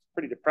 right?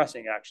 Pretty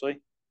depressing,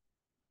 actually.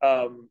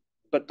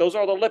 But those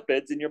are the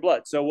lipids in your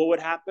blood. So what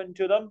would happen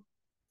to them?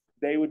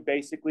 They would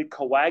basically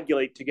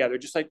coagulate together,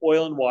 just like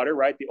oil and water,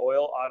 right? The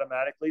oil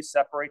automatically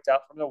separates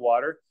out from the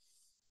water.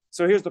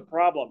 So here's the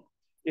problem.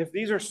 If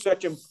these are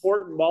such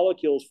important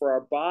molecules for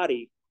our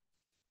body,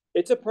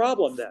 it's a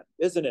problem then,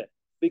 isn't it?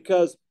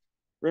 Because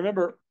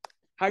remember,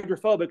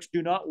 hydrophobics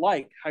do not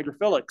like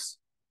hydrophilics.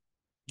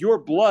 Your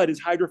blood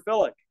is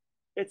hydrophilic.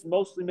 It's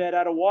mostly made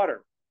out of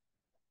water.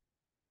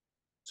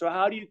 So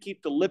how do you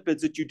keep the lipids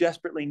that you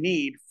desperately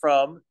need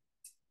from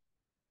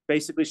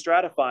basically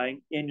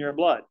stratifying in your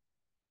blood?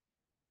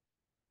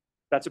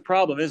 That's a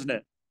problem, isn't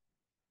it?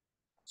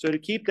 So to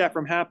keep that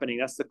from happening,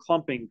 that's the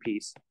clumping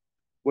piece.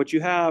 What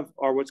you have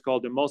are what's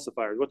called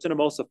emulsifiers. What's an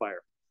emulsifier?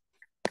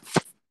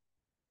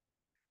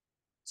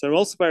 So an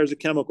emulsifier is a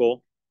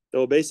chemical that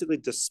will basically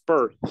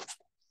disperse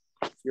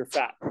your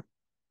fat.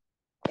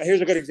 Now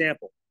here's a good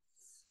example.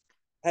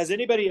 Has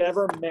anybody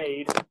ever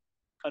made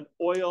an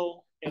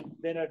oil and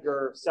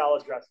vinegar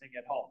salad dressing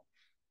at home?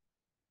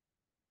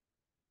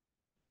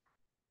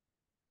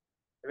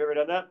 Have you ever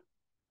done that?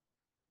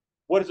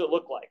 What does it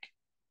look like?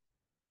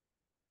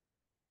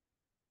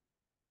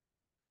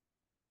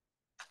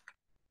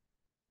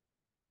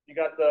 You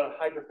got the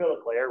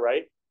hydrophilic layer,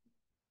 right?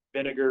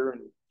 Vinegar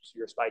and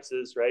your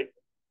spices, right?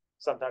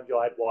 Sometimes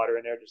you'll add water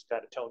in there, just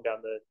kind of tone down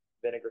the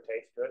vinegar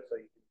taste to it so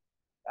you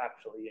can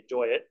actually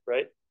enjoy it,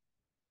 right?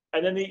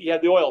 And then you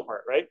have the oil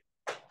part, right?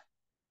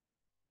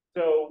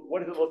 So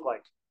what does it look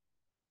like?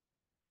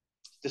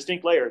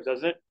 Distinct layers,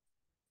 doesn't it?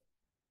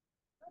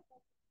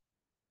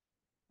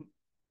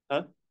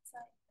 Huh?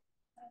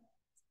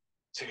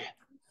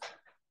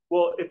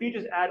 Well, if you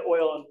just add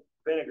oil and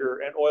vinegar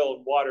and oil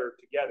and water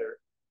together,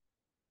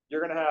 you're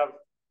going to have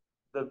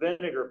the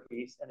vinegar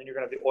piece and then you're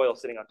going to have the oil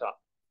sitting on top.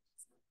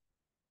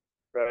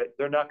 Right?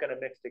 They're not going to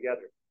mix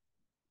together.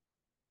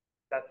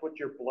 That's what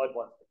your blood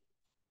wants to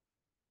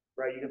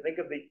do. Right? You can think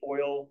of the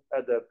oil,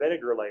 the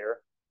vinegar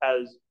layer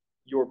as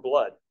your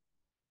blood,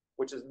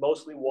 which is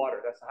mostly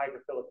water. That's the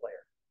hydrophilic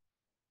layer.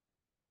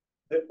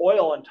 The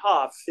oil on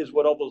top is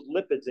what all those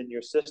lipids in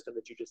your system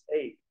that you just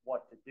ate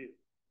want to do.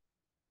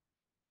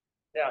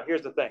 Now,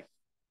 here's the thing.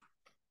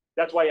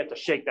 That's why you have to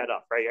shake that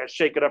up, right? You have to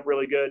shake it up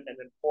really good and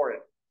then pour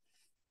it.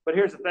 But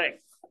here's the thing.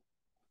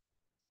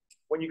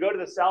 When you go to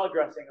the salad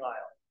dressing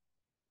aisle,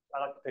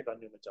 I like to pick on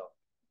Newman's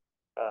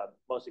Own,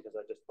 mostly because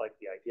I just like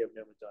the idea of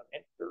Newman's Own.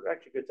 And they're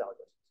actually good salad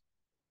dressings,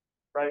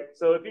 right?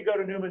 So if you go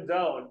to Newman's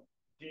Own,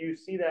 do you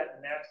see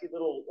that nasty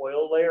little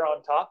oil layer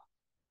on top?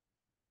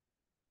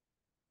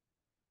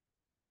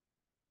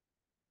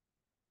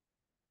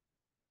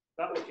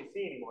 Not what you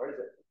see anymore, is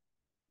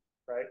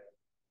it? Right?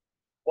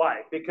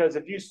 Why? Because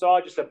if you saw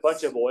just a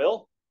bunch of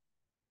oil,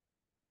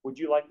 would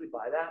you likely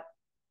buy that?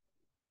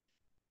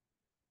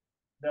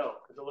 No,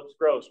 because it looks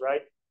gross,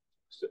 right?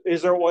 So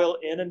is there oil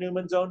in a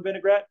Newman's Own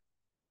vinaigrette?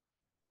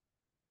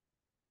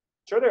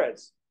 Sure there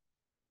is.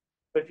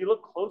 But if you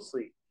look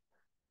closely,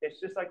 it's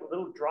just like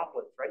little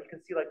droplets, right? You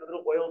can see like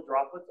little oil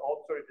droplets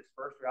all sort of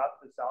dispersed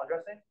throughout the salad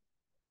dressing.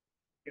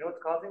 You know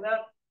what's causing that?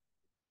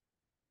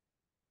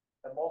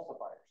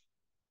 Emulsifiers.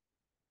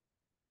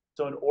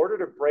 So in order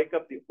to break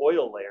up the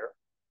oil layer,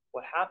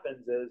 what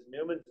happens is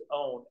Newman's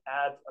Own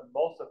adds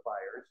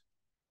emulsifiers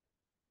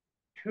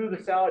to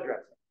the salad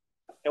dressing.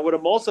 And what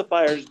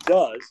emulsifiers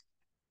does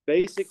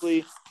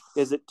basically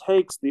is it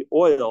takes the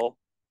oil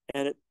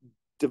and it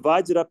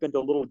divides it up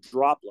into little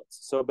droplets.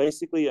 So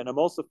basically an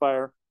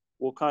emulsifier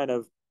will kind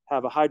of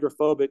have a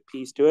hydrophobic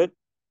piece to it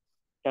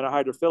and a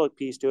hydrophilic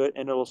piece to it,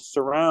 and it'll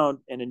surround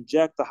and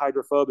inject the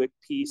hydrophobic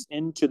piece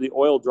into the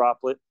oil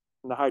droplet,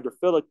 and the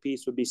hydrophilic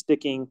piece would be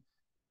sticking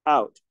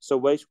out. So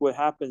what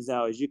happens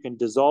now is you can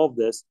dissolve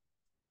this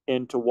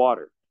into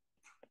water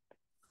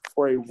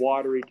or a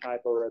watery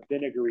type or a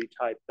vinegary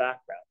type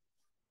background.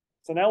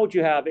 So now what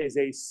you have is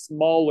a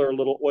smaller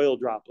little oil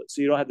droplet.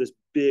 So you don't have this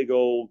big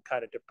old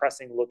kind of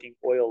depressing looking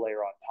oil layer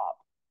on top.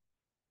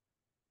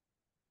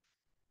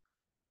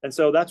 And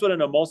so that's what an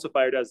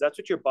emulsifier does. That's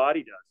what your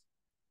body does.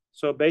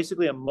 So it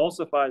basically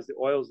emulsifies the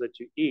oils that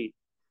you eat.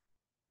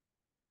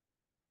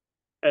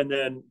 And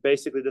then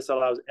basically this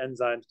allows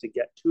enzymes to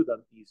get to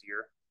them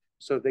easier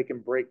so they can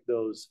break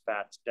those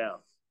fats down.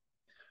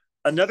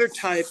 Another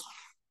type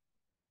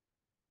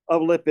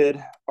of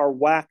lipid are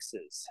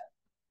waxes.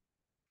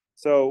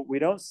 So we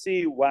don't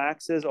see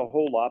waxes a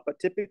whole lot, but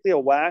typically a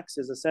wax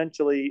is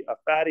essentially a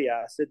fatty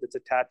acid that's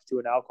attached to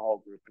an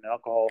alcohol group. And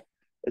alcohol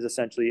is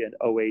essentially an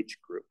OH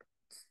group.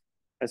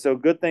 And so a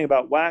good thing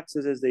about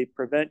waxes is they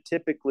prevent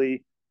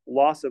typically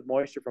loss of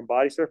moisture from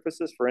body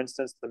surfaces. For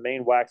instance, the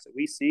main wax that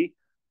we see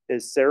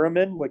is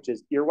cerumen, which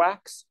is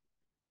earwax.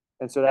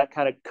 And so that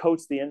kind of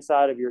coats the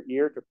inside of your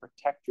ear to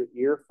protect your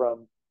ear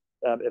from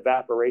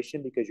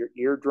evaporation, because your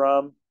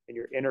eardrum and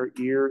your inner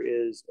ear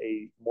is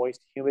a moist,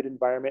 humid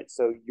environment.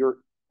 So your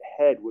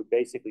head would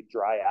basically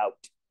dry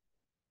out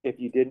if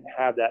you didn't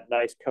have that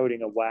nice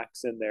coating of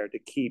wax in there to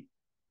keep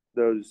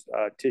those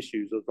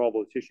tissues, those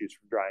vulval tissues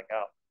from drying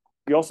out.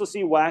 You also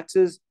see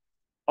waxes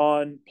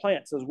on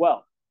plants as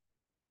well.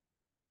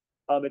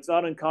 It's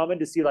not uncommon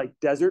to see like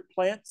desert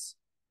plants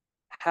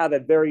have a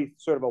very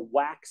sort of a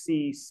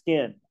waxy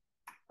skin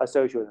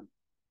associated with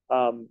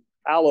them.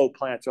 Aloe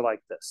plants are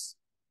like this,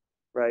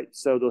 right?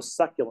 So those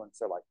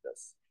succulents are like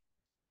this.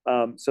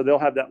 So they'll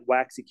have that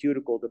waxy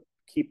cuticle to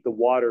keep the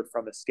water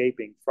from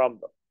escaping from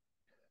them.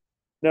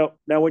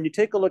 Now, when you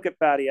take a look at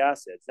fatty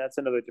acids, that's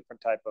another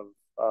different type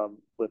of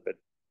lipid.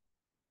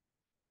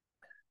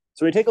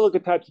 So when you take a look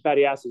at types of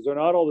fatty acids, they're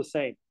not all the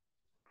same.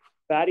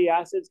 Fatty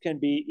acids can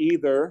be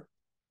either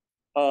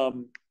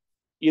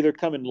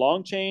come in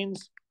long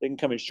chains, they can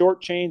come in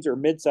short chains or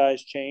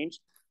mid-sized chains.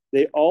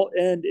 They all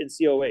end in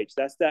COH.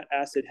 That's that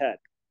acid head.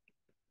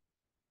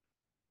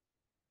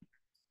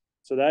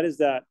 So that is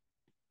that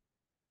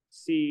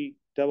C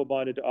double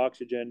bonded to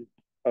oxygen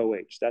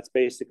OH. That's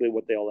basically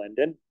what they all end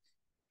in.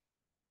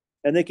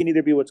 And they can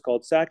either be what's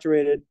called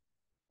saturated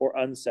or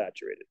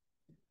unsaturated.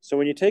 So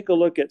when you take a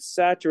look at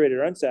saturated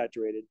or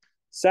unsaturated,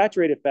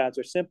 saturated fats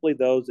are simply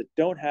those that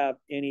don't have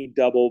any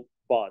double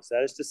bonds.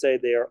 That is to say,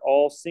 they are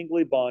all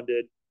singly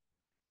bonded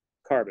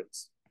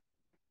carbons.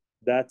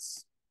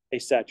 That's a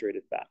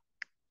saturated fat.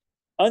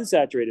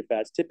 Unsaturated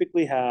fats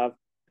typically have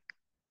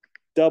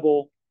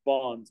double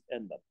bonds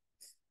in them.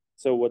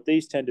 So what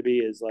these tend to be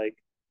is like,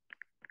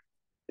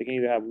 they can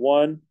either have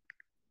one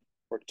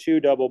or two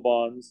double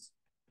bonds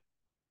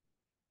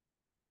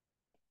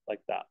like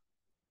that.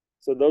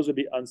 So those would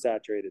be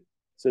unsaturated.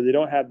 So they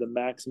don't have the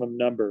maximum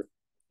number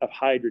of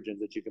hydrogens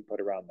that you can put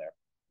around there.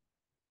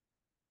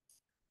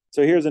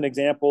 So here's an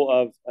example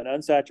of an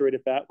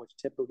unsaturated fat, which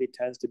typically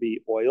tends to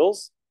be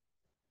oils.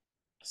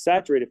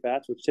 Saturated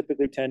fats, which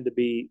typically tend to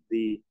be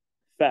the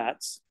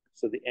fats,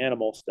 so the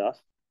animal stuff.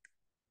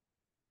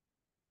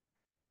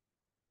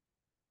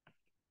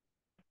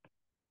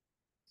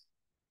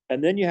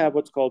 And then you have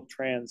what's called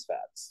trans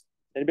fats.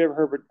 Anybody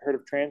ever heard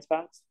of trans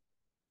fats?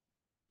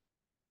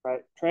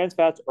 Right? Trans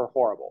fats are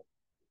horrible.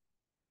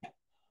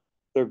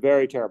 They're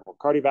very terrible.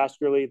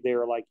 Cardiovascularly,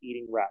 they're like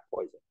eating rat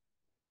poison.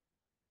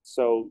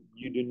 So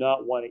you do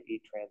not want to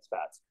eat trans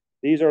fats.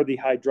 These are the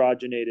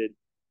hydrogenated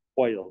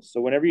oils.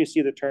 So whenever you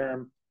see the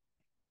term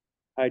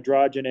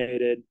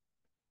hydrogenated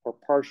or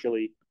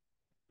partially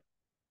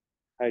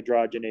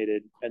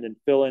hydrogenated and then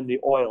fill in the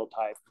oil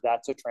type,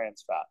 that's a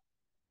trans fat.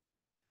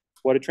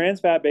 What a trans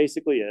fat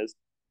basically is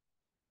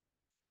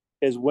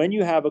when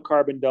you have a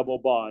carbon double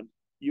bond,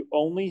 you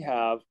only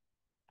have,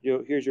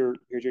 here's your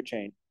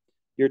chain.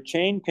 Your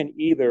chain can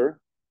either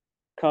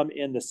come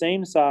in the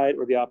same side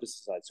or the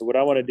opposite side. So what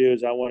I want to do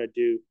is I want to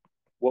do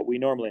what we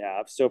normally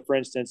have. So for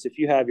instance, if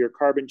you have your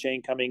carbon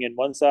chain coming in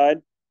one side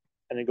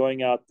and then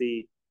going out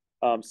the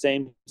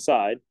same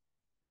side,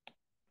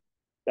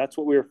 that's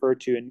what we refer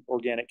to in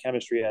organic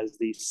chemistry as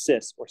the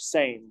cis or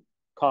same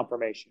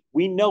conformation.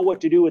 We know what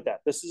to do with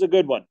that. This is a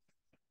good one.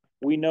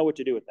 We know what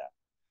to do with that.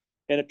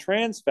 In a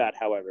trans fat,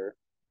 however,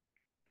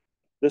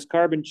 this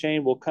carbon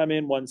chain will come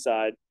in one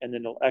side and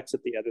then it'll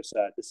exit the other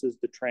side. This is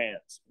the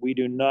trans. We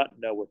do not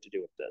know what to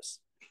do with this.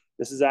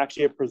 This is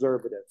actually a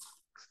preservative.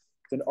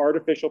 It's an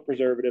artificial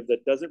preservative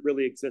that doesn't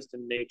really exist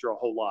in nature a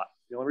whole lot.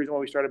 The only reason why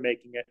we started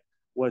making it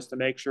was to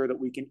make sure that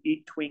we can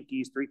eat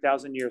Twinkies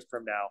 3,000 years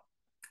from now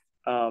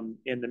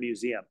in the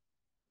museum.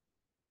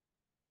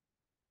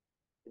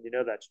 And you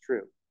know that's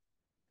true.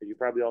 You've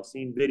probably all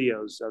seen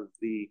videos of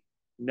the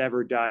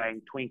never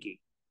dying Twinkie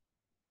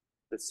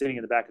that's sitting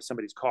in the back of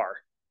somebody's car.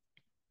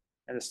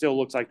 And it still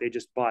looks like they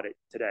just bought it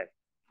today,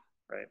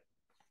 right?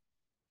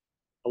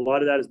 A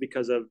lot of that is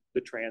because of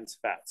the trans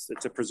fats.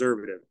 It's a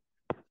preservative.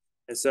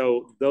 And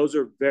so those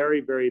are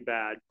very, very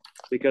bad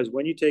because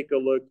when you take a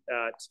look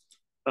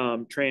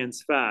at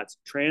trans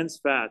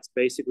fats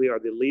basically are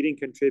the leading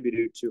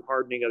contributor to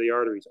hardening of the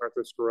arteries,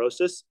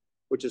 atherosclerosis,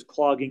 which is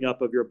clogging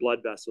up of your blood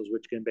vessels,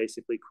 which can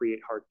basically create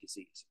heart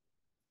disease.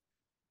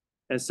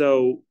 And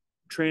so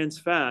trans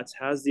fats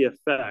has the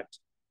effect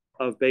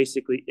of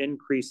basically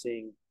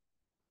increasing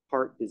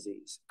heart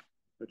disease,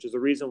 which is the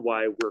reason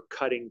why we're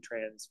cutting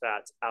trans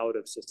fats out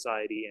of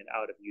society and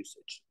out of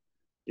usage.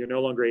 You're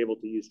no longer able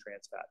to use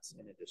trans fats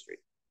in industry.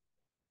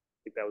 I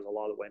think that was a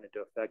law that went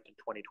into effect in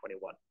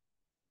 2021.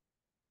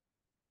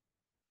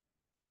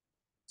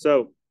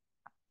 So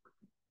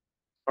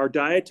our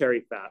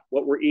dietary fat,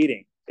 what we're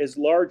eating, is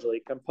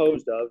largely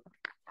composed of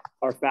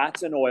our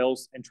fats and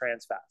oils and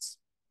trans fats.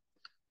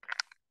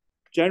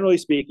 Generally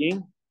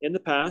speaking, in the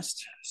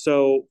past,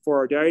 so for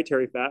our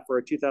dietary fat, for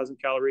a 2,000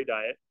 calorie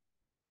diet,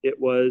 it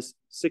was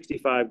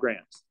 65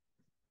 grams.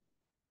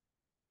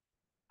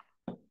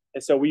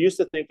 And so we used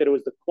to think that it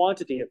was the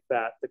quantity of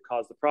fat that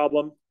caused the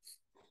problem.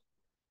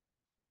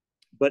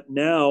 But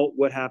now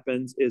what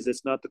happens is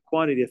it's not the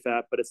quantity of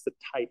fat, but it's the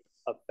type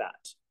of fat.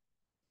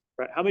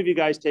 Right? How many of you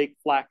guys take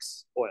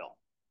flax oil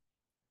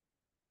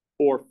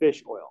or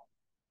fish oil?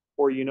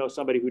 Or you know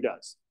somebody who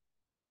does?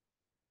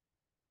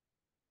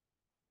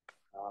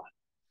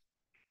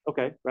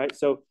 Okay, right.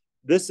 So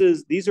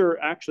these are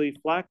actually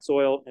flax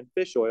oil and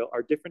fish oil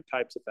are different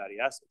types of fatty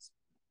acids.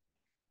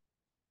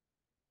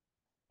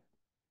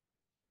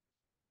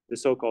 The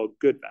so-called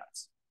good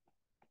fats.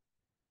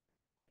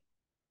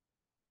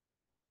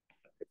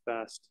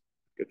 Fast,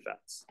 good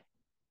fats.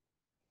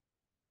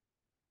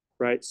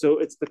 Right. So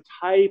it's the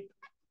type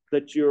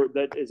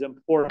that is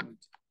important.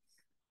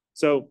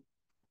 So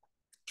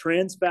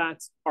trans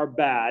fats are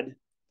bad,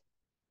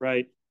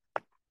 right?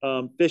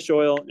 Fish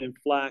oil and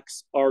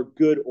flax are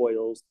good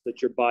oils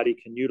that your body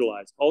can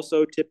utilize.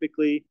 Also,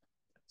 typically,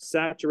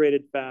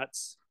 saturated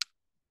fats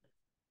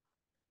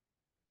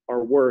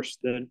are worse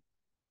than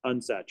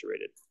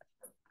unsaturated.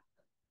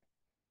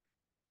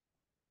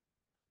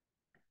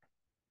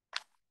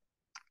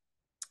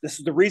 This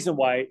is the reason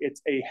why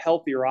it's a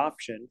healthier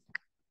option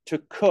to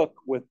cook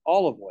with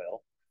olive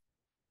oil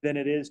than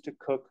it is to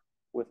cook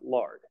with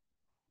lard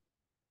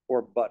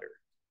or butter,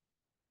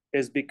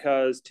 is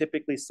because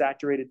typically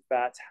saturated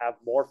fats have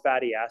more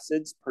fatty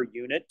acids per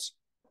unit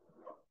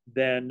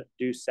than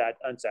do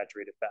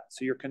unsaturated fats.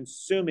 So you're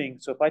consuming,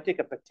 so if I take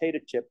a potato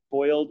chip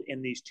boiled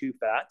in these two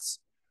fats,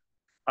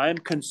 I'm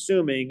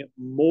consuming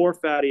more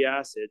fatty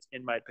acids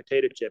in my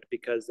potato chip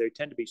because they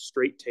tend to be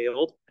straight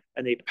tailed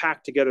and they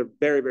pack together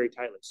very, very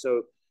tightly.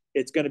 So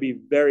it's going to be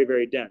very,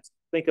 very dense.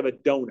 Think of a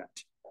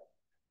donut.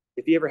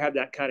 If you ever have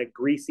that kind of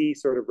greasy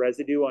sort of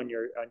residue on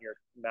your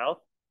mouth,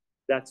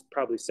 that's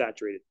probably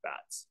saturated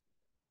fats.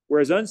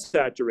 Whereas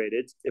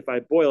unsaturated, if I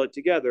boil it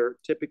together,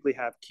 typically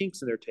have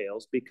kinks in their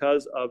tails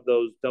because of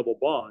those double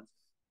bonds.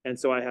 And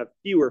so I have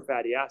fewer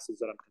fatty acids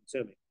that I'm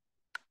consuming.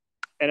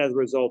 And as a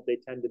result, they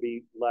tend to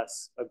be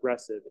less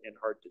aggressive in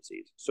heart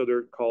disease. So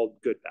they're called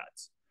good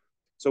fats.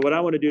 So what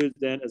I want to do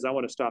then is I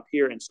want to stop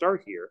here and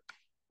start here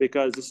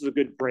because this is a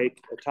good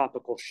break, a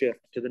topical shift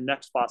to the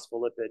next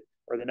phospholipid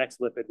or the next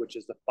lipid, which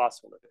is the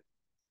phospholipid.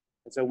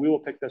 And so we will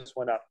pick this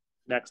one up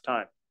next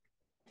time.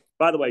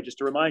 By the way, just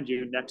to remind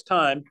you, next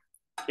time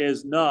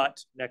is not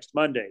next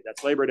Monday.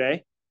 That's Labor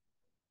Day.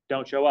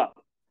 Don't show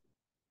up.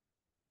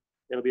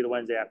 It'll be the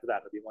Wednesday after that.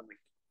 It'll be 1 week.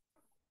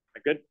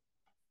 Good?